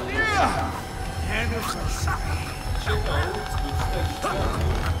veux parler. And of Check en haut, tu peux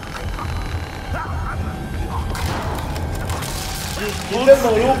Il est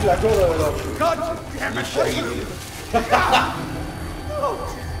tellement lourd que la corde est là. God damn it! Oh,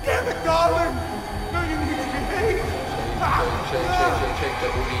 damn it, darling! No, you need to behave! Shake the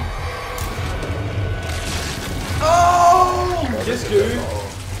booty. Oh! Qu'est-ce qu'il y a eu?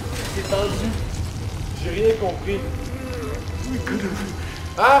 C'est tendu. J'ai rien compris.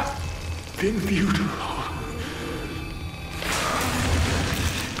 Ah! Been beautiful.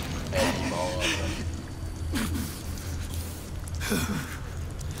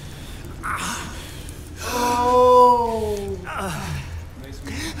 Oh!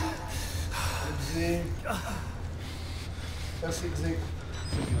 Merci, Xig.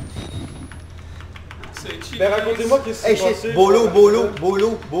 Ben racontez-moi qu'est-ce qui Hey s'est shit, passé. Bolo. Oh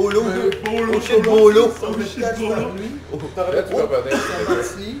shit, Bolo. Ils sont fait catch par lui. Là, tu vas pas Ils sont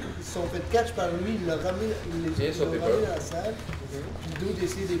partis, ils sont fait catch par lui, il l'a ramené, Viens sur tes dans la salle. Puis Dude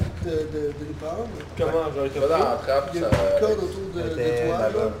essaie de les prendre. Comment? Genre, il va dans la trappe, Il y a ça... une corde autour de toi,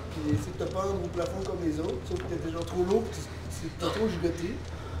 là-bas. là, puis il essaie de te pendre au plafond comme les autres, sauf que t'étais genre trop lourd, puis t'as trop gigoté.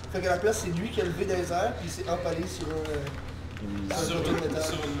 Fait qu'à la place, c'est lui qui a levé dans les airs, puis il s'est empalé sur un poteau de métal.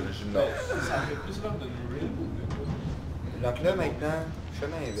 gymnase. Ça fait plus l'air de drill ou de quoi? Donc là, maintenant,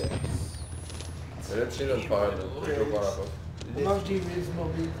 chemin inverse. Mais là, tu sais, je vais le faire, là. Je vais voir la porte. On mange des ribs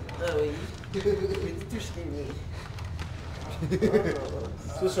mobiles. Ah oui. Mais dis tout ce qui est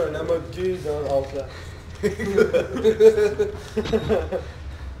Ça, c'est un amas de gay dans Outlast.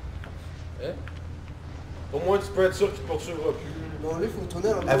 Hein? Au moins, tu peux être sûr qu'il ne poursuivra plus. Bon, là, il faut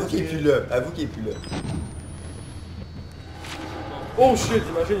tourner en Avoue qu'il est plus là. Avoue qu'il est plus là. Oh shit,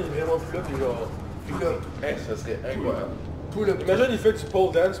 imagine, il est vraiment plus là, puis genre... Puis là. Hey, ça serait incroyable. Imagine, il fait du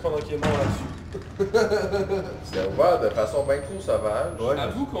pole dance pendant qu'il est mort là-dessus. C'est ouvert de façon bien trop sauvage. Ouais.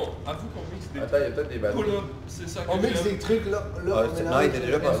 Avoue qu'on mixe des Attends, il y a peut-être des bateaux. pull-up, c'est ça que On mixe j'aime. des trucs là, Ah, on non, il mélange était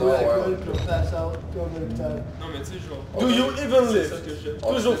déjà passé. l'alcool, Ouais, ouais. puis on passe out comme le temps. Non mais tu sais genre... Do you even C'est live? ça que j'aime. On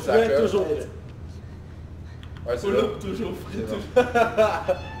Toujours se frais, sacre. toujours frais. Ouais, c'est là. Pull-up toujours frit, C'est bon.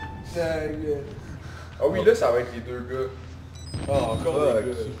 toujours... Ah oui, là, ça va être les deux gars. Ah, encore Ah, des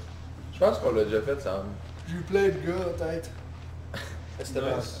gars. Je pense qu'on l'a déjà fait, Sam. J'ai eu plein de gars en tête. C'était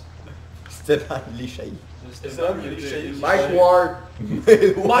Nice. C'était dans les shades. C'était là, il y a des shades. Mike Ward!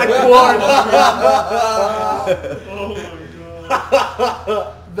 Mike Ward! Oh my god.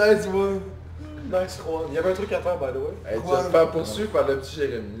 Nice one. Nice Juan. Il y avait un truc à faire, by the way. Hey, tu vas te faire poursuivre par le petit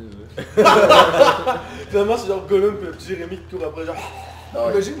Jérémy, là. Finalement, c'est genre Gollum et le petit Jérémy qui court après, genre... Ah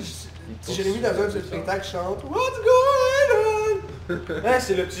ouais. Imagine si Jérémy dans un spectacle chante What's going on? Hein,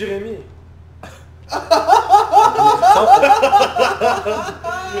 c'est le petit Jérémy.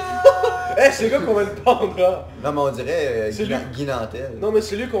 Hey, c'est le gars qu'on va le pendre, hein. Non, mais on dirait C'est lui. Guy Nantel. Non, mais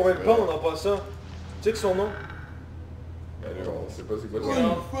c'est lui qu'on va le pendre en passant. Tu sais que son nom? Ben là, on sait pas c'est quoi Holy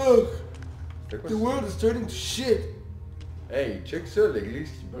ça. fuck! C'est quoi The ça? world is turning to shit! Hey, check ça, l'église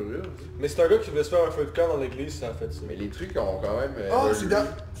qui brûle. Mais c'est un gars qui voulait se faire un feu de camp dans l'église, ça a fait ça. Mais les trucs ont quand même... Oh, c'est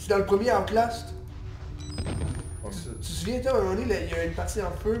dans le premier Outlast. On Tu sait- te souviens, toi, à un moment donné, là, il y a une partie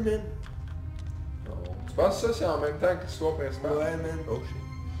en feu, man? non. Tu penses que ça, c'est en même temps que l'histoire principale? Ouais, man. Oh shit.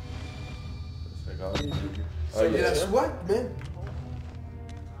 Ça serait quand même... Il y a la ça. SWAT, man.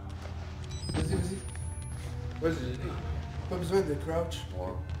 Vas-y. Vas-y. Pas besoin de crouch.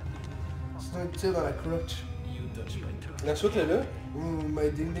 Ouais. Sinon, il tire dans la crotch. La suite est là? My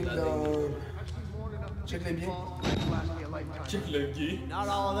ding ding dans... Check-les bien. Check le gay. Not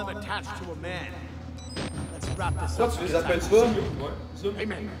all of them attached to a man. Let's wrap this Toi, up. tu les appelles pas? Ouais, zoom.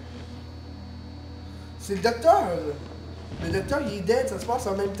 Amen. C'est le docteur. Le docteur, il est dead, ça se passe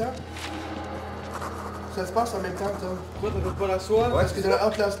en même temps. Ça se passe en même temps, Tom. Pourquoi t'appelles pas la soie? Parce que dans la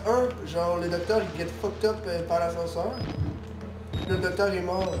Outlast 1, genre, le docteur, il get fucked up par l'ascenseur. Le docteur est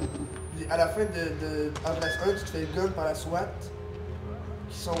mort. À la fin de Outlast 1, tu te fais gun par la SWAT.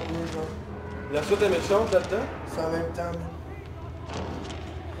 Qui sont eux, genre. La suite est méchante là-dedans? C'est en même temps, man.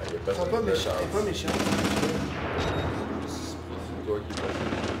 Ben, y a Ils personne sont pas qui a méchants, chance. ils sont pas méchants. C'est toi qui es pas...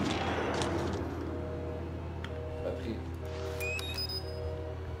 Batterie.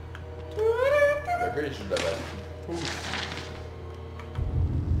 Le gars, il joue de la batterie.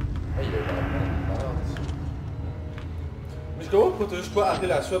 Hey, il y a vraiment de merde. Mais je comprends pourquoi t'as juste pas appelé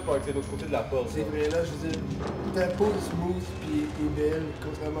la suite pour être de l'autre côté de la porte. C'est vrai, là, je veux dire, ta peau est smooth pis est belle,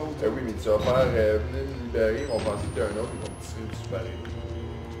 contrairement aux Ben oui, mais tu vas faire venir me libérer, ils vont penser qu'il y a un autre, ils vont te tirer du super ouais.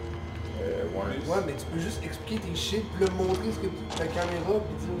 Ouais, mais tu peux juste expliquer tes shit, pis le montrer ce que ta caméra,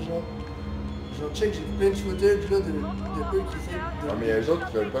 pis dire genre check, j'ai plein de footage là de eux qui essaient de... Non, mais il y a les autres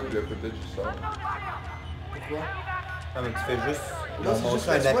qui veulent pas que le footage il sorte. Pourquoi? Ah, mais tu fais juste Non, leur c'est juste montrer que un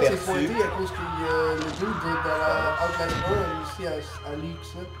soit c'est aperçu. pointé à cause que le dude dans la Outlast 1 a réussi à leak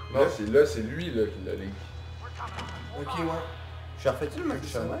ça. Non, là, c'est lui là, qui l'a leak. Ok, ouais. Je refais-tu le même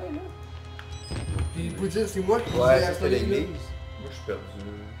chemin, là? Pis il peut dire, c'est moi qui vous ai Ouais, ça installé c'était l'église. Moi, je suis perdu.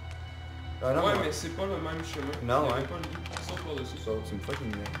 Ah non, Ouais, mais c'est pas le même chemin. Non, Il y ouais. avait pas le but qui saute par-dessus. Ça. C'est une fois qu'il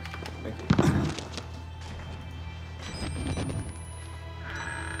me met. Ok.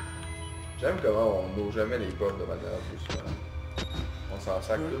 J'aime comment on n'ouvre jamais les portes de manière plus souvent. On s'en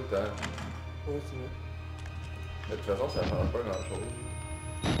sac tout le temps. Ouais, c'est vrai. Mais de toute façon, ça change pas grand chose.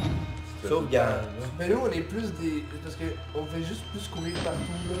 Sauvegarde. Mais nous, on est plus des... Parce qu'on fait juste plus courir partout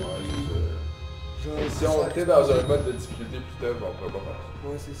là. Ouais, c'est ça. Si on était dans un mode de difficulté plus tough, on pourrait pas faire ça.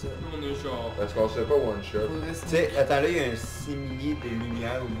 Ouais, c'est ça. On est genre... Parce qu'on se fait pas one shot. Tu sais, attends là, il y a un simili de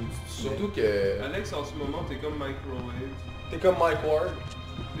lumière au bout du tunnel. Surtout que... Alex, en ce moment, t'es comme Microwave. T'es comme Mike Ward.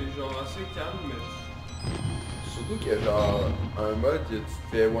 T'es genre assez calme, mais... Surtout qu'il y a genre un mode que tu te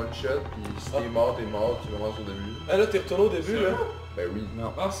fais one shot, pis si t'es mort, tu commences au début. Ah là, t'es retourné au début, là? Ben oui.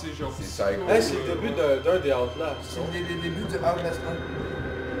 Non. Ah, c'est genre... C'est psycho. Hey, c'est le début d'un des Outlast. C'est le début de Outlast 1.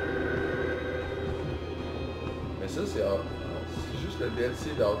 Mais ça, c'est juste le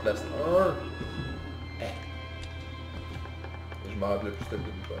DLC d'Outlast 1. Je m'en rappelle plus le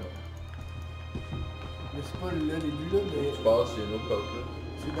début, pas. Mais c'est pas le début là, mais... Tu passes, il y a une autre porte là.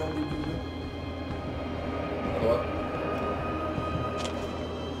 C'est dans le début là. À droite.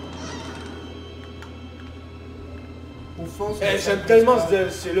 Au fond, c'est Hey, la j'aime salle tellement ce principale.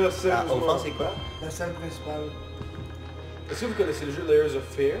 DLC-là, sérieusement. Au fond, c'est quoi? La salle principale. Est-ce que vous connaissez le jeu Layers of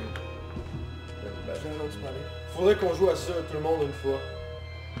Fear? J'ai entendu parler. Faudrait qu'on joue à ça tout le monde une fois.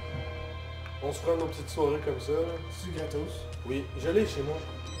 On se fera nos petites soirées comme ça. Là. C'est gratos. Oui, je l'ai chez moi.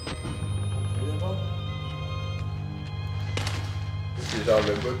 C'est genre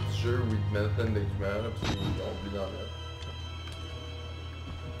le bout du jeu où ils te mettent plein de documents, là, pis ils ont oublié d'en mettre.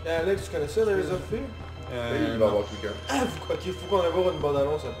 Hey, Alex, tu connais ça, Layers of Fear? Oui, il va y avoir quelqu'un. Ah, ok, faut qu'on aille voir une bonne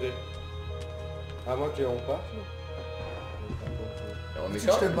annonce après. Avant qu'on parte, là. On est Tu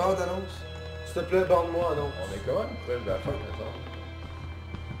quand je te même... barre d'annonce. S'il te plaît, bande-moi annonce. On est quand même proche de la fin, mais ça.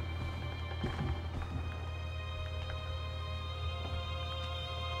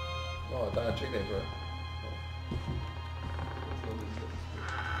 Non, attends, check d'un peu.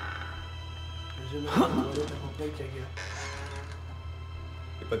 J'ai jamais entendu parler de la compagnie Kaga.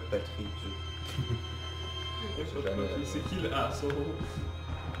 Y'a pas de batterie, C'est qui le asshole?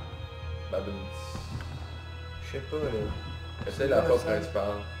 Baboons. Je sais pas, là. C'est la porte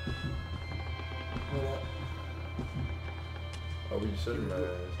principale. Voilà. Ah oui, ça, ça me fait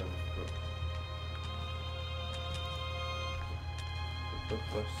pas.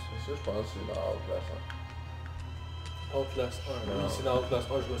 Ça, je pense que c'est dans Outlast 1. Outlast 1. Non. Oui, c'est dans Outlast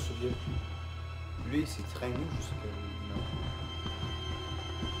 1, je me souviens. Lui, il s'est traîné jusqu'à... Non.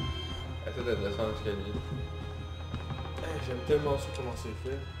 Essaie de descendre l'escalier. Hey, j'aime tellement ça comment c'est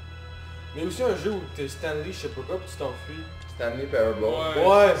fait. Mais aussi un jeu où t'es Stanley, je sais pas quoi, pis tu t'enfuis. Stanley Parable.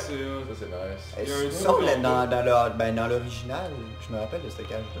 Ouais, ça c'est nice. Hey, Il y a un sinon, autre dans l'original, je me rappelle de ce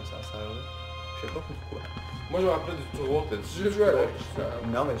cage de ascenseur-là. Je sais pas pourquoi. Moi, je me rappelle du tour. T'as-tu déjà joué à l'original?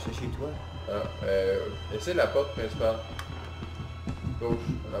 Non, mais c'est chez toi. Ah, essaie la porte principale. Gauche,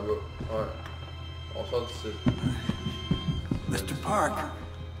 là-bas. Ouais. On sort d'ici. Mr. Park.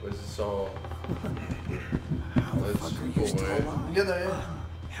 Vas-y, sors. Vas-y, pour vrai. Regarde derrière.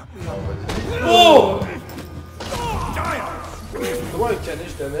 Oh! C'est quoi un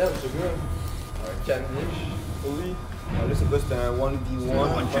caniche de merde, ce gars? Un caniche? Oui. Ah, là, c'est quoi? C'est un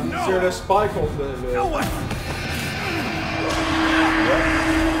 1v1? C'est le spy qu'on fait, le...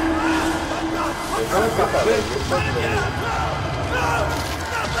 C'est vraiment parfait.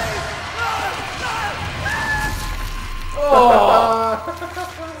 Oh!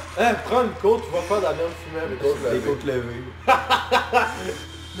 Hein, prends une côte, tu vas faire de la viande fumée avec Des côtes levées.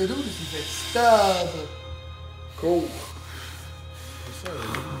 Le dos, il s'est fait stab. Cool. C'est ça,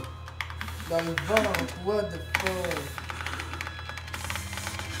 dans le ventre, what the fuck.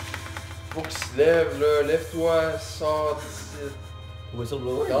 Faut qu'il se lève, là. Lève-toi, sors d'ici.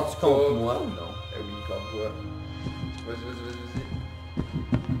 Whistleblower, Dans tu comptes moi ou non? Eh oui, contre toi. Vas-y.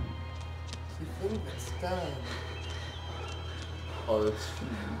 C'est fou, mais stab. On a-tu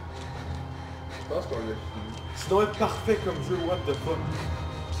fini? Je pense qu'on a fini. Sinon, être parfait comme jeu, what the fuck.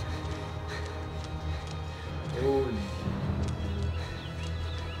 Holy.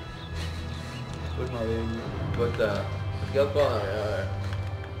 Pourquoi je m'en vais où? Va-t'en. Regarde pas en arrière.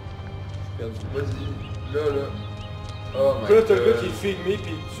 Vas-y. Là. Oh my Puis là, t'as le god. gars qui est filmé, pis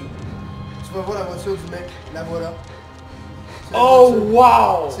tu... Tu vas voir la voiture du mec, la voilà. C'est la Oh, voiture-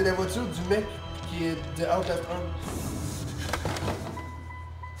 wow! C'est la voiture du mec qui est de Outlast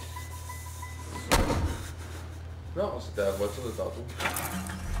 1. Non, c'était la voiture de tantôt.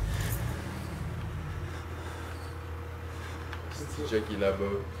 C'est Jack qui est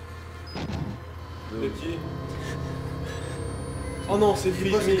là-bas. De qui? Oh non, c'est Il est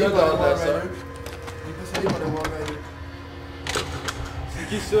filmé. possédé par le War Rider. Il est possédé par le War Rider. C'est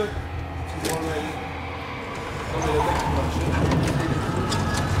qui ça? C'est le War Rider. Non, mais le mec qui marchait.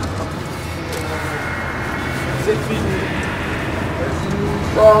 C'est filmé.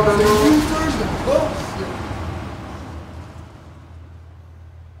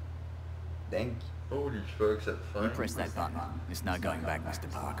 Holy fuck, cette fin. You press that button. It's no going back, Mr.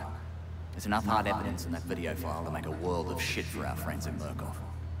 Park. There's enough hard evidence in that video file to make a world of shit for our friends in Murkoff.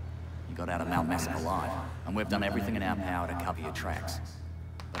 You got out of Mount Massive alive, and we've done everything in our power to cover your tracks.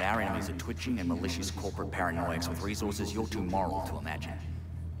 But our enemies are twitching and malicious corporate paranoics with resources you're too moral to imagine.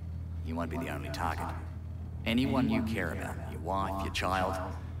 You won't be the only target. Anyone you care about, your wife, your child,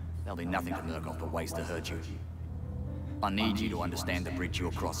 there'll be nothing to Murkoff but ways to hurt you. I need you to understand the bridge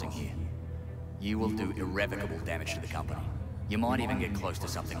you're crossing here. You will do irrevocable damage to the company. You might even get close to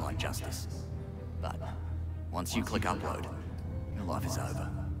something like justice. But once you click upload, your life is over.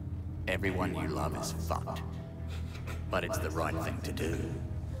 Everyone you love is fucked. But it's the right thing to do.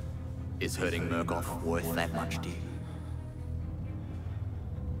 Is hurting Murkoff worth that much to you?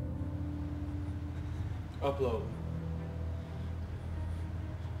 Upload.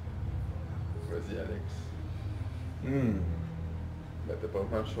 Vas-y, Alex. Ben, t'as pas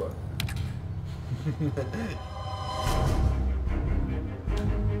vraiment le choix.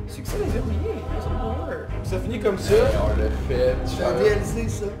 Succès les verrouillés, ça me Ça finit comme ça. On l'a fait. C'est un DLC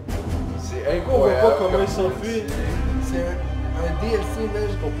ça. C'est On voit incroyable. pas comment il s'enfuit. C'est un DLC, là,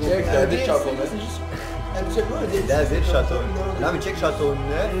 je comprends. Check David Châteauneuf. C'est juste... Habituellement, un DLC. David Châteauneuf. Non, mais check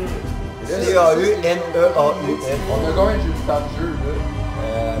Châteauneuf. C-A-U-N-E-A-U-F. On a combien de jeux de temps de jeu, là?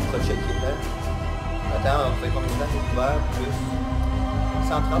 Faut checker, là. Attends, on fait combien de temps c'est ouvert? Plus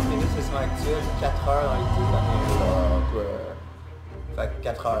 130 minutes, c'est seulement actuel. 4 heures dans les 10 derniers jours. Fait que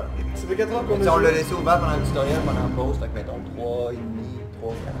 4 heures. Ça fait 4 heures qu'on a Mais on joué. l'a laissé ouvert pendant le tutoriel, pendant la pause. Fait que mettons 3,5,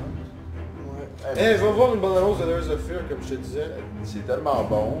 3, 40. Eh, va voir une bonne annonce de Layers of Fear, comme je te disais. C'est tellement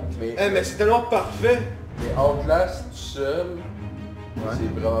bon, mais... Eh, mais c'est tellement parfait. Mais Outlast tout seul,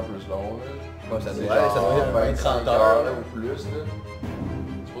 c'est vraiment plus long, là. Ouais, ça C'est doit genre être 25 30 heures heures. ou plus, là.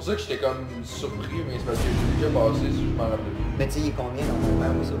 C'est pour ça que j'étais comme surpris, mais c'est parce que j'ai déjà passé, si je m'en rappelle plus. Mais tu sais, il est combien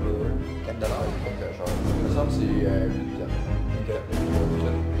normalement au serveur? 4$. Pas très cher. Il me semble que c'est 8$.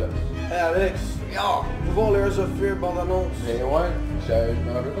 Hey Alex, va voir Layers of Fear, bande annonce. Mais ouais, je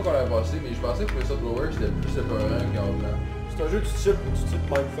me rappelle pas qu'on l'avait passé, mais je pensais que Whistleblower c'était plus épeurant qu'Outland. C'est un jeu du type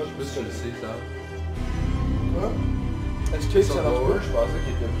Mindfuck. Je sais pas si tu le sais, ça. Quoi? Est-ce que ça marche Whistleblower, pas? je pensais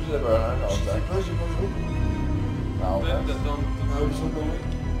qu'il était plus épeurant qu'Outland. J'ai pas joué. Ah, Outlast? Whistleblower.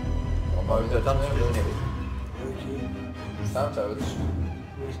 On va Le temps de tuer le générique. Ok. Sam, ça va dessus.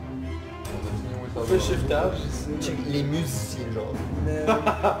 On fait shift tab. Check les musiciens, genre.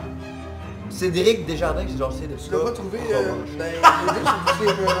 Cédric Desjardins, c'est genre c'est de Tu l'as pas trouvé dans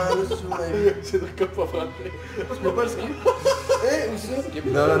les deux sur la... Cédric a pas frappé. Tu l'as pas le script? Hein, où ça?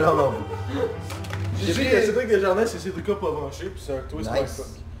 Non. J'ai dit que Cédric Desjardins, c'est Cédric pas branché, puis c'est un twist Mindfuck.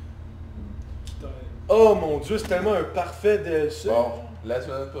 Oh mon dieu, c'est tellement un parfait DLC. Bon, la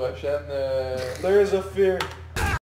semaine prochaine... Layers of Fear.